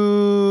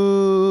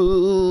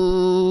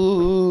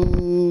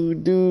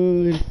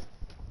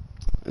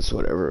 It's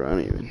whatever. I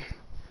don't even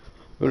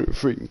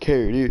freaking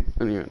care, dude.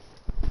 I don't even.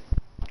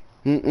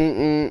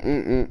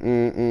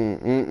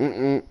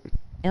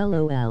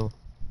 LOL.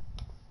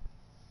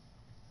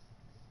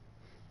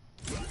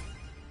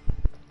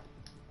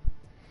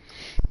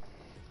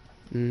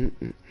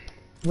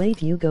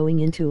 Wait, you going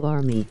into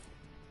army?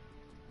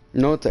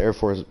 No, it's the Air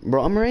Force.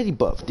 Bro, I'm already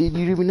buffed, dude. You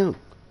didn't even know.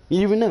 You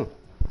didn't even know.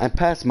 I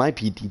passed my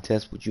PT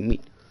test. What you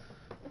mean?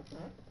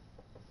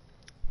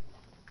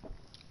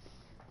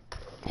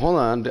 Hold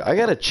on. I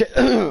gotta check.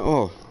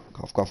 Oh,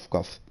 cough, cough,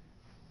 cough.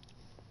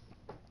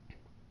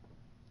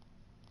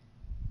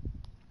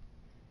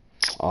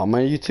 Oh,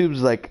 my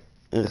YouTube's like,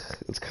 ugh,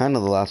 it's kind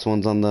of the last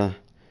ones on the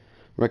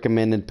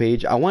recommended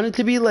page. I want it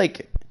to be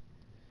like,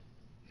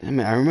 damn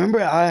it, I remember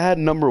I had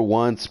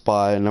 #1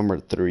 spot and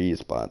 #3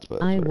 spots,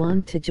 but I whatever.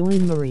 want to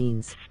join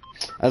Marines.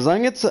 As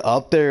long as it's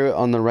up there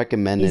on the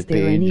recommended Is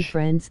there page. any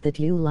friends that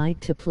you like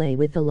to play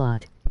with a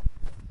lot?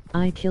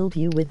 I killed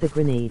you with the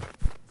grenade.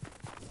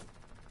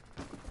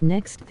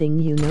 Next thing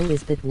you know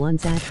is that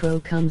once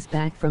Atro comes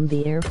back from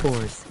the Air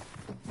Force,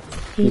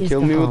 You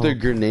killed me with a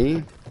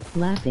grenade?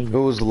 Laughing. It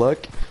was luck.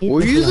 It Were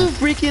was you the luck.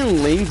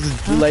 freaking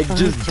Lynx, like, Top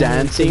just 5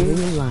 giants in dancing?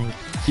 real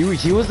life.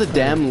 He was the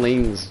damn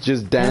Lynx,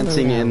 just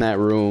dancing LOL. in that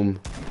room.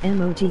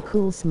 Emoji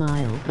cool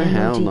smile.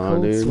 Hell Emoji no,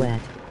 cold dude.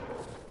 sweat.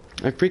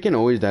 I freaking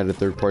always died to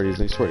third parties,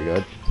 I swear to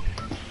God.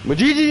 But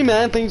GG,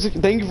 man, thank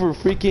you for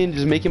freaking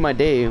just making my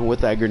day with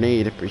that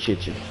grenade.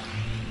 Appreciate you.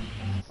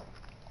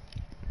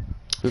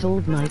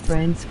 Told my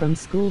friends from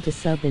school to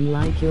sub and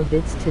like your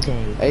bits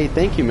today. Hey,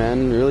 thank you,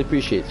 man. Really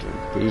appreciate you.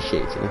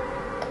 Appreciate you.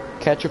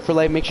 Catch it for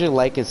life. Make sure to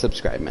like and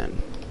subscribe, man.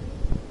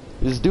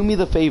 Just do me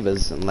the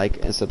favors and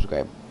like and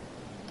subscribe.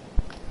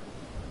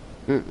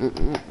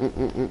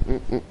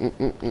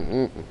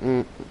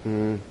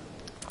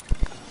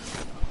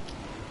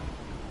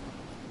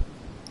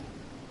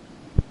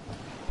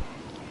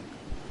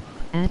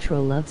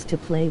 Atro loves to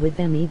play with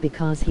Emmy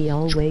because he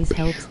always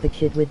helps the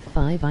kid with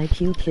 5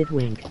 IQ. Kid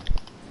wink.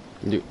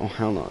 Dude, oh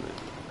hell no, dude.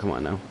 Come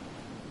on now.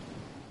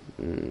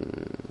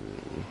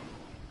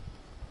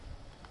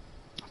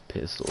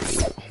 Pistol,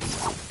 dude.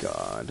 Oh my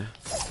god.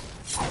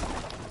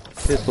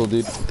 Pistol,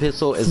 dude.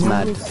 Pistol is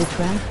mad. Notice the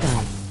trash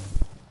guy.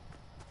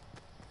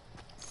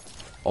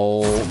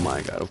 Oh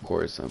my god, of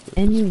course.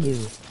 NUU.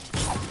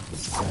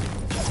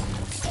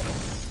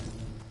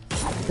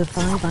 The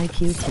 5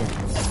 IQ kid.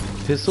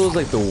 Pistol is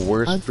like the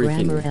worst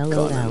freaking grammar gun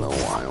LOL. in a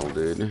while,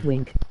 dude.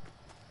 Wink.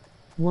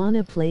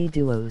 Wanna play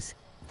duos?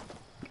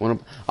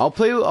 I'll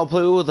play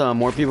with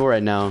more people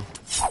right now.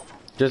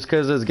 Just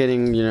cause it's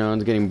getting, you know,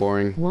 it's getting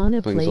boring.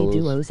 Wanna playing play solos.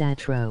 duos,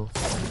 Atro?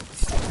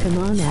 Come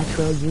on,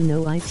 Atro, you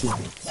know IT.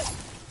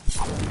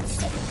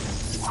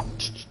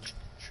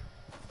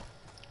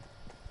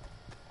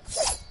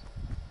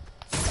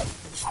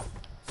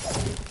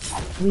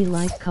 We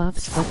like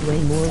cops, but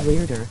way more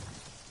weirder.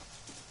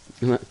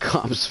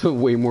 Cops, but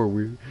way more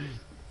weird.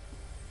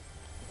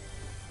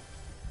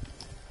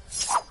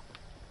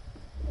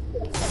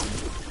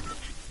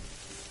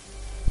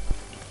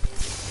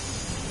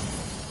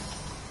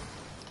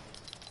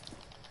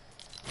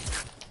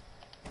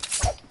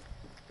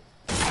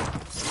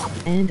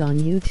 And on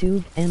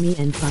YouTube, Emmy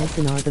and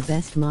Python are the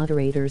best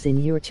moderators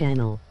in your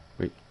channel.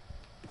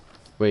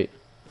 Wait.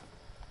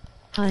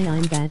 Hi,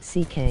 I'm Bat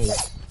CK.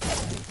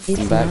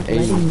 It's Back not 80.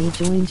 letting me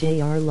join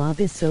JR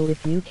lobby, so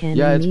if you can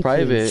Yeah, it's me,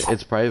 private. please.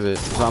 It's private.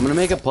 So I'm gonna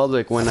make it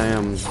public when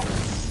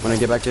I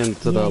get back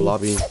into the Yay.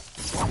 lobby.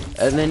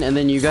 And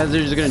then you guys are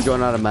just gonna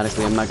join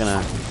automatically. I'm not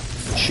gonna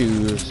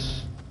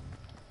choose.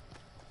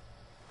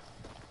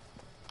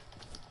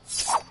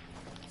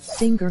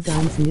 Finger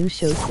Guns new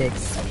show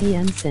 6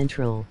 p.m.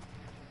 Central.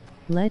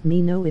 Let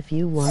me know if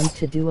you want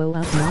to duo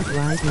up, not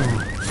right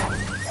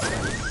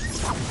now.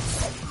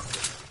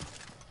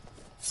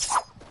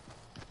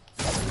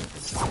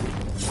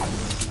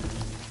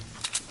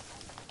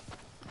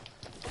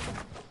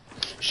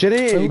 Should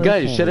I, Oh,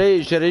 guys?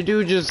 okay. Should I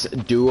do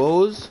just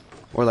duos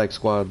or like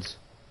squads?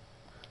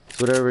 It's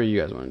whatever you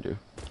guys want to do.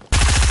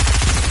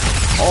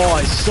 Oh,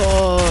 I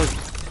suck.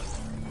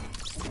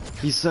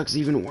 He sucks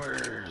even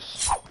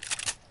worse.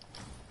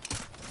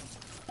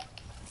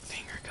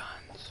 Finger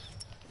guns.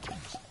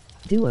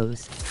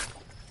 Duos.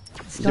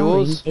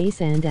 Starring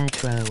Ace and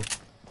Atro.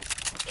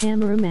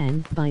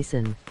 Cameraman,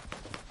 Bison.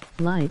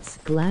 Lights,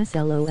 glass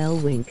LOL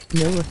wink,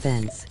 no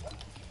offense.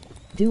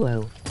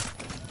 Duo.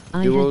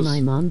 I had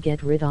my mom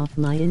get rid of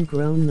my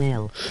ingrown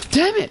male.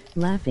 Damn it!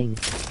 Laughing.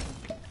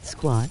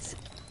 Squads.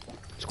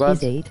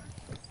 Squads? Is 8.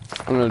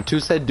 I don't know, 2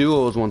 said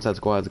duos, 1 said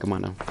squads. Come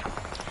on now.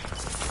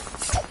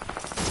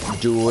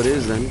 Duo it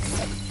is then.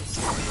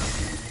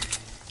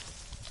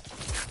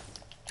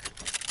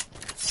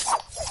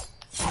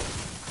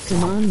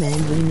 Come on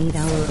man, we need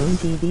our own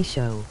TV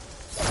show.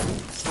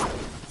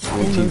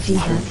 Emoji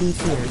happy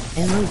tears,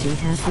 emoji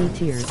happy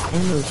tears,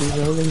 emoji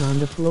rolling on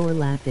the floor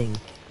laughing.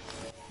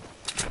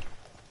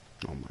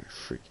 Oh my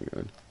freaking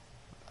god.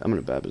 I'm in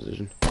a bad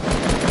position.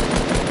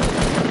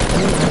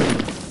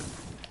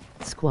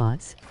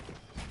 Squads.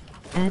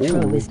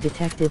 Atro is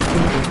detective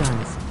finger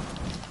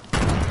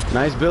guns.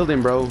 Nice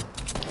building, bro.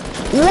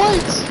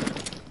 What?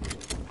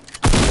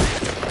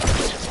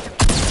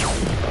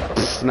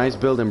 Nice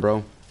building,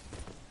 bro.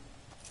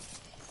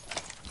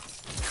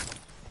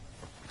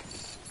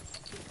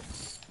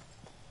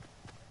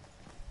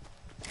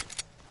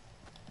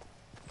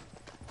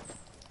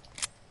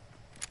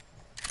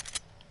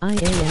 I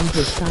am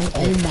his side.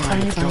 Oh my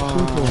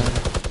god.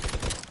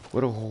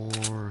 What a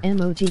whore.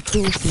 Emoji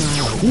cool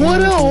smile.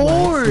 What a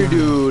whore,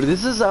 dude.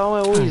 This is how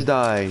I always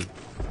die.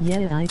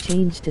 Yeah, I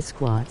changed to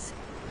squads.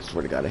 I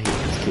swear to god, I hate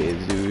these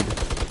kids, dude.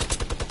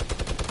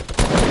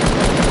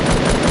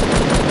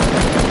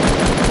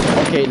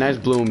 Okay, nice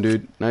bloom,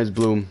 dude. Nice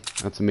bloom.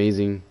 That's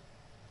amazing.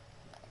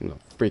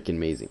 Freaking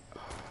amazing.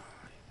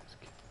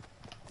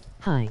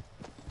 Hi.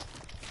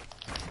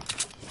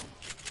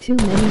 Too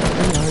many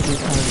RD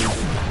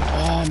parties.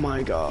 Oh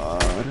my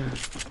god.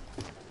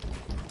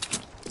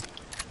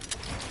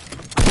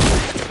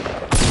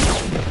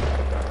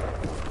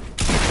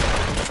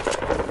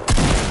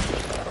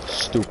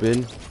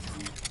 Stupid.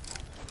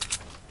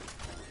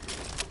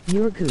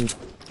 You're good.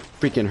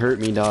 Freaking hurt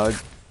me, dog.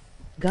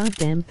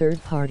 Goddamn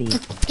third party.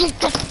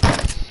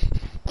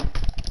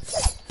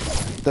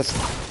 That's...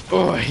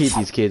 Oh, I hate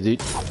these kids,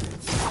 dude.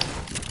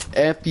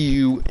 F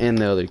you and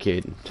the other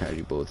kid. Tired of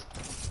you both.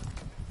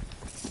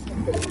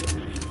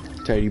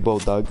 Tired of you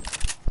both, dog.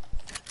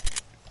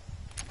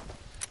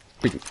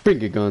 Bring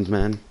your guns,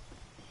 man.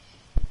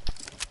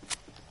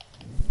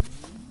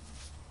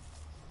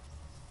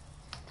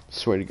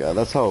 Swear to god,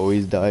 that's how I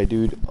always die,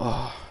 dude.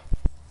 Oh.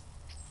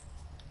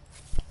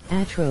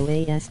 Atro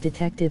AS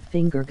Detective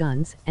Finger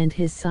Guns, and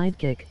his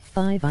sidekick,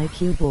 5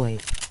 IQ Boy.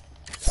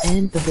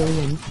 And the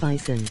villain,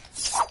 Bison.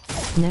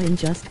 Nah,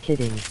 just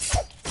kidding.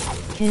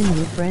 Can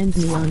you friend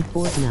me on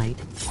Fortnite?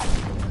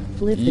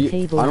 Flip the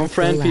table. I don't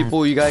friend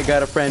people, you guys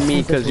gotta friend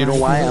me, cause you know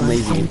why? I'm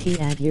lazy. I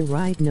can't add you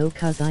right no,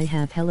 cause I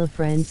have hella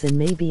friends and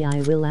maybe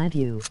I will add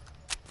you.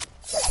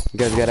 You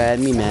guys gotta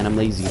add me, man, I'm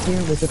lazy.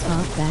 There was a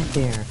pop back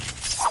there.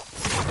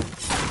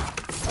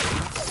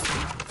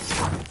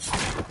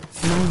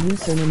 My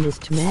username is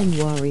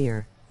Tman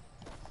Warrior.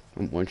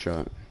 I'm one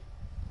shot.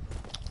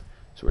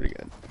 Swear to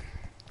god.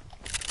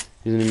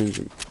 Username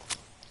is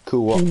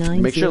cool. Well,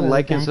 make sure to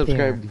like and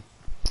subscribe.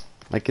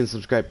 Like and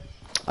subscribe.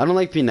 I don't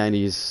like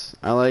P90s.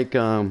 I like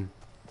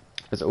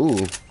it's,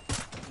 ooh,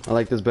 I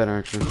like this better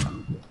actually.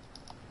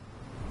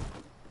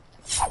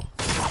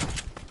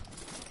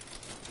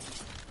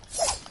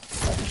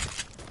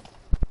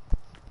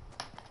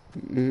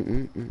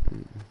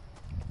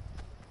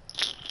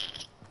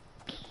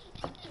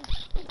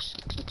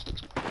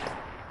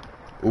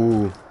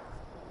 Ooh.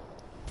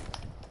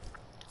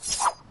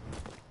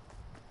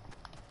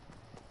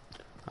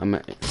 I'm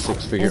at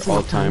 6-figure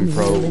all-time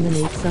pro.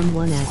 Eliminate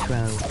someone,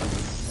 Atro.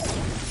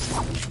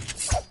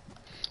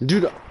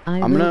 Dude,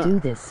 I'm gonna do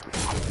this.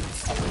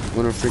 I'm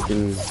gonna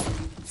freaking.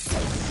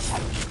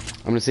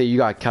 I'm gonna say you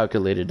got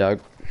calculated,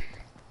 dog.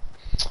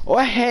 Oh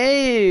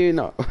hey,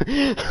 no.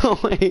 Oh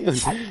my.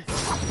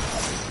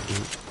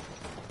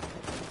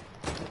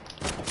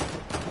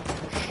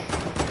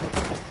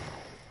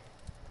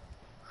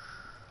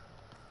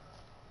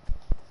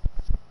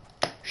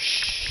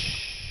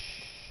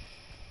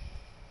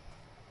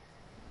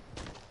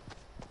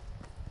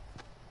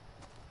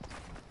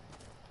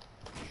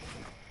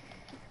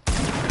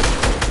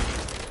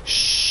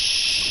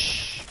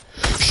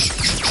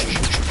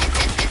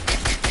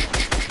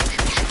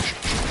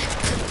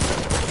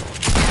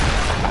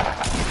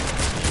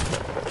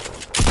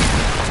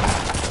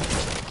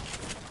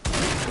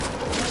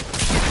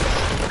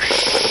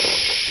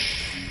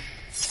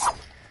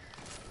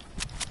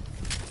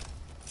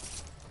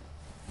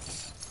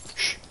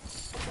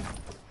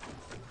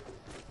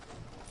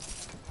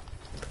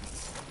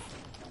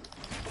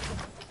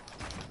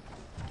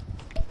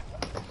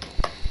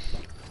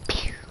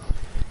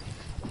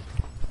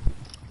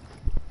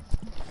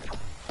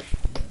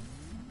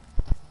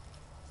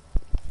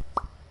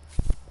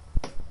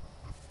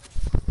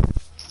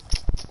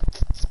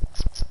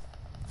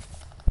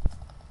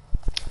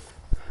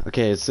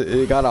 Okay,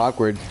 it got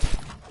awkward.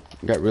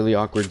 It got really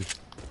awkward.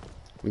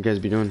 What you guys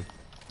be doing?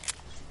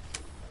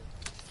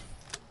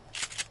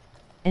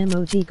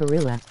 Emoji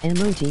gorilla,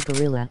 emoji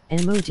gorilla,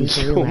 emoji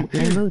gorilla,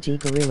 emoji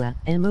gorilla,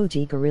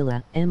 emoji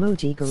gorilla,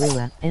 emoji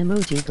gorilla,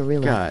 emoji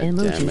gorilla, God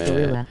emoji damn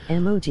gorilla, it.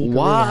 emoji gorilla, emoji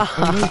Why?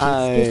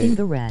 skipping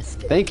the rest.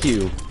 Thank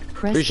you.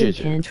 Preston Appreciate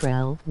you.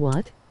 Cantrell,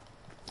 what?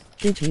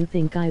 Did you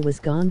think I was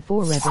gone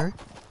forever?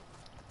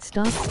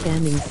 Stop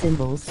spamming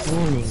symbols,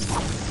 warning.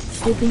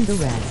 Skipping the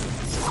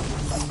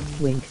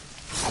rest. Wink.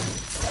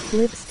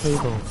 Flips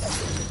table.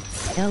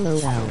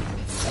 LOL.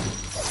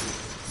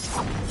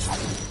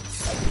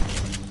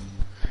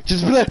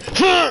 Just be like,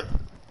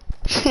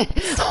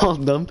 all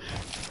dumb.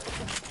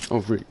 Oh,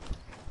 freak.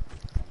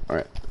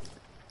 Alright.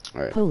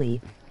 Alright.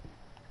 Holy.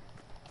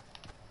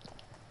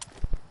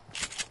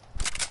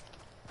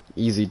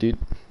 Easy, dude.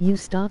 You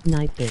stop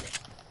knife it.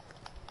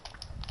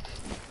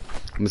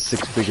 I'm a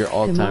six-figure Come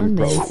all-time on,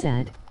 pro. man,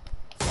 sad.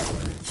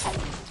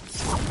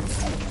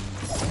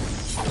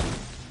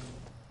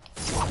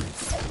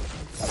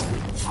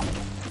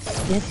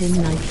 Get him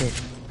knife it.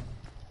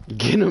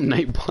 Get him,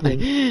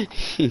 Nightbot.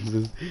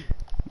 Jesus.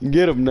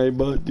 Get him,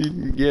 Nightbot,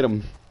 dude. Get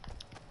him.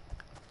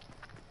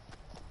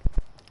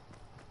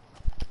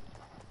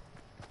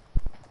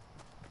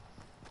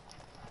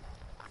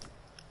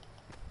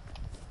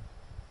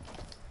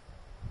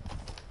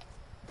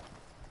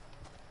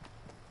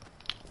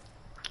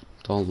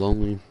 It's all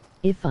lonely.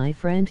 If I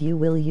friend you,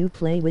 will you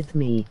play with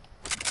me?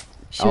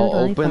 Should I'll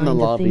I open find the a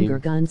lobby. finger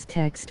guns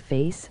text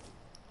face?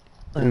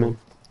 Mm. Oh.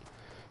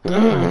 I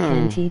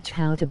can teach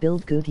how to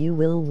build good. You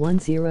will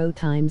 10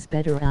 times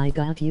better. I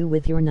got you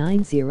with your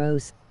 9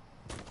 zeros.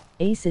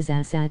 Ace's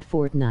ass at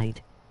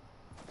Fortnite.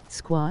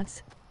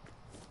 Squats.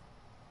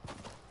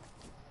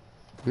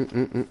 Oh,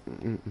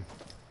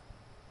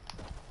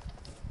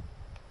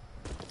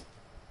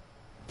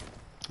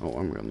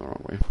 I'm going the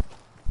wrong way.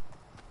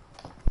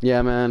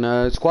 Yeah,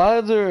 man.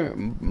 Squads are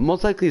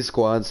most likely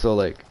squads, so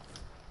like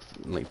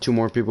 2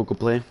 more people could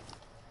play.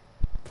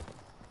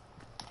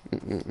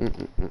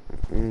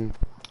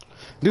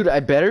 Dude,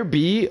 I better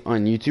be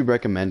on YouTube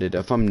recommended.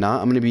 If I'm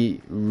not, I'm gonna be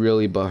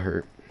really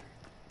butthurt.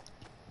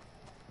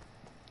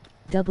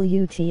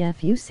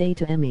 WTF you say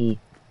to ME.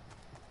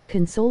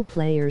 Console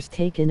players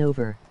taken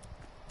over.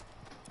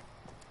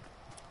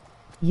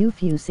 You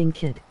fusing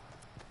kid.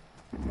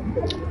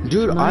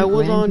 Dude, My I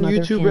was on grandmother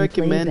YouTube can play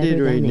recommended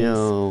better right than Ace.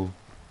 now.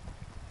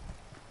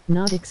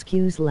 Not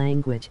excuse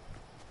language.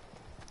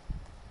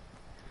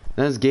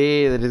 That's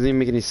gay. That doesn't even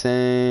make any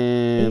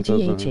sense.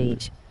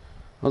 HHH.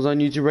 I was on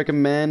YouTube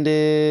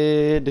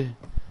recommended.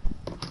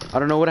 I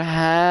don't know what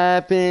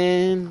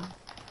happened.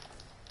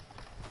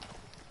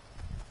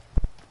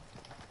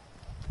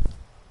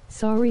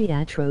 Sorry,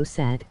 Atro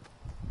said.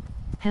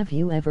 Have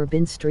you ever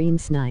been stream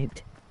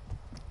sniped?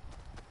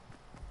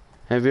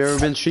 Have you ever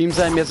been stream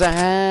sniped? Yes, I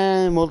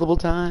have. Multiple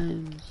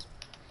times.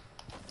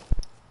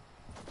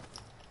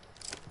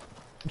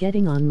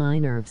 Getting on my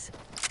nerves.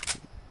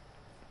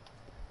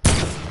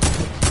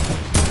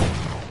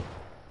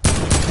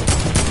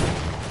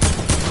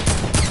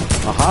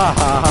 Aha!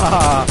 Ha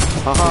ha!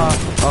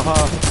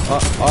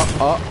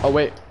 Aha! Oh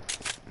wait.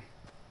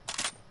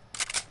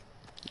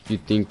 You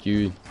think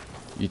you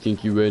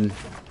win?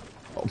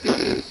 Oh.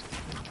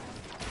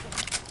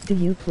 Do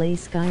you play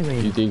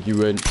Skyrim? You think you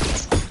win?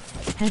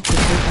 Had to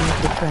take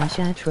out the trash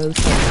Atro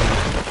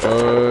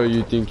said.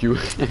 You think you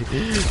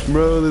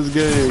bro, this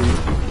game.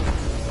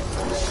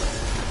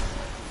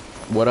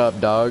 What up,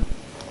 dog?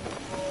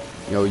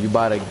 Yo, you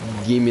about to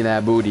give me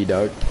that booty,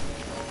 dog.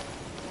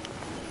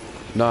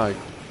 Dog.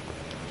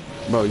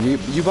 Bro, you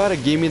about to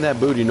give me that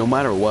booty no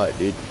matter what,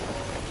 dude.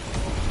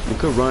 You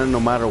could run no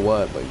matter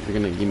what, but you're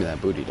gonna give me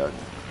that booty, dog.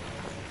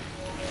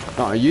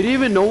 Oh, you didn't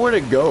even know where to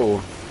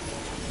go.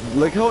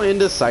 Look how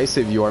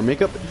indecisive you are.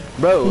 Make up,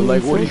 bro.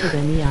 Like what? Do you,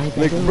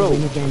 like, bro.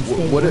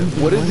 What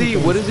is he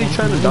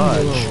trying to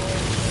dodge?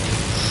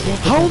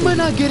 How am I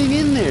not getting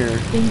in there?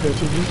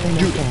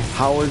 Dude,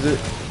 how is it?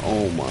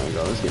 Oh my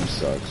god, this game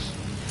sucks.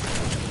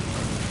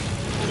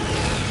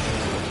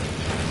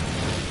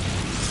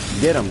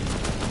 Get him.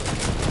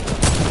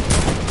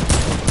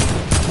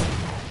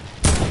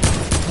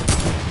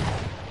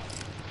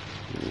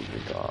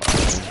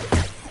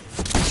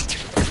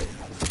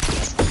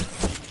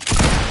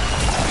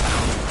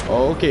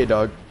 Okay,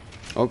 dog.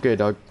 Okay,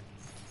 dog.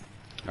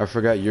 I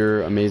forgot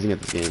you're amazing at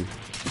this game.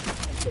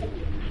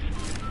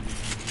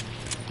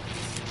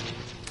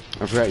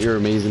 I forgot you're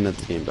amazing at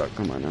this game, dog.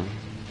 Come on now.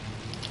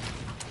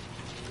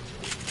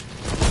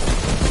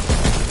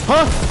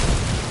 Huh?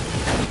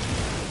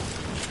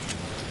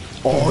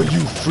 Oh, you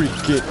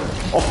freak it.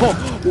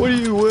 Oh, what are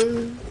you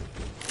wearing?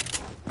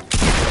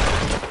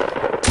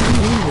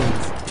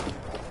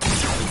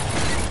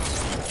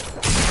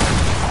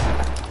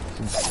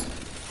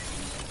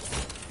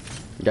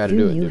 Gotta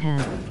do it, dude.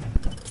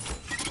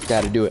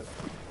 Gotta do it.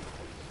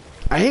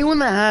 I hate when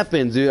that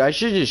happens, dude. I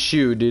should just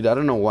shoot, dude. I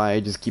don't know why. I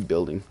just keep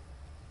building.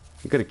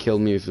 He could have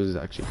killed me if he was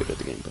actually good at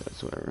the game, but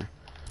that's whatever.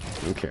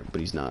 I don't care, but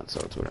he's not,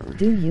 so it's whatever.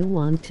 Do you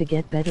want to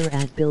get better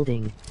at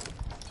building?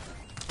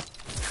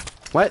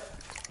 What?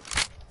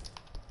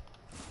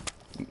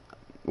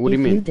 What do you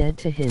mean? You dead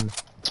to him.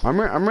 I'm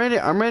ready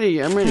How good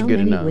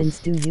many enough. wins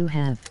do you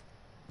have?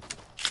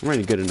 I'm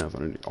ready good enough. Oh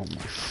my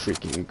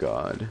freaking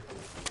god.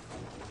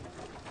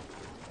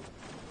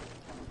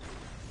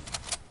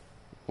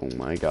 Oh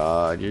my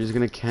god, you're just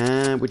gonna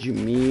camp? What you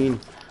mean?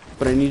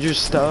 But I need your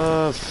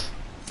stuff.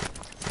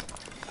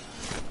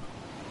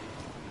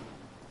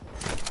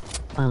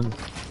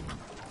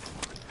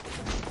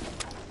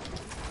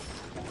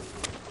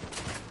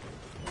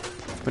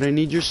 But I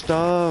need your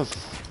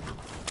stuff.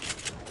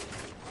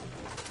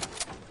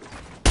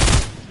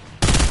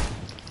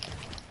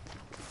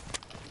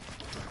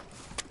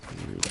 Oh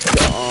my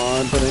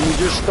god, but I need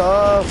your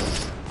stuff.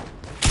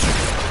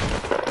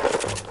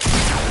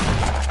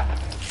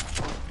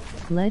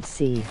 Let's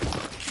see.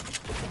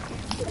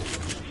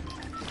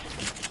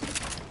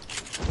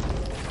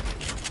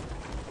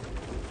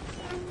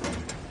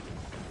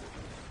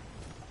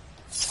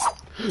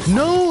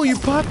 No, you're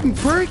popping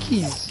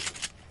perkies.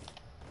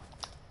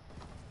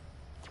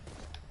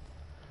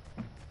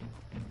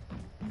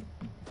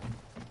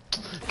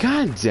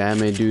 God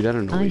damn it, dude. I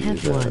don't know. I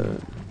have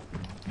one.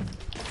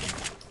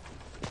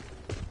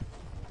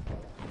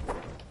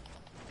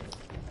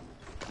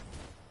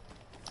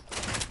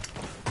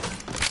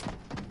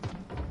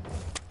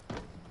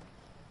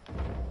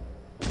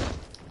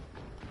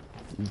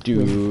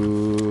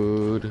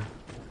 Dude.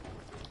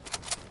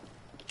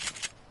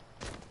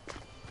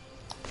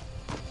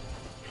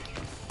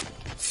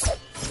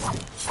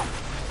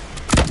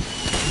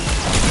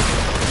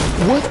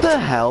 What the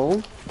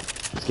hell?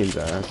 This game's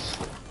ass.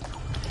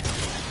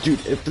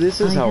 Dude, if this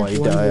is how I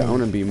die, I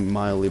want to be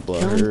mildly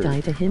butthurt. Don't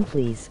die to him,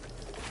 please.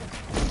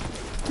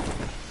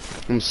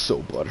 I'm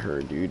so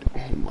butthurt, dude.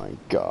 Oh my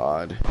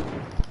god.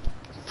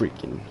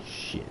 Freaking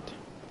shit.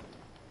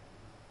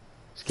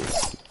 This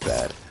game's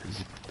bad.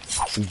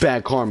 Some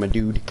bad karma,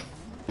 dude.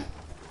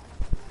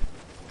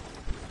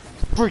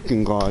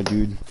 Freaking god,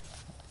 dude.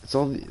 It's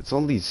all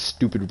these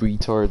stupid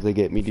retards that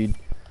get me, dude.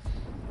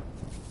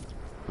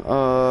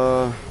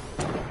 Oh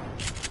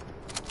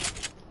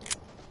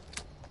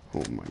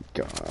my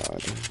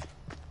god.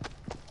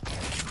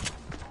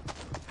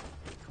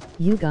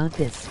 You got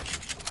this.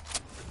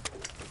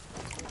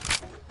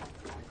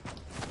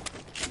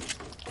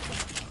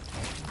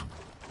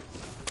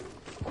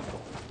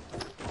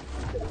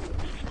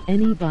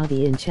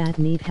 Anybody in chat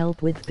need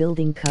help with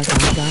building? Cause I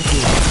got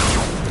you.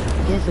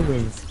 Get the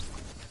wins.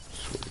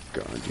 Swear to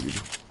god, dude.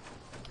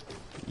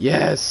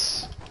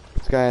 Yes!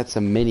 This guy had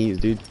some minis,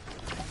 dude.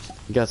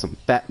 He got some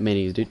fat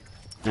minis, dude.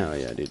 Oh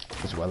yeah, dude.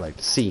 That's what I like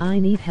to see. I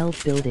need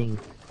help building.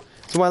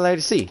 That's what I like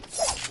to see.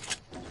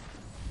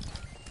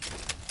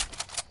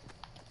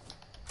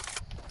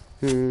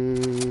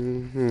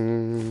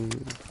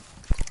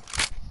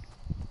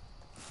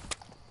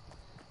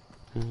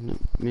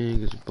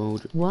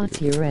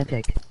 What's your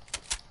epic?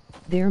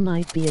 There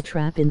might be a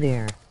trap in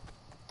there.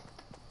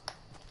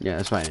 Yeah,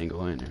 that's why I didn't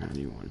go in there. I didn't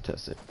even want to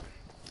test it.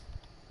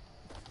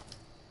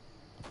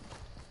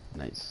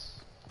 Nice.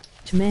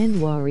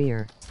 Man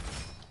warrior.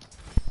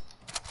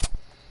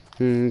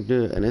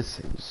 Good. And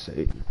it's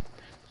say.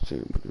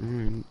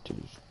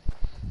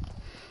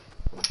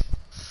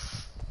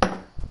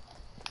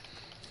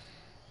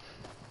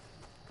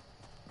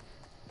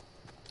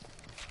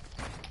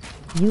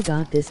 You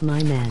got this,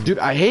 my man. Dude,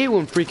 I hate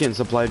when freaking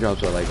supply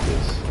drops are like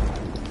this.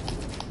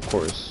 Of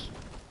course.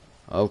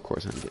 Of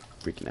course I get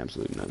freaking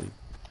absolutely nothing.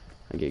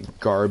 I get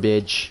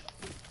garbage.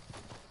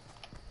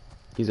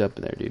 He's up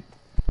in there, dude.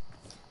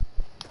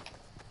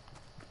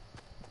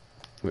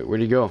 Wait,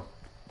 where'd he go?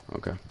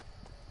 Okay.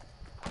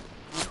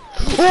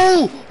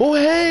 Oh! Oh,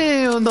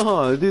 hell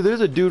no! Dude,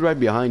 there's a dude right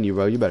behind you,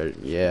 bro. You better...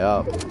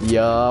 Yup.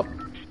 Yup.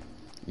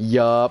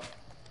 Yup.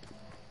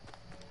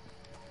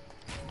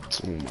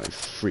 Oh my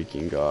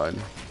freaking god.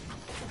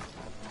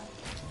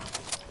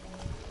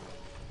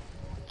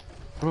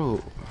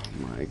 Bro, oh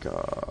my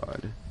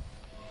god.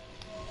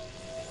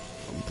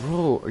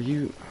 Bro, are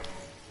you...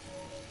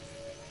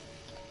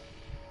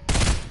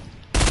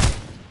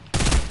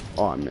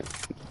 Oh, I meant...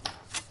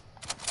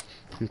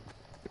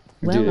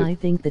 Well, dude, I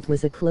think that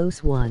was a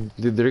close one.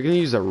 Dude, they're gonna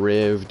use a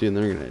riv, dude, and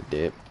they're gonna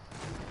dip.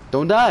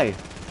 Don't die!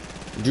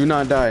 Do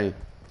not die.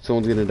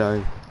 Someone's gonna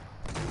die.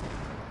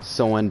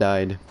 Someone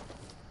died.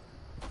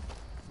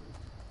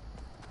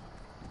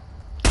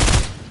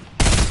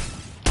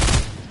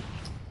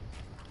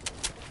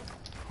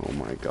 Oh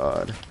my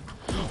god.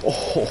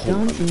 Oh,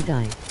 Don't you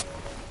die.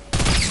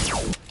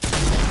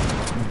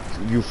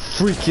 You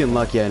freaking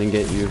lucky I didn't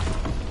get you.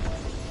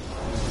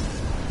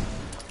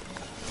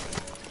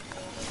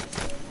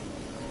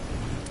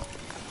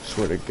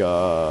 Swear to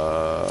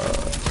god.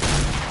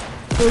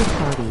 Third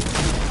party.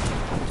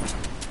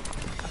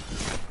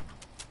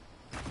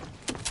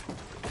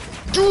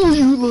 Oh,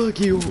 you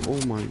lucky.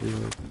 Oh my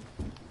god.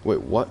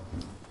 Wait, what?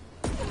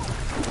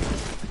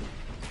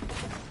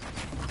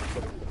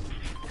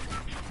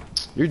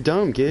 You're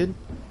dumb, kid.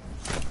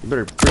 You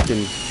better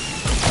freaking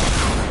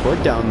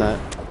put down that.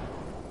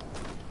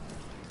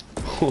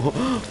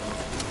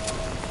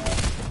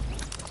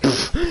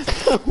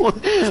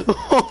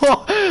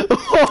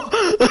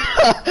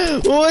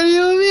 What do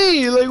you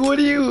mean? Like, what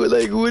do you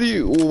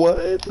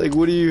what? Like,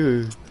 what do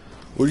you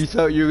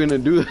thought you were gonna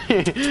do?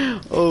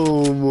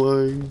 Oh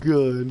my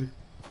god.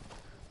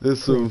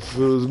 This one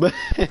feels bad.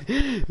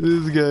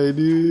 This guy,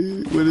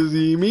 dude. What does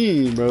he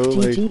mean, bro?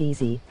 Like,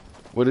 easy.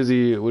 what is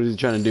he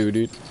trying to do,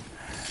 dude?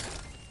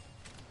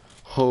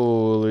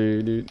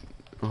 Holy, dude.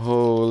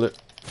 Holy.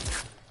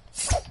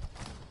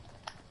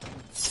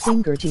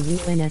 Finger to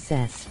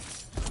UNSS.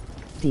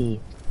 D.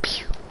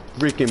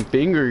 Freaking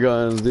finger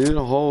guns, dude.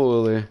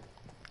 Holy.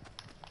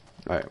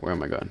 Alright, where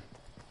am I going?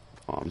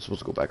 Oh, I'm supposed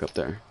to go back up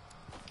there.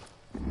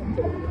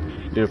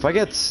 Dude, if I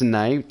get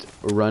sniped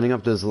running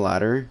up this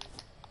ladder,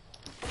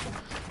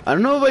 I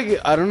don't know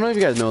if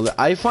you guys know that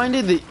I find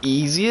it the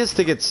easiest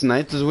to get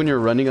sniped is when you're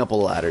running up a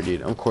ladder,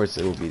 dude. Of course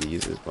it will be the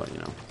easiest, but you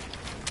know.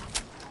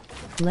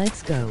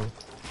 Let's go.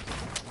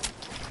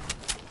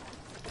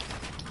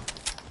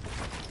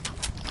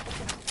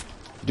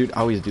 Dude,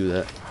 I always do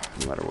that,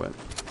 no matter what.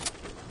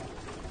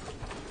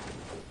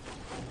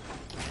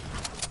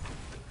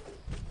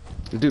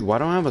 Dude, why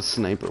don't I have a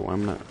sniper? Why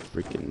am I not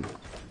freaking...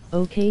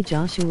 Okay,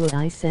 Joshua,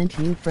 I sent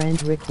you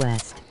friend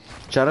request.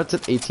 Shout out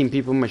to 18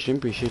 people in my stream,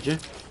 appreciate you.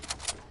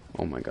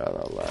 Oh my god,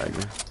 that lag.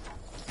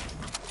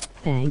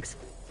 Thanks.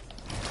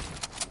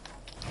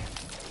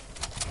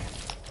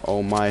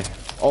 Oh my.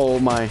 Oh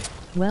my.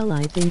 Well,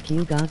 I think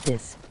you got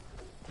this.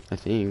 I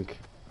think.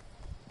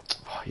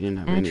 Oh, you didn't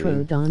have Atro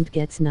anything. don't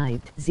get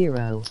sniped.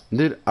 0.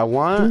 Dude, I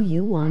want... Do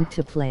you want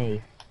to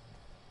play?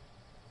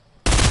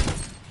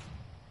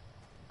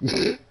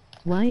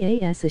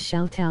 YAS a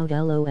shout out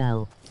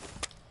LOL.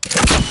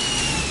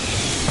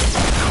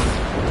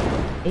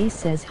 A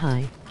says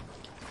hi.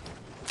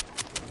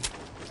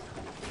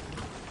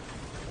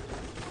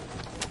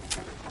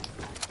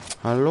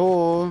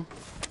 Hello?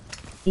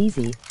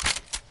 Easy.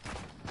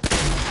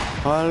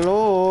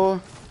 Hello?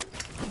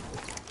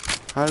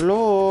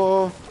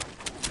 Hello?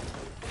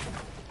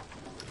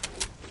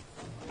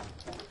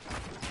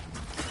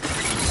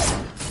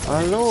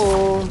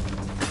 Hello?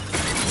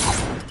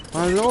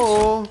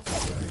 Hello?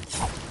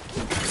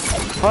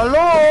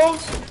 Hello?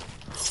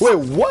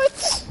 Wait,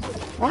 what?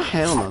 Oh,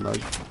 hell no, dog.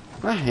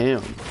 Oh,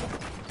 hell.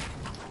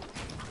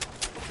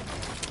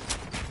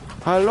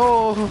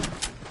 Hello?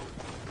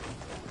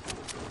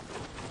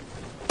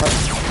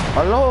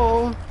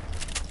 Hello?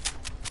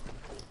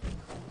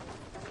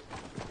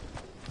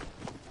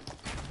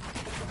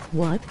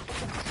 What?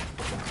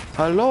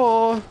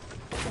 Hello?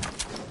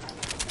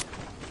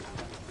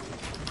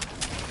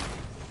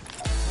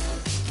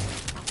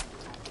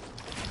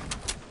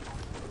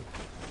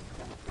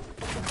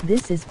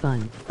 This is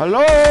fun.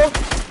 Hello?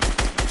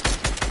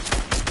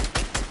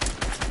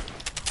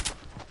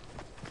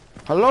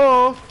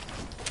 Hello?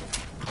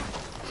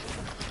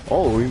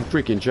 Oh, you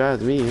freaking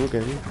trapped me.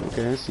 Okay,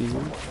 okay, I see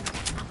you.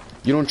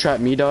 You don't trap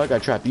me, dog. I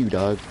trap you,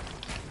 dog.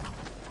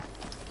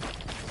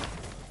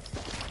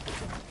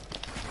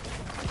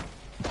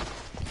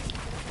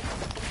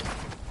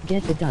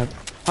 Get the dub.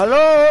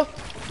 Hello?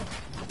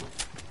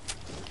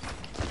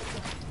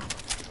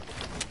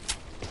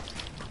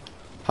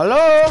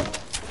 Hello?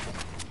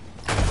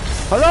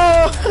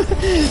 Hello?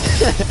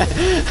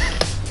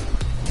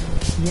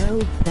 Yo,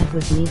 that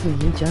was me who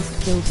you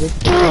just killed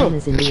with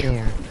bananas in the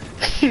air.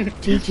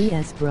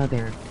 TGS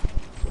brother.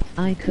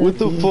 I could With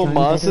the be full done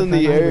moss better, in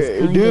the but I was air.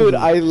 kinda Dude,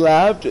 weak. I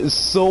laughed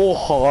so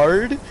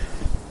hard.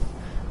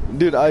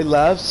 Dude, I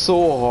laughed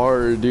so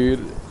hard, dude.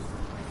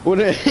 When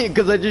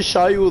because I just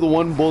shot you with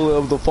one bullet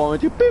of the fall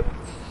and you beep.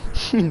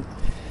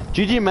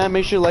 GG, man,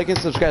 make sure you like and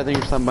subscribe. Thank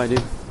you for stopping by,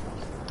 dude.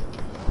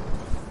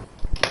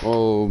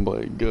 Oh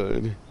my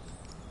god.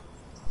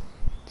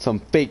 Some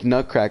fake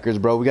nutcrackers,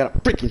 bro. We gotta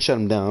freaking shut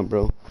them down,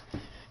 bro.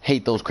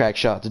 Hate those crack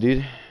shots,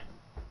 dude.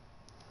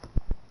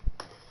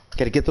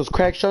 Gotta get those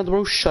crack shots,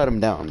 bro. Shut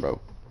them down,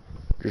 bro.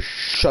 Just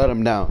shut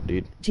them down,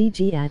 dude.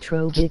 GG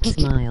Atro, big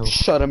smile.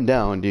 Shut them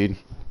down, dude.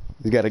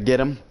 You gotta get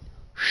them.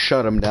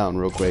 Shut them down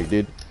real quick,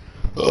 dude.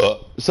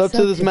 Sub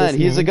to this man.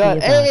 He's a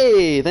god.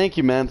 Hey, thank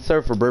you, man.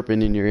 Sorry for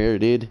burping in your ear,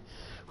 dude.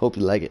 Hope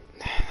you like it.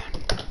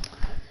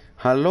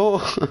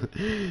 Hello?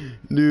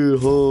 Dude,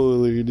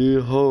 holy,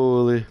 dude,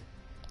 holy.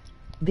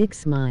 Big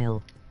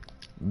smile.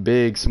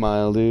 Big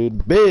smile,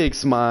 dude. Big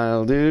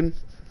smile, dude.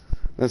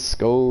 Let's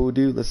go,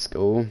 dude. Let's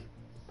go.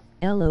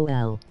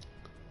 LOL.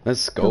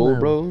 Let's go, Hello.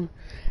 bro.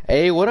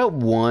 Hey, what up,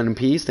 One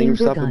Piece? Thank you for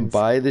Finger stopping guns.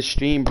 by the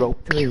stream, bro.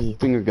 3.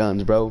 Finger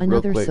guns, bro.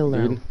 Another real quick,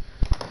 solo. dude.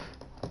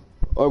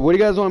 Or what do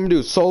you guys want me to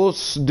do?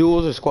 Solos,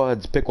 duos, or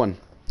squads? Pick one.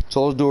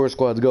 Solos, duos, or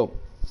squads? Go.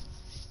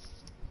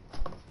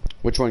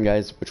 Which one,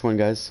 guys? Which one,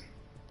 guys?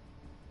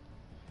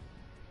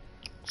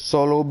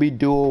 Solo be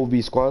duo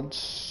be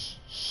squads.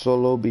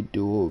 Solo be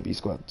duo be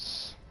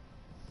squads.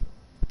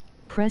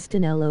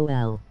 Preston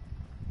LOL.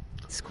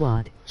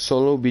 Squad.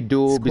 Solo be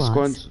duo be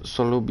Squads. squads.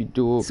 Solo be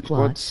duo be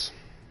Squads.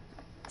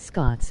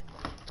 squads. Scots.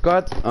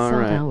 Squads?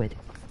 Alright. Howard.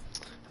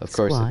 Of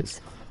course it Squads.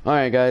 is.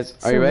 Alright, guys.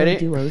 Are you Solo ready?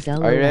 duos,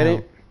 Are you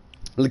ready?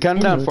 LOL. Count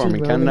it down for me.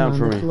 Emoji Count it down rolling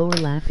for on the me. floor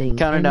laughing.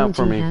 Count it down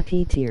for Emoji me.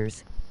 happy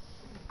tears.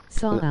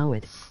 Saw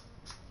Howard.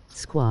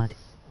 Squad.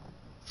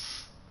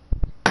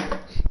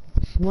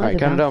 What Alright,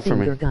 count it about down for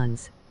me. finger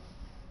guns?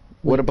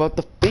 What about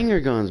the finger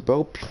guns,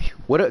 bro?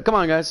 What? Come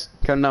on, guys.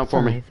 Count down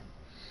for me.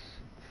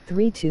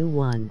 3, 2,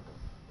 1.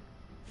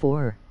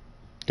 4.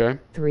 Okay.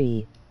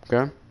 3.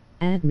 Okay.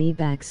 Add me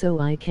back so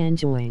I can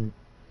join.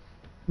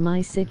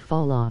 My sick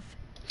fall off.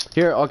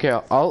 Here, okay.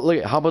 I'll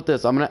look. How about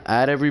this? I'm gonna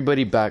add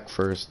everybody back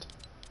first.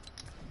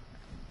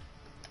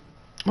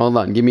 Hold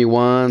on. Give me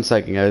 1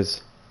 second,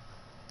 guys.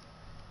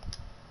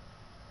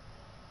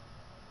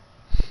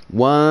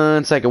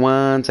 1 second.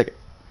 1 second.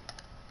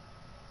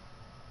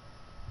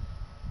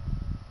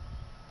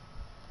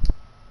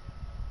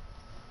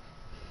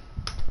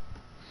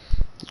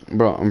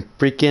 Bro, I'm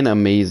freaking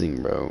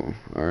amazing, bro.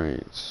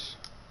 Alright.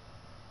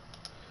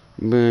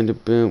 Boom,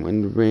 boom,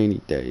 in the rainy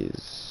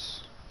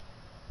days.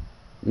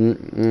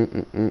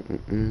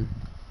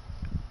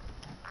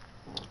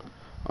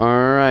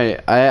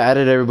 Alright, I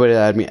added everybody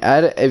that add me.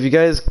 If you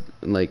guys,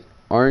 like,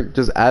 aren't,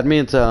 just add me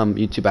into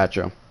YouTube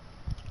Atro.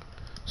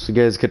 So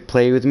you guys could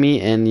play with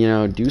me and, you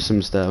know, do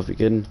some stuff.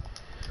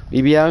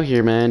 We be out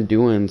here, man,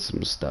 doing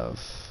some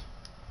stuff.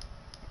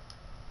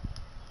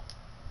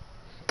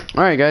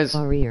 Alright, guys.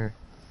 Warrior.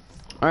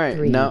 Alright,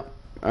 now,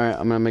 alright,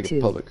 I'm gonna make it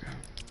public.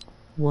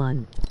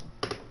 1.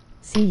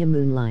 See ya,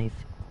 moon life.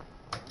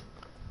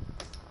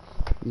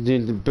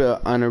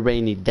 On a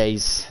rainy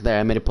days. There,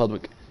 I made it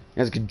public. You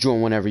guys can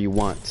join whenever you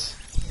want.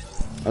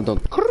 I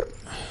don't.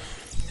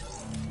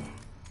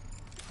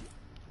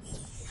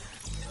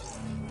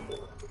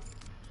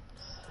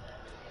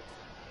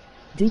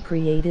 Do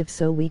creative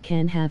so we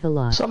can have a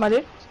lot. So, my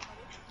dude.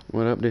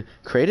 What up, dude?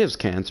 Creative's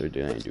cancer,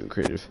 dude. I ain't doing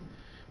creative.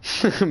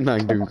 I'm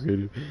not doing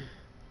creative.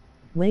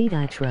 Wait,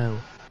 Atro.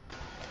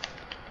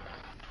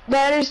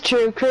 That is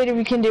true. Creative,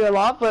 we can do a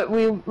lot, but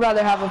we'd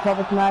rather have a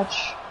public match.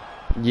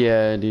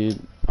 Yeah, dude.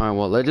 Alright,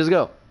 well, let's just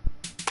go.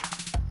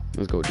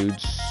 Let's go,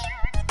 dudes.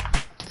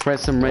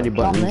 Press some ready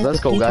buttons. Let's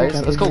go, guys.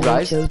 Let's go,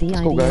 guys. Let's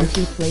go, guys.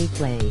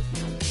 Play.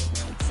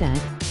 Sad.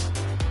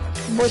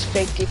 Boys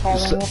fake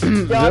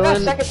defaulting. Yo, I got a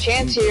second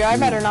chance here. I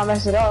better not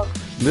mess it up.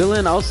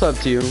 Villain, I'll sub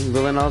to you.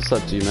 Villain, I'll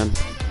sub to you, man.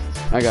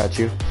 I got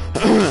you.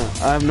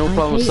 I have no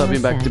problem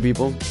subbing back to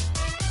people.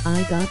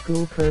 I got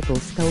Ghoul Purple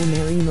Skull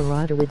Mary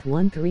Marauder with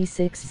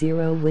 1360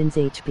 wins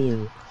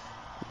HPU.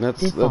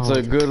 That's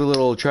a good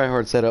little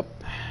try-hard setup.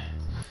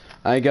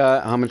 I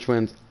got, how much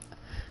wins?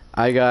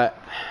 I got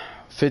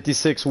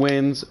 56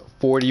 wins,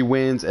 40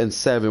 wins, and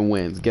 7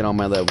 wins. Get on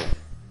my level.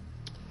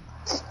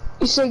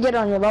 You say get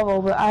on your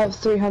level, but I have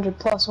 300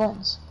 plus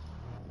wins.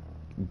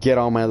 Get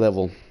on my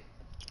level.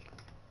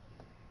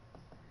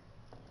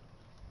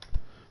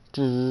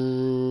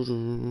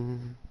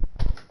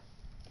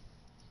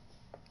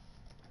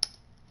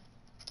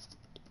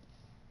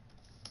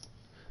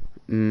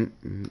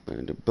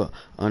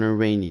 On a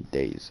rainy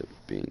days of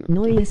being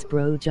Noise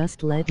bro,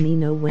 just let me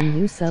know when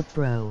you sub,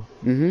 bro.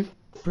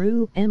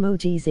 Brew,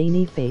 emoji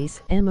zany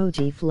face,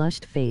 emoji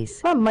flushed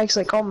face. My mic's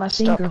like all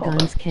messed up. Finger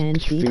guns can't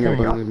beat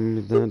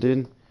that.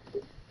 Dude.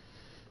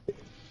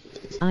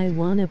 I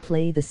wanna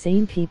play the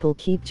same people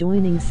keep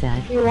joining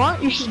sad. If you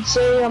want, you should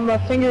say I'm a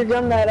finger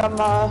gun that I'm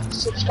a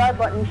subscribe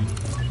button.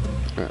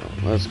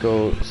 Alright, let's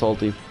go,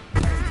 Salty.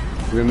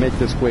 We're gonna make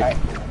this quick.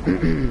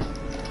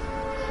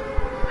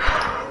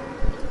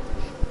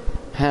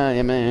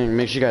 Yeah, man,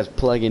 make sure you guys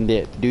plug and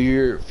dip. Do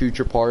your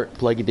future part,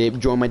 plug and dip,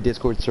 join my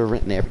Discord server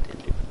and everything,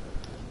 dude.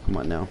 Come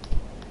on now.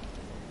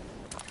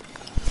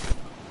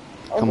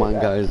 Come on,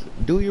 guys.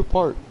 Do your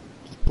part.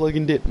 Just plug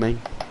and dip,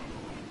 man.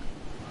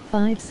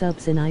 5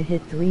 subs and I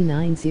hit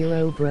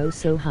 390, bro,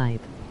 so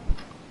hype.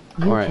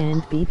 You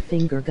can't beat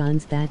finger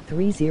guns. That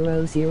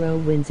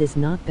 300 wins is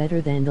not better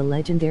than the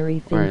legendary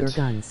finger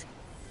guns.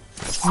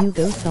 You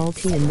go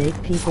salty and make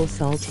people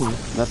salty.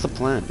 That's the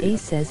plan, dude.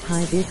 Ace says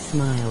hi, big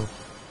smile.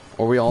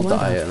 Or we all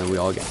die and then we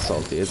all get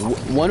salty. It's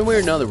one way or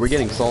another, we're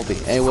getting salty.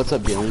 Hey, what's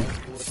up, Gillian?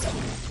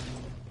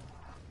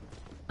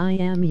 I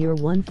am your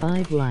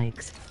 1.5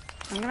 likes.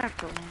 I'm gonna have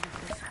to land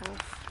this house.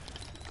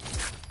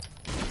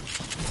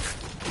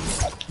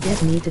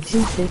 Get me to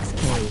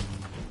 26k.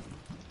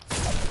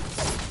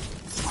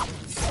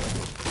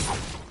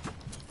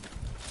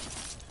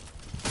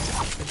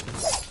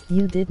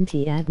 You didn't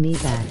add me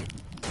back.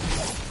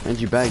 Add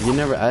you back? You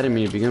never added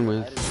me to begin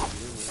with.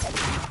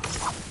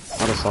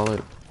 What a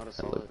solid.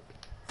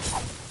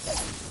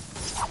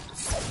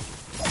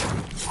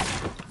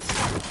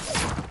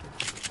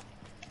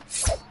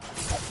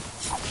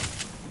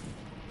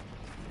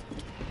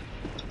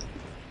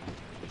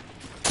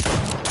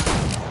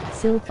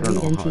 Still 3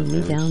 NT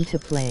me down to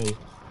play.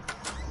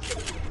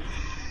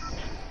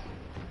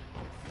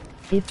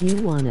 If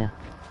you wanna.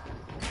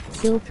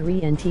 Still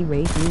 3 NT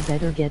rate, you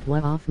better get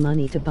what off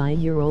money to buy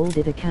your old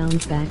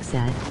account back,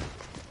 sad.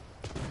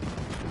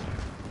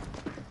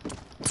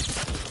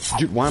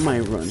 Dude, why am I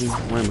running?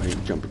 Why am I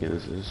jumping into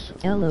this?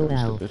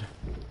 LOL.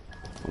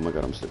 Oh my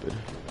god, I'm stupid.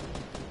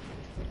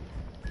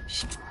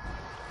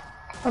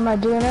 What am I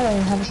doing? I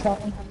don't have a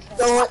shot.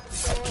 So what?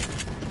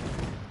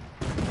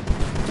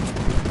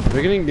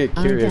 They're gonna get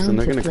curious and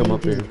they're gonna come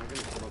up here.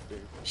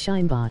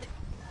 Shinebot.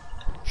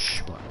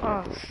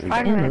 Oh,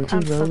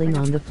 Emoji rolling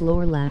on the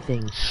floor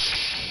laughing.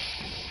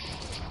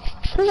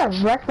 He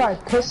got wrecked by a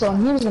pistol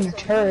and he was in a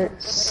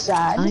turret.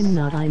 Sad. I'm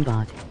not, I'm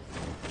bot.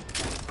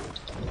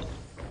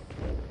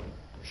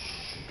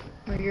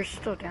 Oh, you're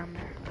still down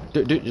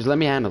there. Dude, just let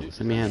me handle this.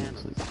 Let me handle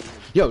this.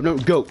 Yo, no,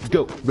 go.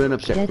 Run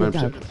upstairs. Get Run it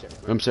upstairs.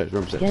 up. Run upstairs.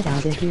 Run upstairs. Get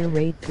out of here,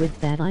 raid with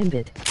that I'm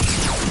bit.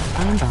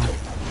 I'm bot.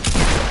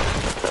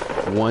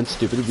 One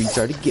stupid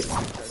retarded gift.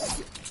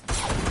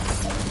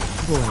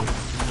 Boy.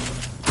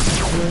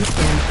 Worse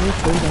than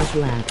first Windows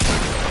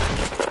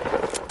lag.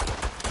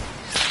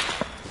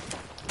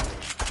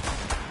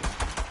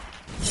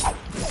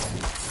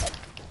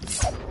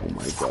 Oh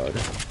my god.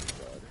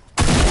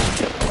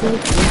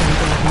 Click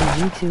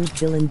on YouTube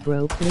villain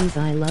bro please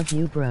I love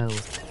you bro.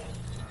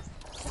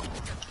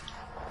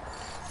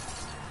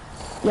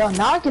 Yo,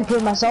 now I can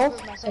prove myself.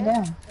 Sit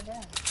down.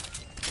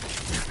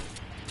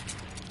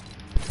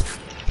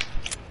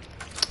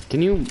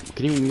 Can you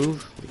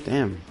move?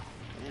 Damn.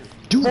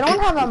 Dude, I don't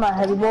have on my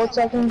heavy bullets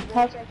I can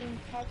touch.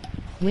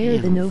 Where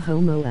the no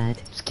homo at?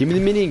 just give me the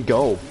mini and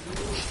go.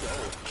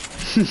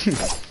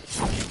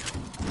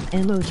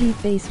 Emoji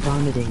face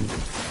vomiting.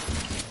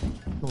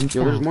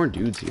 Yo, there's more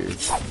dudes here.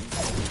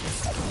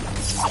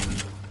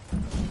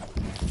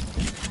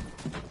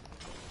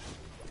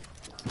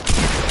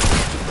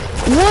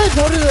 What?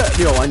 How did that?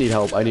 Yo, I need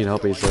help. I need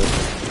help, ASAP.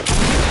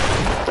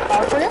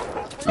 For you?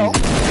 Oh.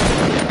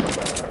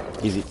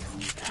 Easy.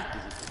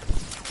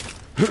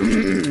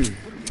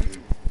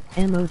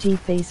 Emoji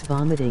face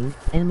vomiting,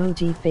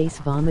 emoji face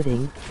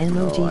vomiting,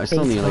 emoji I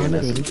still face need, like, an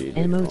vomiting, SMG, dude.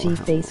 emoji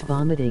Oh, face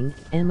vomiting,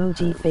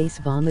 emoji face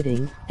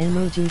vomiting,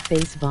 emoji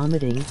face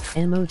vomiting,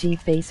 emoji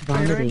face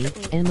vomiting,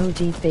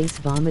 emoji face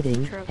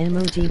vomiting,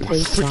 emoji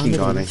face Freaking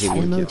God, I vomiting, hate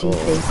when you emoji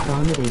get- face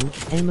vomiting,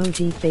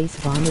 emoji face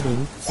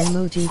vomiting,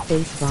 emoji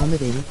face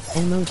vomiting,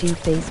 emoji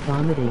face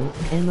vomiting,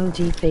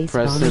 emoji face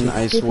Preston, vomiting.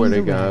 I Skipping swear to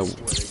the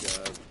God. rest.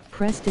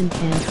 Preston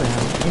Cantrell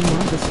and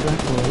Marcus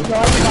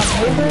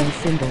Ruffloyd.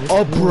 Symbols.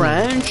 A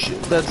branch?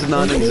 That's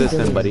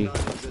non-existent, buddy.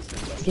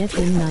 Get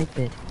him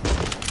Nightbit.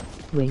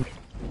 Wink.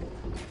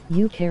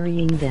 You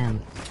carrying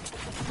them.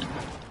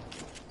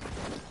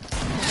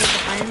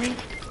 Behind me?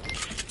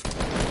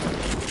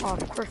 Oh,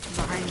 of course it's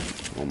behind me.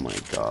 Oh my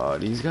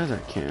god, these guys are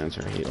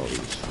cancer. I hate all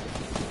these.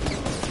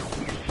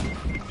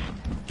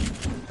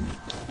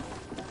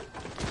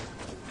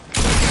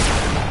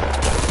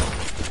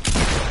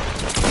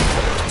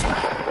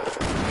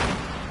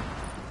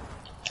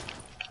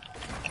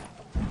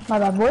 My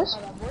bad, boys.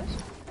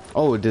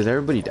 Oh, did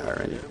everybody die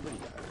already?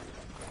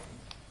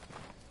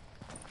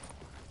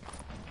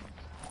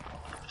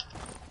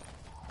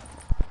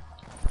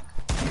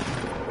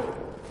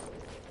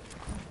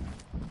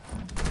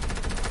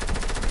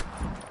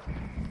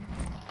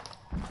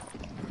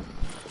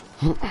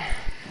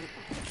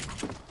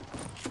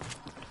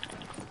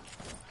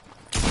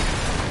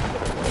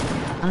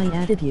 I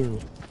added you.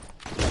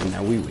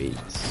 Now we wait.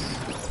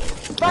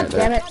 God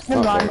damn it.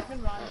 Never mind.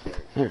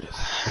 There it is.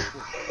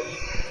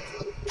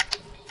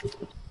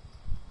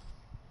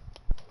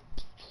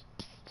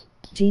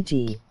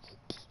 GG.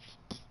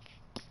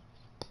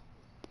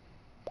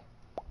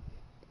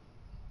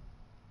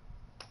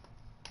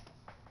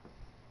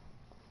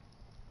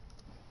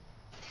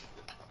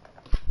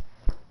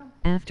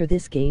 After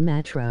this game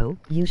Atro,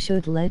 you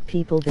should let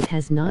people that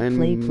has not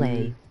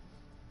play.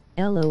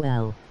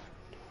 LOL.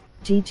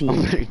 GG. I'm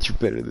gonna get you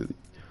better than.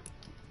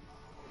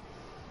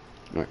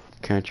 Alright,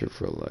 catcher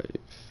for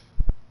life.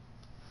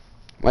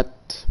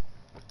 What?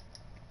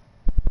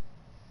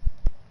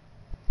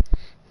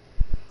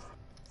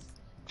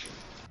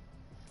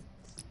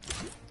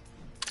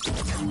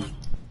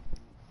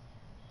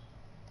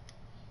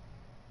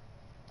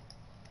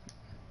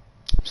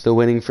 Still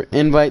waiting for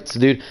invites,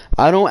 dude.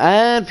 I don't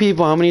add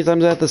people. How many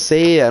times I have to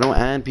say it? I don't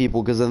add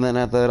people because then I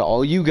have to add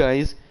all you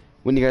guys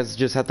when you guys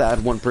just have to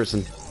add one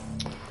person.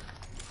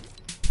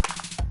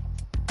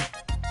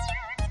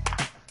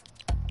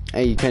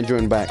 Hey, you can't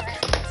join back.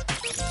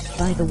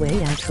 By the way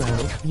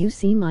Atro, you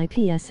see my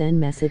PSN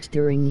message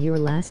during your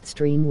last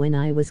stream when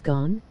I was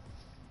gone?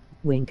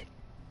 Wink.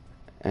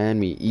 Add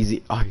me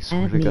easy. Oh, I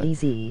swear Add to me God.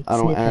 easy. I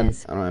don't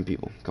Snippets. add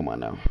people. Come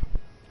on now.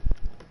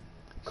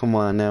 Come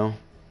on now.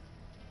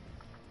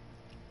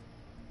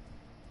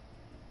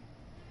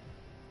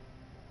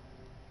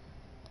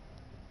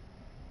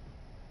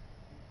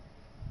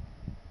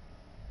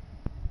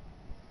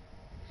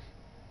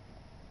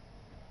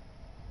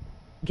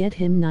 Get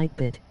him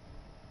Nightbit.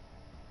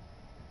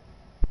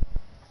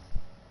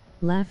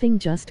 Laughing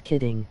just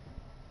kidding.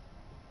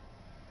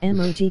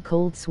 Emoji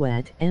cold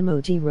sweat,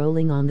 emoji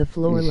rolling on the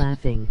floor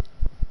laughing.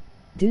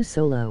 Do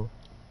solo.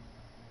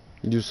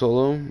 You do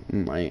solo?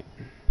 Might.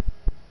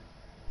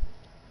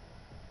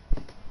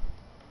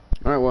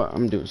 Alright, well,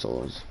 I'm doing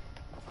solos.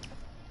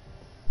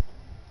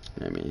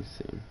 Let me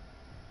see.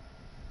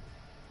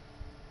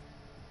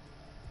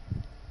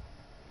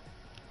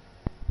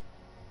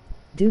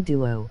 Do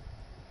duo.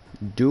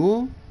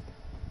 Duo?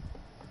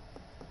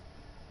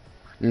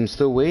 I'm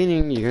still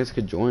waiting. You guys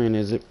could join.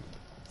 Is it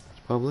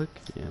public?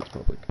 Yeah, it's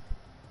public.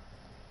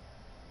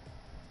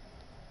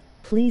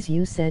 Please,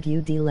 you said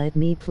you'd let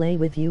me play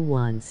with you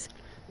once.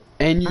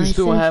 And you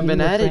still haven't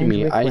added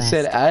me. I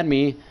said add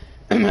me,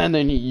 and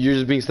then you're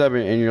just being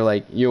stubborn, and you're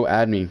like, yo,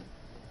 add me.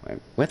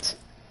 What?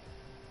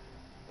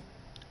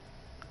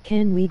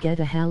 Can we get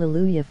a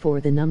hallelujah for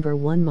the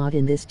 #1 mod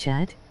in this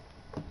chat?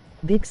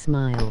 Big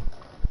smile.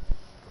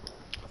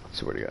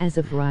 Swear to God. As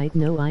of right,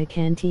 no, I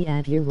can't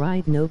add you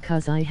right, no,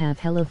 cause I have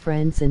hella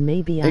friends and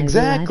maybe I will add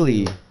Exactly.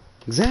 you.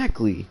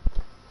 Exactly.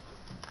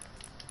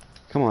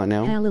 Come on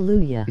now.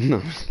 Hallelujah.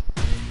 No.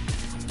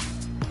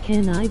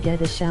 Can I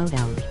get a shout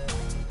out?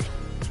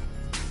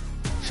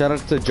 Shout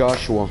out to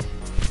Joshua.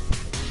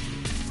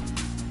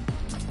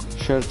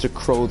 Shout out to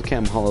Crowed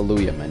Cam.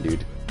 Hallelujah, man,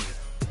 dude.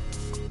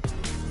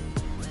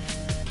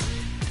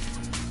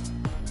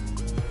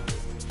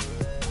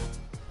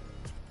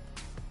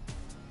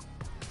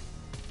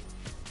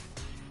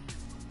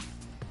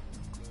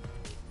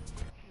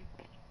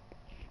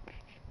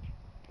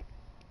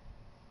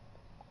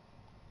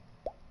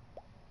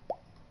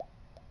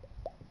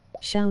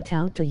 Shout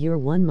out to your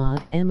one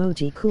mod,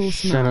 emoji cool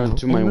smile, Shout out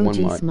to my emoji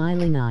one mod.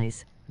 smiling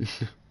eyes.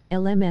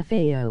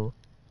 LMFAO.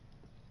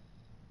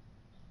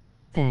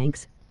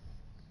 Thanks.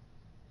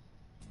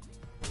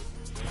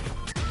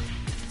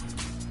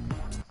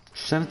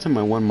 Shout out to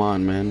my one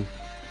mod, man.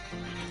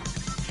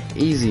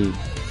 Easy.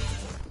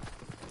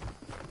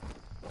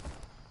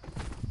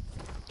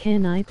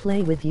 Can I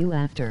play with you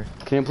after?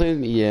 Can I play with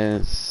me?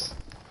 Yes.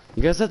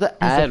 You guys have to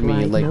As add of me,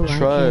 right, like, no,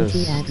 trust. I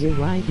can't add you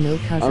right, no,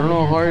 cause I don't know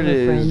how have hard it hella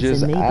is. friends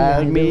Just and maybe add I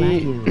will me,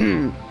 add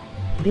you.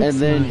 Big and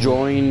then smile.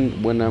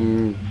 join when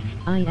I'm...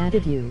 I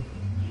added you.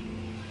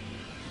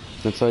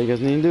 That's all you guys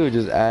need to do.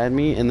 Just add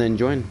me and then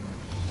join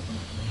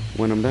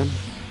when I'm done.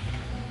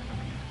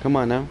 Come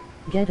on now.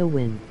 Get a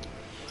win.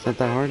 It's not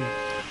that hard.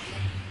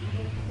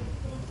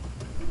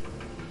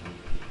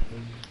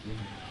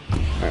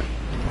 Alright.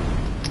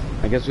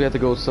 I guess we have to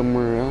go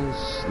somewhere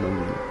else.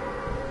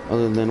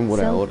 Other than what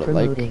I would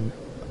like.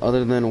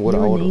 Other than what I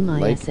would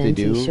like to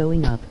do.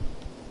 Showing up.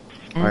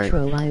 Alright.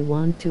 Atro, I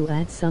want to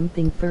add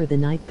something for the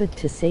night, but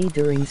to say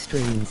during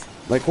streams.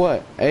 Like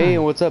what? Hey, Hi.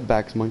 what's up,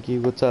 Bax Monkey?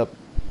 What's up?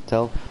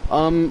 Tell.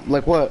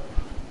 Like what?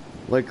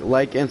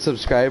 Like and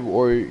subscribe,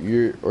 or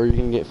you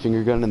can get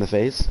finger gun in the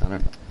face. I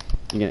don't know.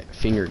 You get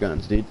finger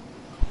guns, dude.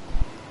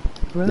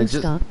 Bro, That just-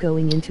 stop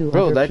going into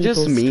Bro, other that just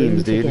people's stream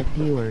memes, to dude. get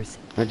viewers.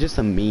 That's just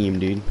a meme,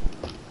 dude.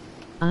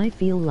 I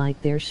feel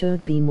like there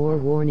should be more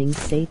warnings.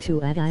 Say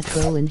to add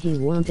Atro and he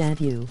won't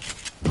add you.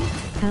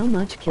 How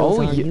much kills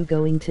Oh, are yeah. you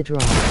going to draw?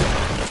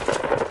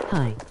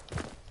 Hi.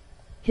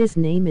 His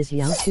name is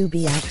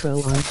Yao2B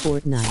Atro on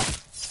Fortnite.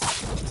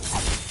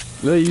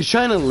 No, he was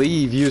trying to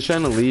leave. He was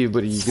trying to leave,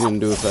 but he didn't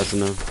do it fast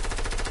enough.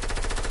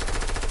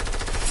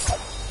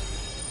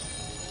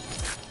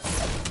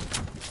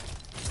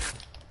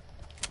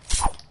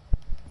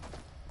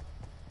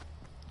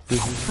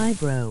 Hi,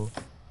 bro.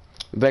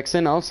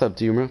 Vexen, I'll sub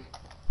to you, bro.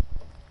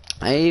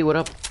 Hey, what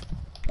up?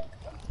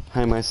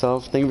 Hi,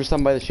 myself. Thank you for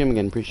stopping by the stream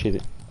again. Appreciate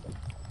it.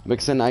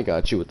 Vexen, I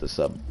got you with the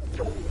sub.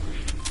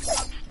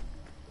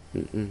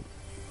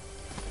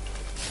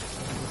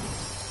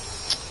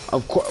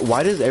 Of course.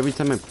 Why does every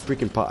time I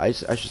freaking pop? I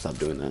should stop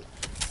doing that.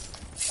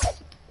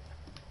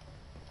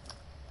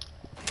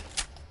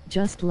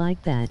 Just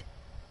like that.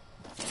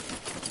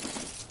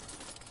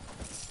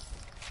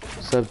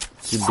 Sub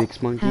to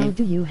Bix Monkey. How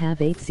do you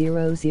have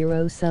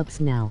 800 subs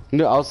now?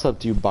 No, I'll sub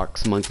to you,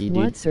 Box Monkey, dude.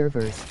 What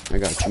servers? I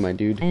got you, my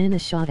dude. And a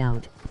shout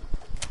out.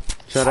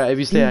 Shout out. If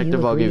you stay Do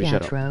active, you I'll give you agree,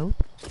 a shout out. Atro?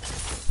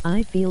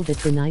 I feel that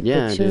the night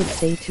Yeah, that should dude.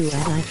 say to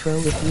add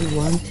Atro if you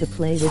want to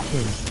play with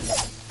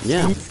him.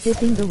 Yeah. And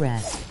skipping the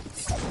rest.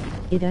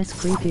 It is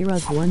creepy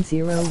rug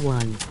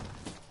 101.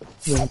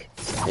 Wink.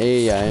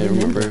 Hey, I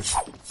Remember.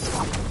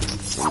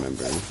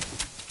 remember.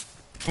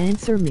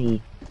 Answer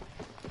me.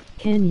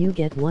 Can you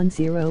get 10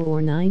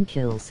 or 9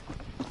 kills?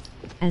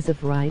 As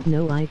of right,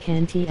 no, I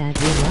can't add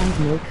you right,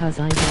 no, cause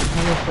I have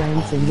hella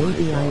friends and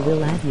maybe I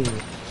will add you.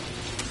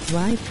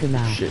 Right to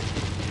now. Shit.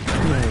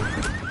 No.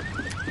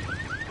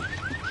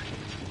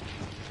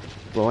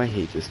 Bro, I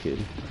hate this kid.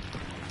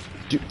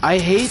 Dude, I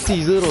hate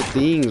these little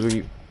things where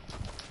you...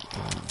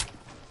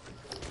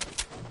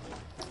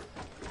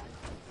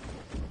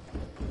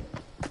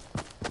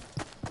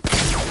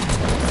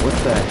 What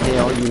the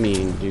hell you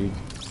mean, dude?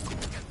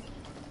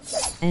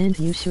 And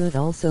you should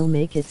also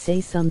make it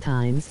say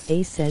sometimes,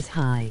 Ace says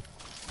hi.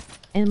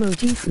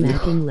 Emoji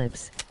smacking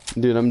lips.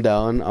 Dude, I'm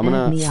down. I'm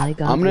gonna... Add me, I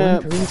got I'm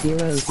gonna...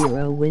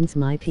 1300 wins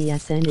my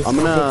PSN is I'm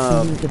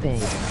gonna- new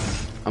debate.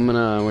 I'm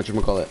gonna...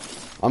 Whatchamacallit?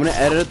 I'm gonna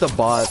edit the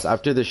bots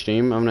after the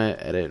stream. I'm gonna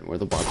edit where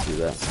the bots do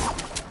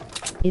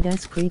that. It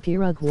is creepy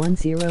rug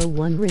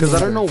 101 Because I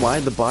don't know why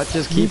the bots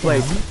just keep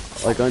like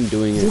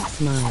undoing it. Big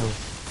smile.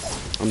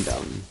 I'm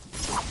down.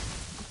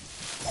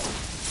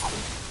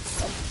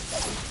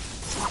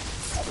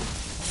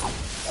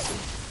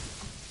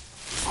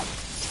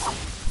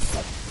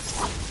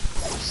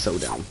 So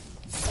down.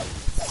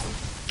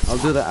 I'll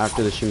do that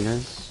after the stream,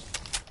 guys.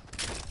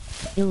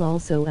 He'll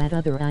also add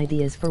other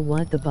ideas for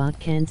what the bot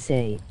can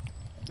say.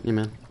 Yeah,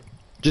 man.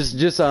 Just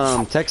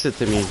text it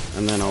to me,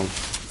 and then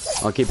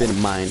I'll keep it in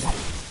mind.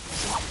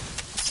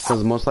 Cause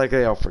Because most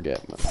likely I'll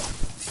forget. But...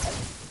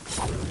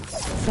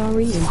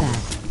 Sorry in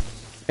that.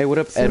 Hey, what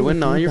up, So Edwin?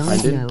 No, you're fine,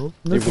 dude.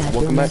 Look Hey, at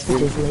welcome your back,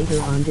 dude. messages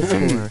later on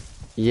Discord.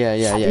 Yeah,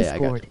 I got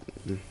Discord.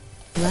 you.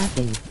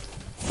 Laughing.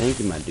 Thank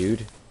you, my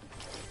dude.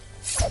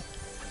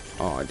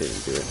 Oh, I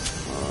didn't do it.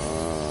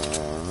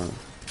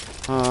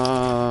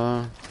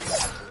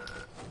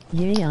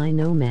 Yay, I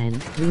know,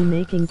 man. We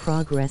making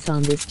progress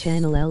on this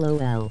channel,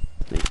 lol.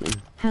 Thank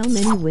you. How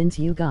many wins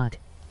you got?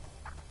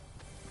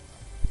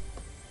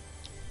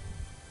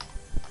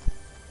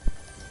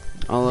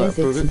 I'll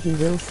approve Visits it. and he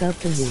will sub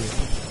to you.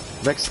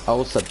 Vex, I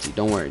will sub to you.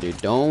 Don't worry, dude.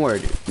 Don't worry,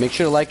 dude. Make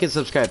sure to like and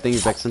subscribe. Thank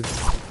you, Vexen.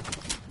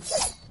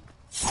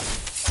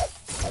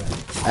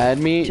 Add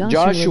me,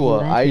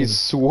 Joshua. I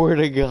swear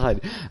to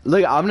God.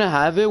 Look, I'm gonna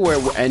have it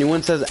where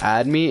anyone says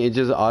add me, it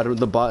just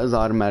the bot is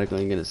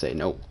automatically gonna say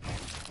no.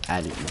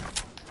 Add me.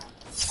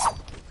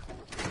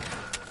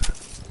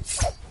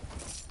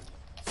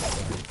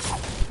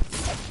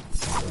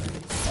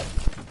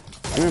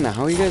 I don't know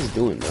how are you guys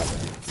doing, bro.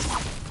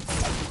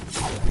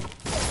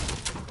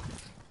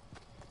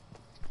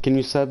 Can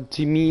you sub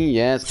to me?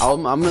 Yes,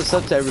 I'm gonna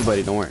sub to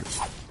everybody. Don't worry.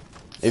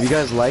 If you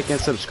guys like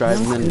and subscribe,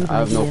 then I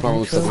have no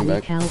problem with subbing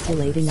back.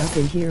 Calculating up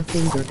in here,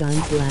 finger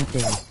guns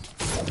laughing.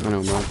 I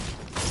know, bro.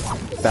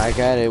 Back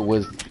at it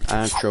with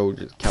Astro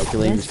just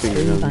calculating his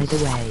finger guns. By the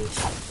way,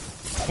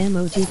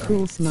 emoji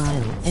cool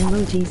smile,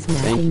 emoji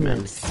smacking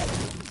lips.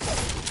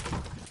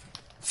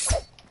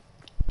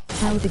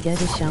 How to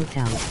get a shout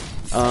out?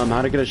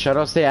 How to get a shout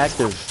out? Stay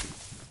active.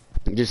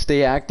 Just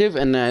stay active,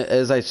 and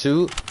as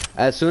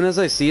soon as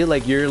I see it,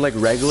 like you're like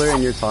regular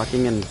and you're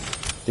talking and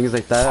things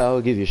like that,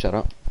 I'll give you a shout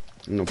out.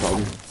 No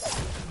problem.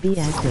 Be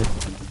active.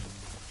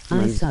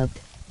 I subbed.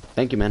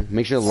 Thank you, man.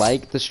 Make sure to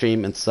like the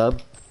stream and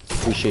sub.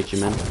 Appreciate you,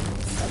 man.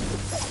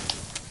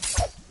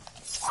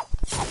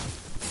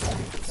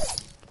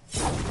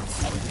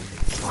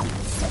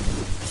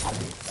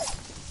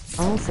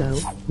 Also,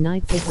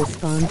 Nightpick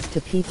responds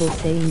to people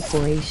saying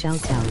for a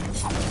shout out.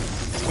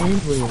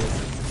 And reels.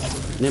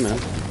 Yeah, man.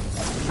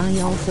 I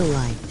also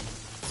liked.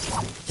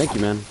 Thank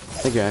you, man.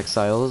 Thank you,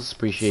 Exiles.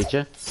 Appreciate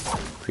you.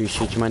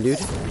 Appreciate you, my dude.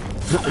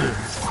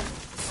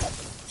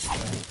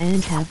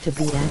 And have to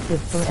be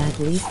active for at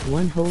least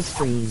one whole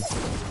stream.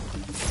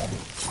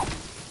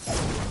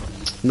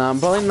 Nah, I'm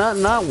probably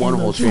not one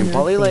whole stream.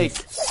 Probably like,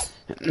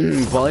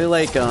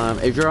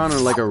 if you're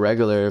on like a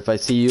regular, if I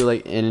see you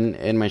like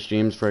in my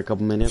streams for a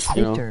couple minutes,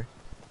 you know,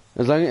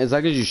 as long as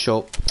you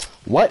show.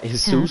 What,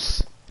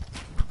 Jesus?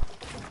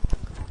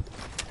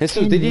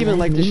 Jesus, did you even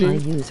like the stream? My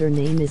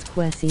username is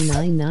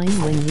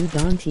Quessy99 when you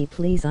don't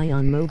please I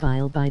on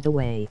mobile, by the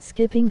way.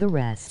 Skipping the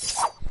rest.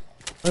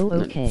 Oh,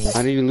 okay.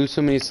 How did you lose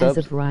so many subs?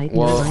 As of right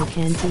now, I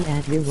can't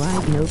add you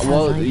right now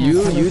because I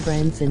have you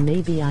friends and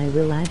maybe I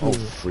will add you. Oh,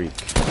 freak.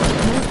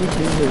 How did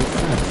you lose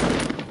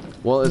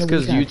subs? Well, it's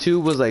because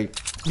YouTube was like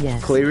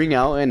clearing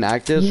out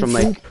inactives from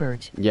like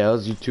purge. Yeah, it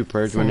was YouTube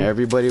purge when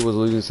everybody was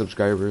losing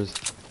subscribers,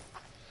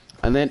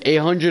 and then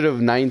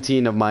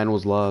 819 of mine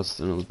was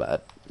lost, and it was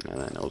bad. And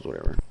then it was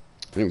whatever.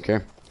 I didn't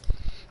care.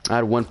 I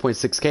had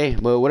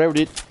 1.6k, but whatever,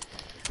 dude.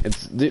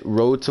 It's the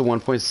road to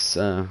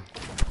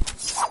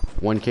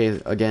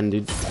 1.1k again,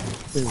 dude.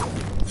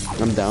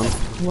 I'm down.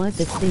 What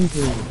the thing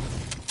blue?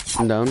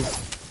 I'm down.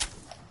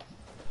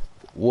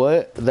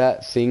 What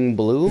that thing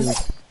blue?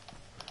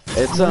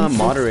 It's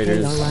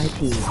moderators.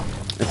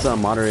 It's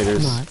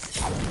moderators.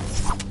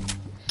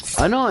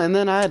 I know, and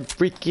then I had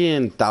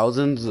freaking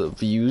thousands of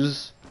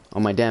views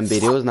on my damn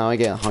videos. Now I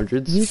get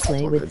hundreds. You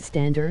play with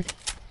standard?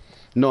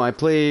 No, I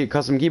play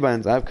custom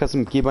keybinds. I have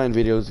custom keybind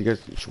videos. You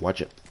guys should watch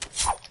it.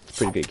 It's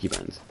pretty good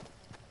keybinds.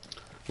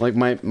 Like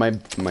my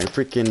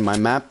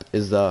map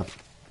is the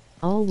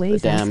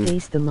always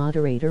face the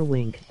moderator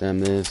wink.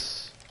 Damn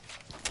this.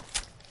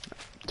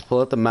 To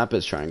pull out the map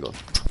is triangle.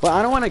 Well,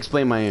 I don't want to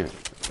explain my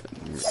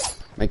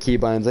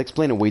keybinds. I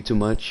explain it way too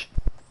much.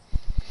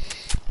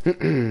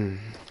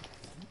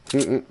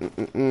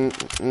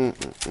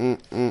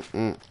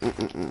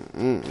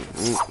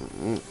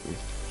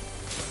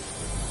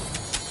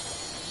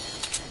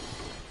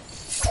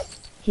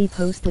 He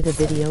posted a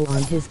video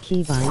on his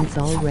keybinds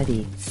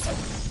already.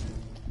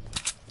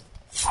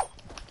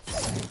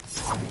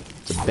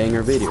 It's a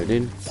banger video,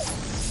 dude.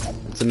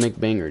 It's a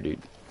McBanger, dude.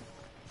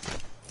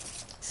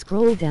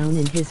 Scroll down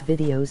in his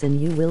videos and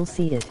you will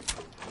see it.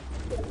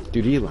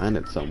 Dude, he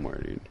landed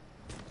somewhere, dude.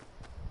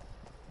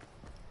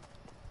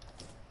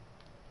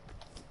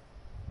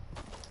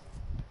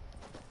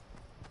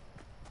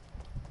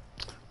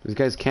 This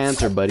guy's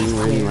cancer, buddy.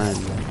 Where did he land?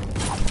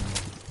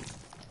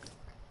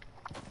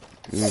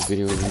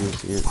 Video,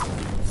 see it.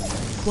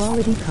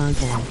 Quality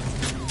content.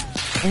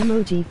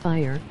 Emoji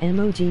fire,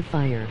 emoji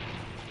fire.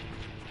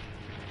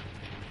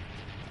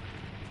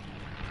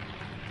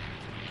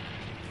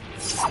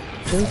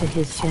 Go to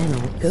his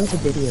channel, go to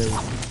videos.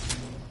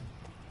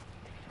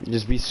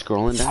 Just be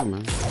scrolling down,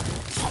 man.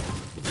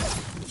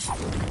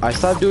 I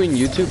stopped doing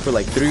YouTube for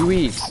like 3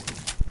 weeks.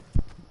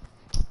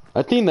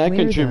 I think that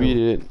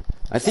contributed.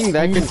 I think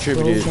that and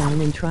contributed. Scroll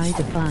down and try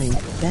to find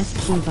best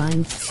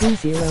keybinds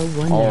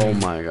 2019. Oh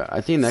my god,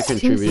 I think that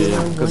contributed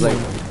because like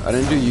I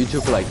didn't do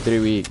YouTube for like 3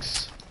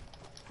 weeks.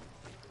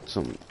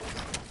 Oh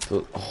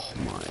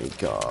my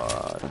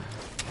god.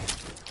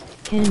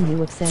 Can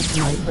you accept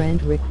my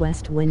friend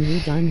request when you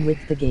done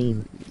with the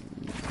game?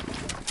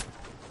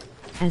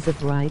 As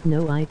of right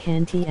no I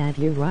can't add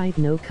you right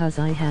no cause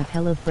I have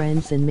hella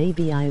friends and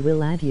maybe I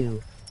will add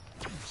you.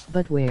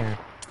 But where?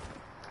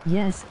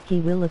 Yes, he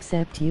will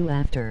accept you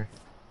after.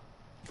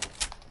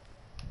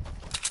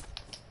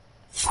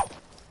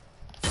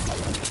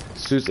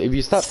 Sus, if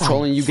you stop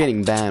trolling, you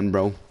getting banned,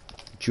 bro.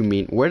 What you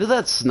mean? Where did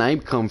that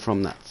snipe come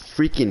from? That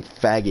freaking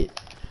faggot.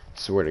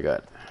 Swear to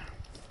God.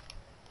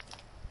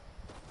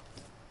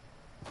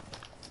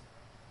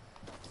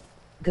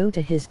 Go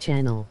to his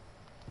channel.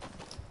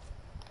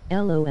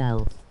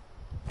 LOL.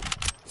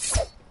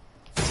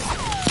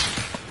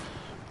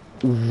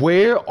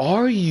 Where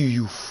are you,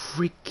 you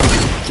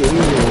freaking gay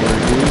lord,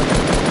 dude?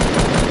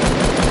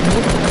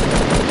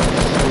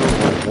 Son of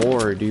a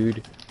whore,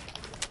 dude.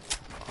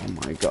 Oh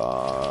my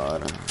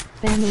god.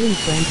 Family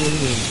friendly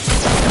room.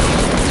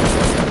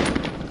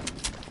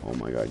 Oh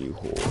my god, you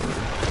whore.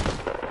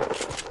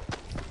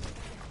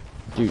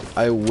 Dude,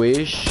 I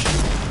wish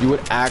you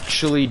would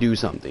actually do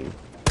something.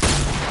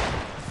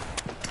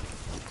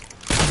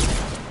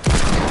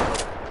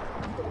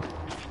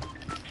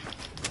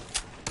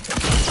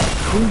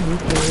 Do you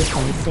care if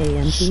I say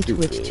empty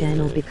Twitch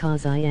channel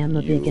because I am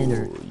a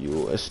beginner?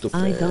 You are stupid.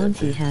 I don't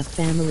have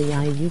family,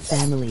 I you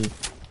family.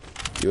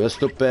 You are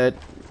stupid.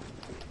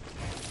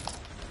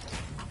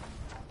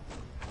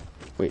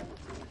 Wait,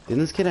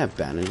 didn't this kid have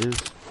bandages?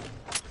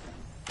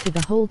 To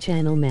the whole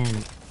channel,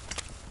 man.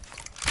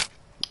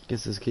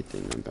 Guess this kid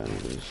didn't have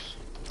bandages.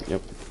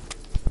 Yep.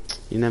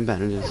 You didn't have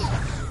bandages.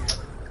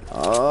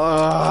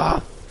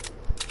 Ah!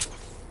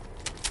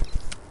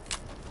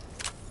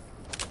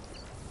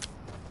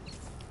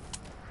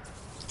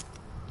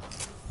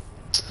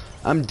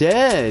 I'm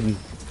dead.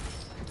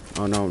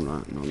 Oh no, I'm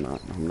not. No, I'm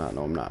not. No, I'm not.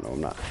 No, I'm not. No,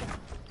 I'm not.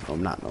 No,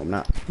 I'm not. No, I'm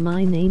not.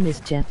 My name is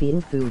Jeffy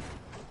Ufu.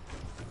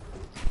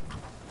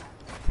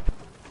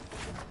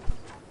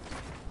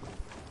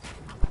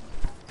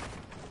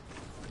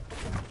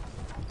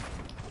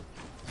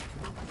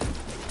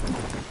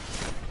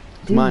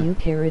 Do you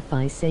care if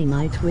I say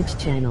my Twitch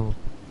channel?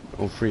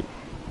 Oh, free.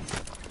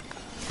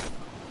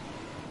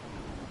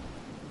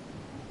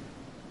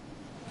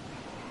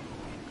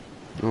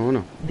 Oh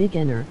no.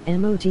 Beginner,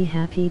 emoji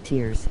happy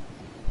tears.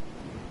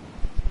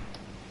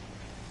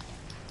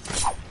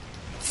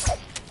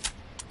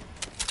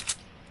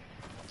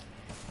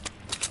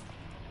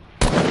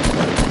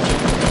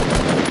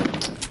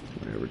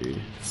 Whatever, dude.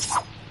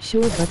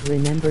 Sure, but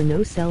remember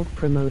no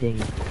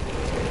self-promoting.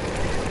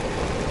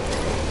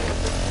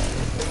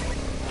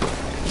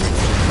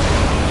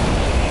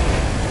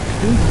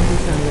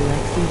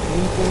 Alexi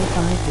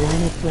 345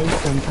 wanna play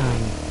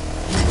sometime.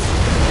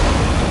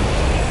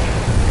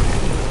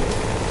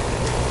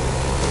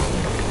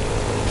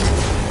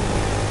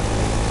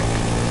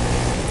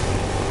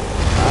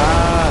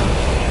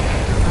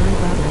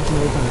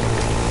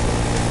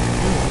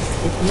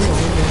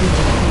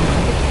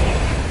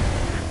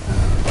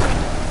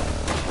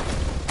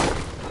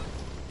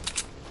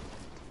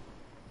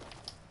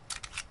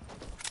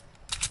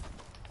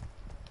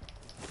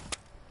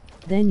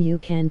 Then you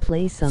can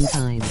play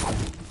sometime.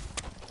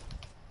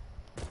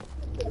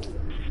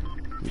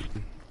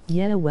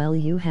 Yeah, well,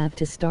 you have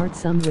to start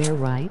somewhere,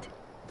 right?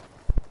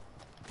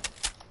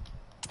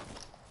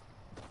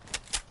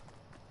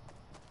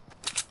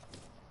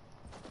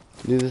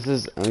 Dude, this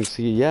is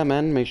yeah,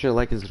 man. Make sure to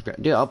like and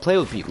subscribe. Dude, I'll play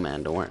with people,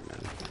 man. Don't worry, man.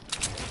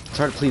 It's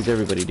hard to please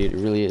everybody, dude. It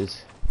really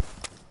is.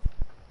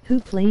 Who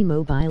play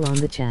mobile on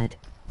the chat?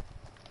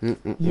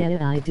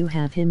 Yeah, I do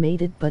have him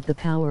made it, but the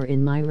power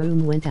in my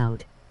room went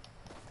out.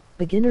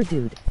 Beginner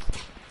dude.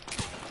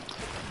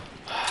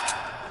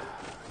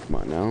 Come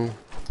on now.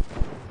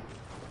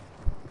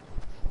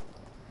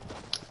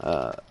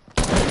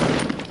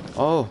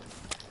 Oh.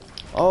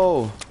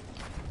 Oh.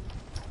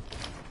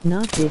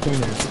 Not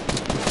beginner.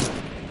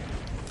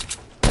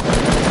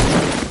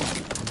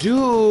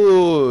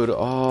 Dude.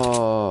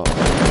 Oh.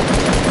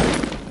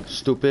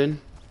 Stupid.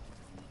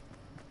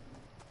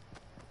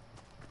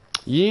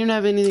 You didn't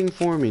have anything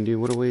for me, dude.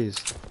 What a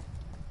waste.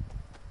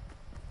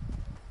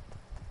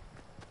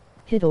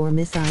 Hit or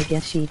miss, I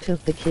guess she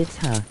took the kids,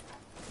 huh?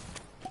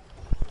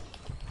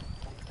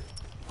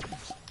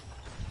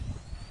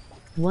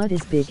 What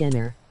is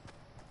beginner?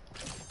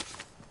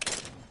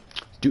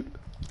 Dude.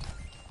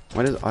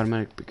 Why does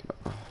automatic pick it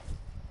up?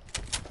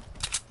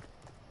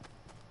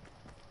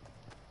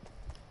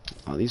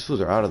 Oh, these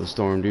fools are out of the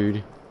storm,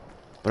 dude.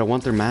 But I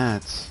want their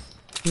mats.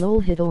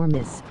 Lol, hit or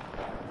miss.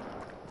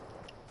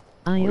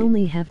 I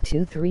only have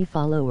 2-3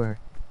 follower.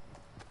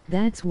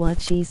 That's what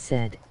she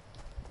said.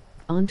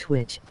 On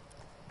Twitch.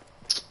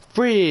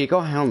 Freak!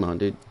 Oh, hell no,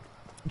 dude.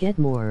 Get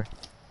more.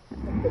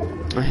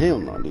 Oh, hell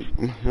no, dude.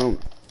 Oh, hell no.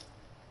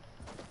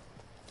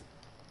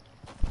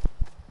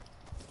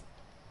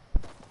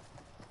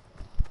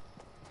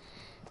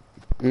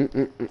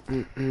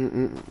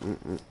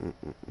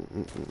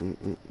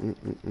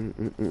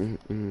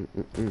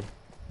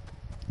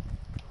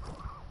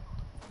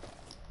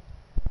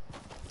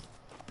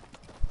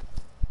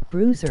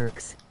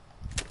 Bruiserks.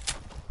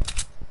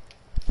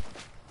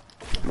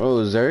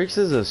 Bro, Xerx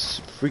is a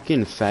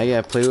freaking faggot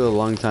I played with a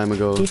long time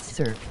ago. It's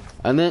Zerk.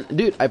 And then,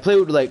 dude, I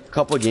played with like a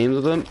couple games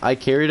with him. I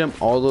carried him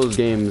all those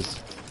games.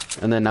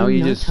 And then now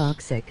he just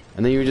toxic.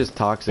 And then you're just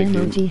toxic,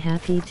 emoji dude.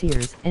 happy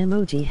tears.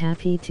 Emoji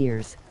happy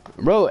tears.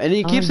 Bro, and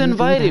he keeps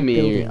inviting me.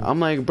 Building? I'm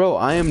like, bro,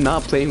 I am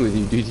not playing with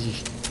you, dude. You're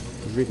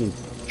freaking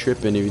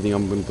tripping everything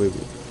I'm gonna play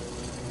with.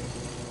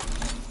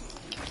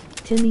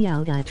 Timmy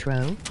out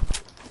outro.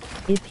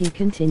 If he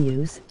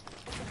continues,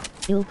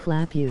 he'll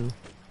clap you.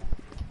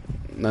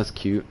 That's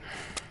cute.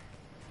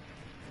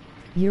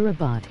 You're a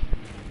bot.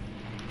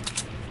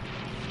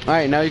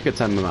 Alright, now you can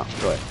time him out.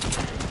 Go ahead.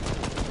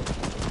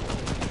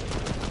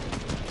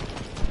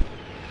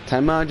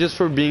 Time out just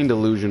for being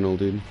delusional,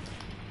 dude.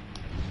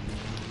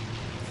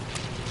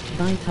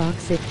 By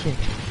toxic chick.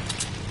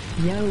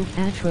 Yo,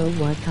 Atro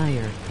what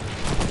tire?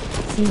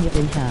 See you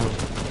in hell.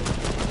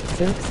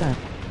 Zerks up.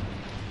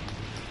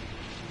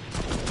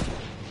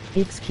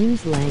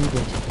 Excuse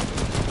language.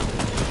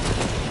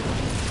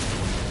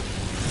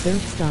 Zerk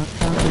stop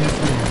talking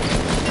smash.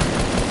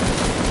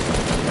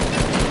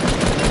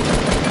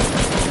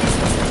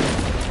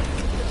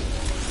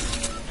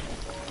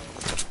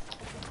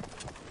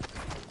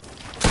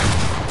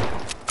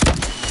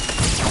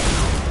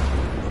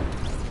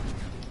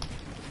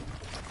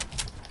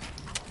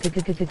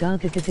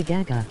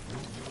 Gaga.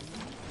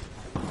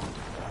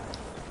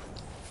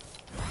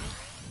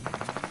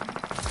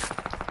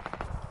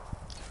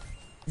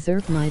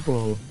 Zerk my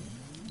bull.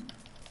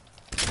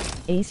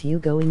 Ace, you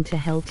going to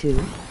hell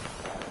too?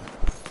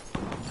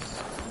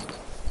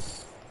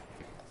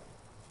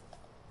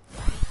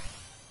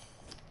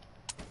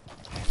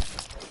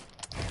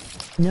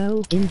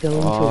 No, in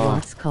going to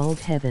what's called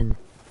heaven.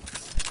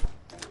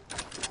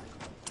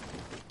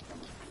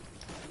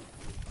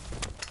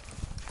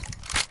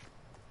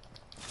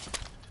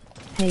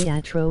 Hey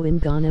Atro, I'm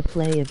gonna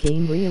play a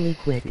game really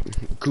quick.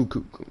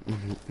 Cool.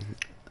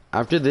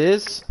 After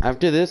this, I'm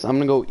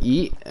gonna go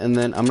eat, and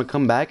then I'm gonna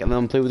come back, and then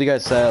I'm gonna play with you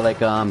guys,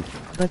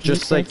 But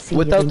just like,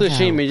 without the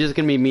shame, it's just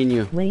gonna be me and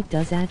you. Wait,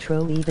 does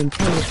Atro even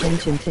pay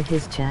attention to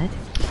his chat?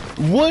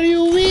 What do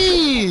you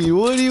mean?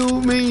 What do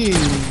you mean?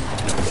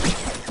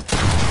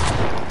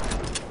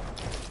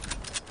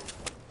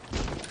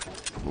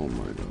 Oh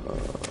my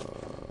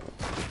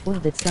god. Well,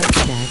 that's up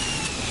chat.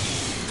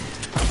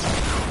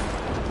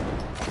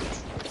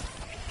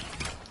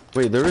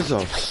 Wait, there is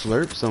a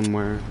slurp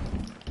somewhere.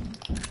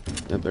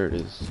 Yeah, there it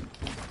is.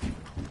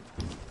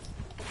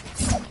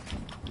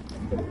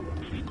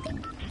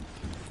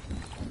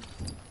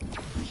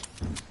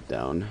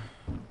 Down.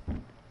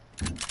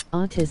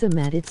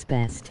 Autism at its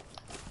best.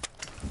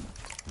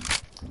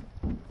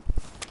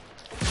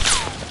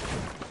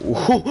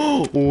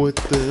 What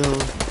the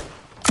hell?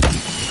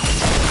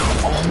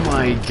 Oh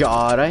my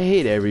god, I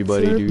hate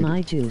everybody, Slurp dude.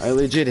 my juice. I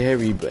legit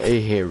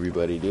hate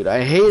everybody, dude.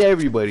 I hate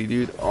everybody,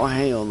 dude. Oh,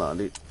 hell no,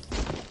 dude.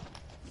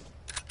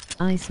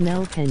 I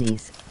smell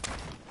pennies.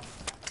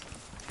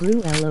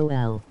 Brew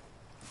LOL.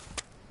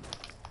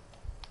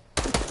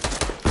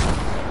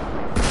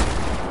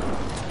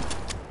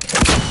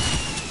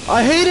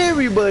 I hate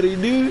everybody,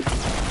 dude.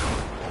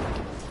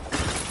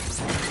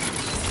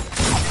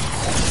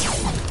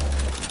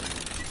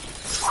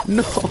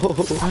 No.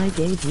 I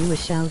gave you a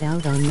shout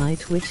out on my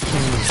Twitch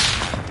channel.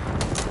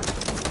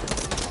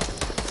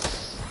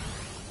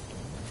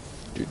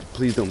 Dude,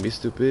 please don't be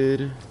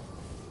stupid.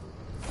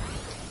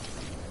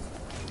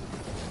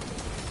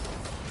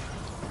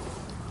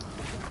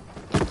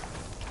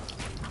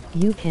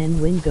 You can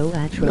win, go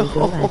Atro, No.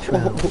 go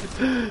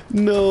Atro.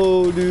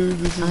 No, dude,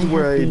 this is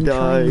where I die, have been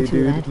trying to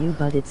dude. add you,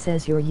 but it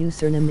says your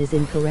username is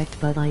incorrect,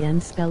 but I am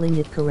spelling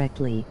it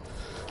correctly.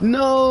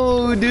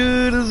 No,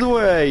 dude, this is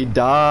where I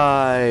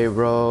die,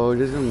 bro.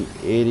 Just some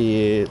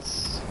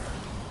idiots.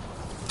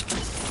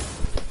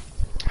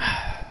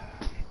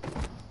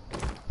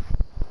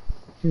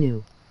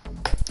 New.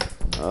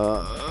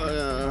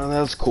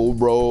 That's cool,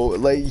 bro.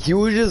 Like, he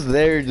was just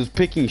there, just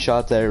picking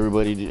shots at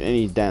everybody, dude, and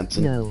he's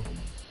dancing. No.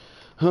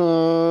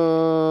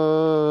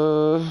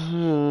 Oh,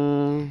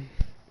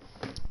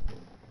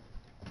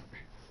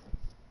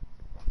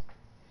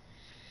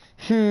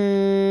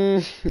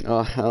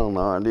 hell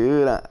no,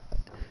 dude.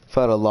 If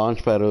I had a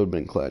launch pad, it would have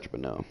been clutch, but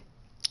no.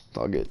 It's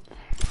all good.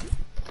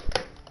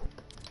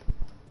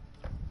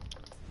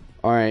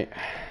 Alright.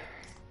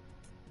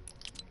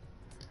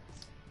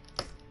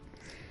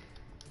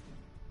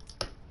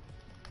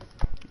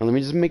 Let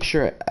me just make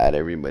sure I add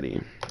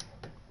everybody.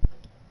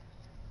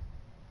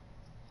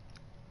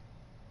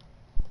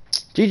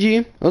 GG.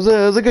 It was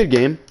a good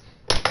game.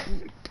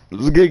 It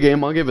was a good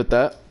game, I'll give it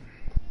that.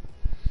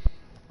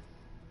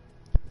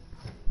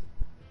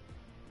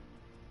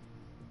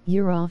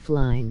 You're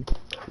offline.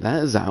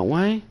 Is that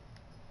why?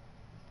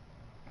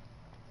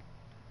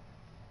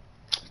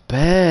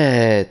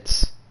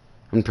 Bet.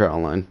 I'm pure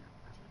online.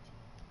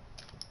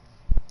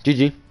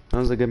 GG. That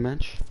was a good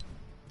match.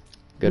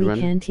 Good run.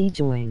 Can't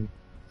join.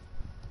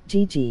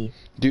 GG.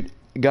 Dude,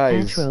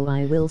 guys. Atro,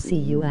 I will see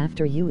you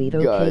after you eat,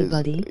 okay,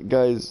 buddy?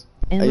 Guys,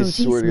 Emoji I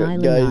swear to God,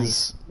 smiling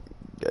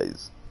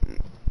guys.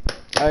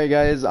 Alright,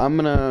 guys, I'm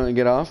gonna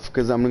get off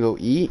because I'm gonna go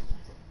eat.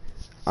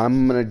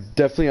 I'm gonna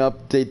definitely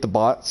update the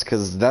bots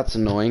because that's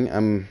annoying.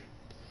 I'm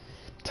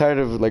tired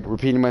of like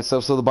repeating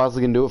myself, so the bots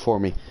can do it for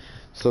me.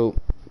 So,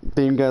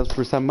 thank you guys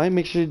for stopping by.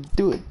 Make sure to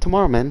do it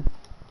tomorrow, man.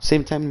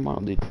 Same time tomorrow,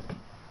 dude.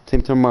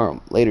 Same time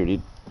tomorrow. Later,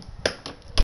 dude.